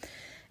on that.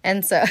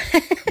 And so.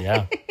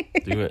 Yeah,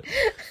 do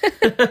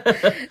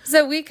it.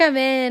 So we come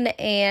in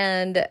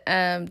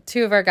and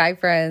two of our guy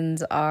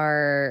friends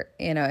are,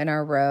 you know, in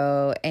our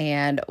row.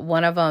 And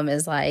one of them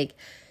is like,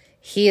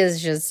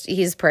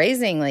 he's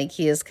praising, like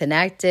he is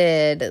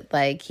connected,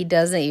 like he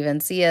doesn't even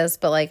see us,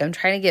 but like I'm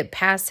trying to get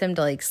past him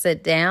to like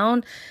sit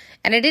down.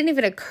 And it didn't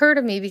even occur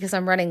to me because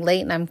I'm running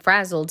late and I'm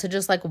frazzled to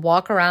just like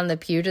walk around the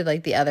pew to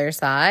like the other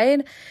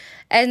side.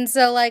 And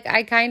so like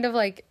I kind of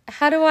like,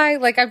 how do I,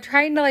 like I'm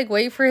trying to like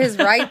wait for his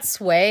right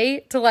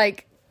sway to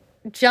like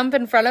jump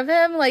in front of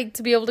him, like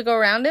to be able to go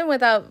around him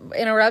without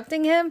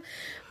interrupting him.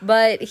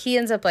 But he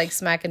ends up like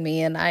smacking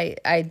me, and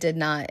I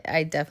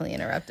definitely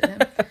interrupted him.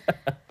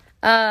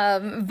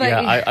 But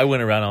yeah, I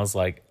went around and I was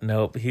like,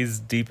 nope, he's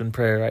deep in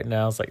prayer right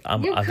now. It's like,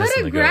 I'm you just could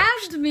gonna have go.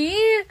 grabbed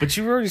me. But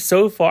you were already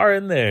so far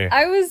in there.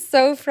 I was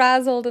so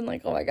frazzled and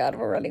like, oh my God,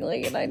 we're running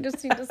late and I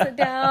just need to sit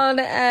down.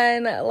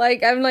 And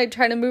like, I'm like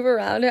trying to move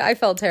around. I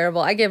felt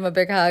terrible. I gave him a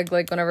big hug.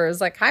 Like whenever it was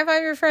like, high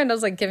five your friend, I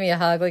was like, give me a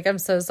hug. Like, I'm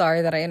so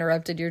sorry that I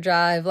interrupted your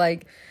drive.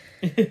 Like,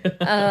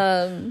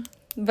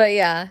 but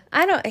yeah,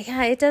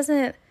 it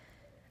doesn't,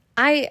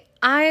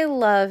 I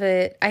love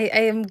it. I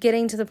am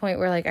getting to the point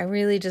where like, I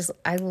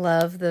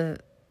love the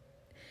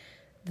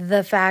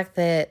fact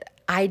that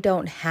I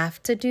don't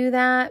have to do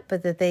that,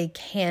 but that they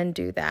can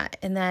do that,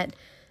 and that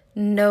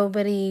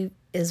nobody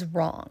is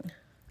wrong.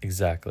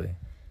 Exactly.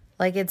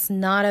 Like, it's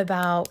not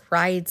about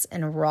rights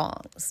and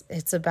wrongs.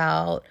 It's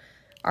about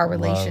our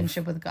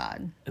relationship with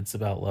God. It's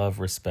about love,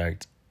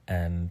 respect,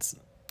 and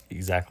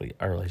exactly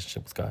our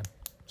relationship with God.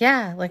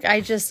 Yeah, like I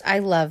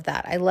love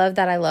that. I love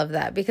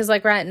that. Because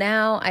like right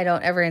now, I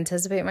don't ever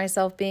anticipate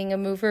myself being a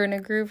mover and a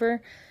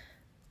groover.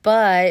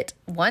 But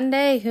one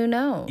day, who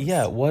knows?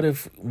 Yeah, what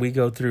if we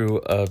go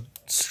through a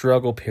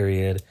struggle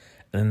period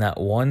and then that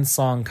one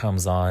song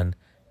comes on?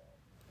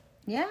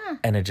 Yeah.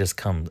 And it just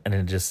comes and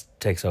it just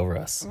takes over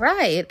us.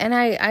 Right. And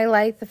I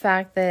like the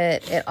fact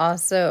that it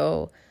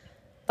also,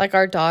 like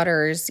our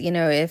daughters, you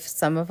know, if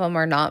some of them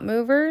are not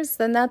movers,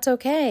 then that's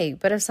okay.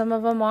 But if some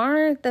of them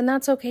are, then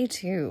that's okay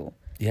too.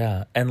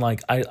 Yeah. And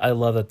like, I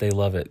love that they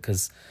love it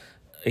because,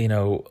 you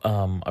know,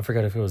 I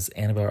forgot if it was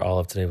Annabelle or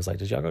Olive today was like,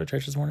 did y'all go to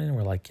church this morning? And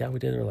we're like, yeah, we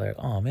did. We're like,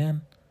 oh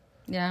man.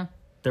 Yeah.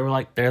 They're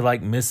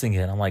like missing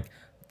it. I'm like,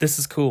 this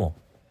is cool.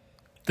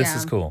 This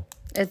is cool.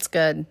 It's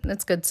good.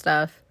 It's good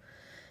stuff.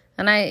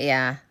 And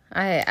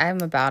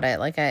I'm about it.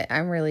 Like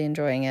I'm really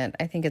enjoying it.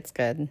 I think it's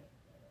good.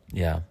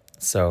 Yeah.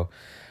 So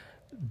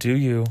do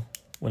you,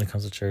 when it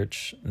comes to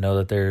church, know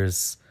that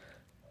there's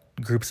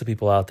groups of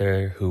people out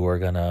there who are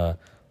going to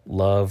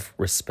love,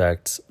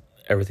 respect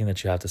everything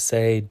that you have to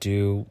say,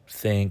 do,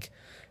 think,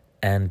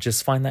 and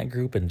just find that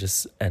group and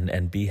just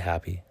and be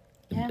happy.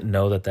 Yeah.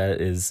 Know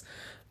that is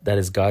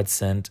God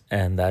sent,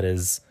 and that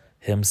is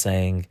him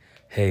saying,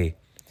 hey,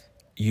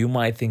 you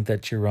might think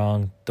that you're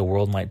wrong, the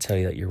world might tell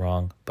you that you're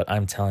wrong, but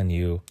I'm telling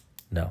you,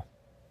 no,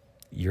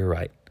 you're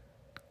right.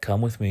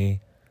 Come with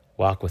me,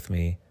 walk with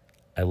me.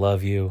 I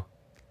love you.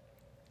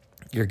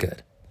 You're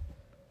good.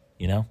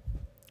 You know?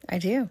 I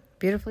do.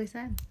 Beautifully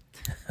said.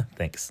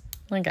 Thanks.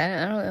 Like,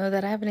 I don't know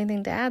that I have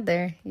anything to add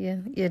there.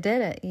 You did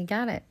it. You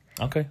got it.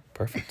 Okay,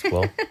 perfect.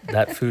 Well,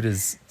 that food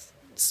is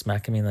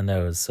smacking me in the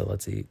nose, so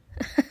let's eat.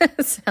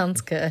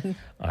 Sounds good.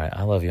 All right,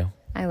 I love you.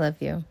 I love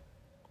you.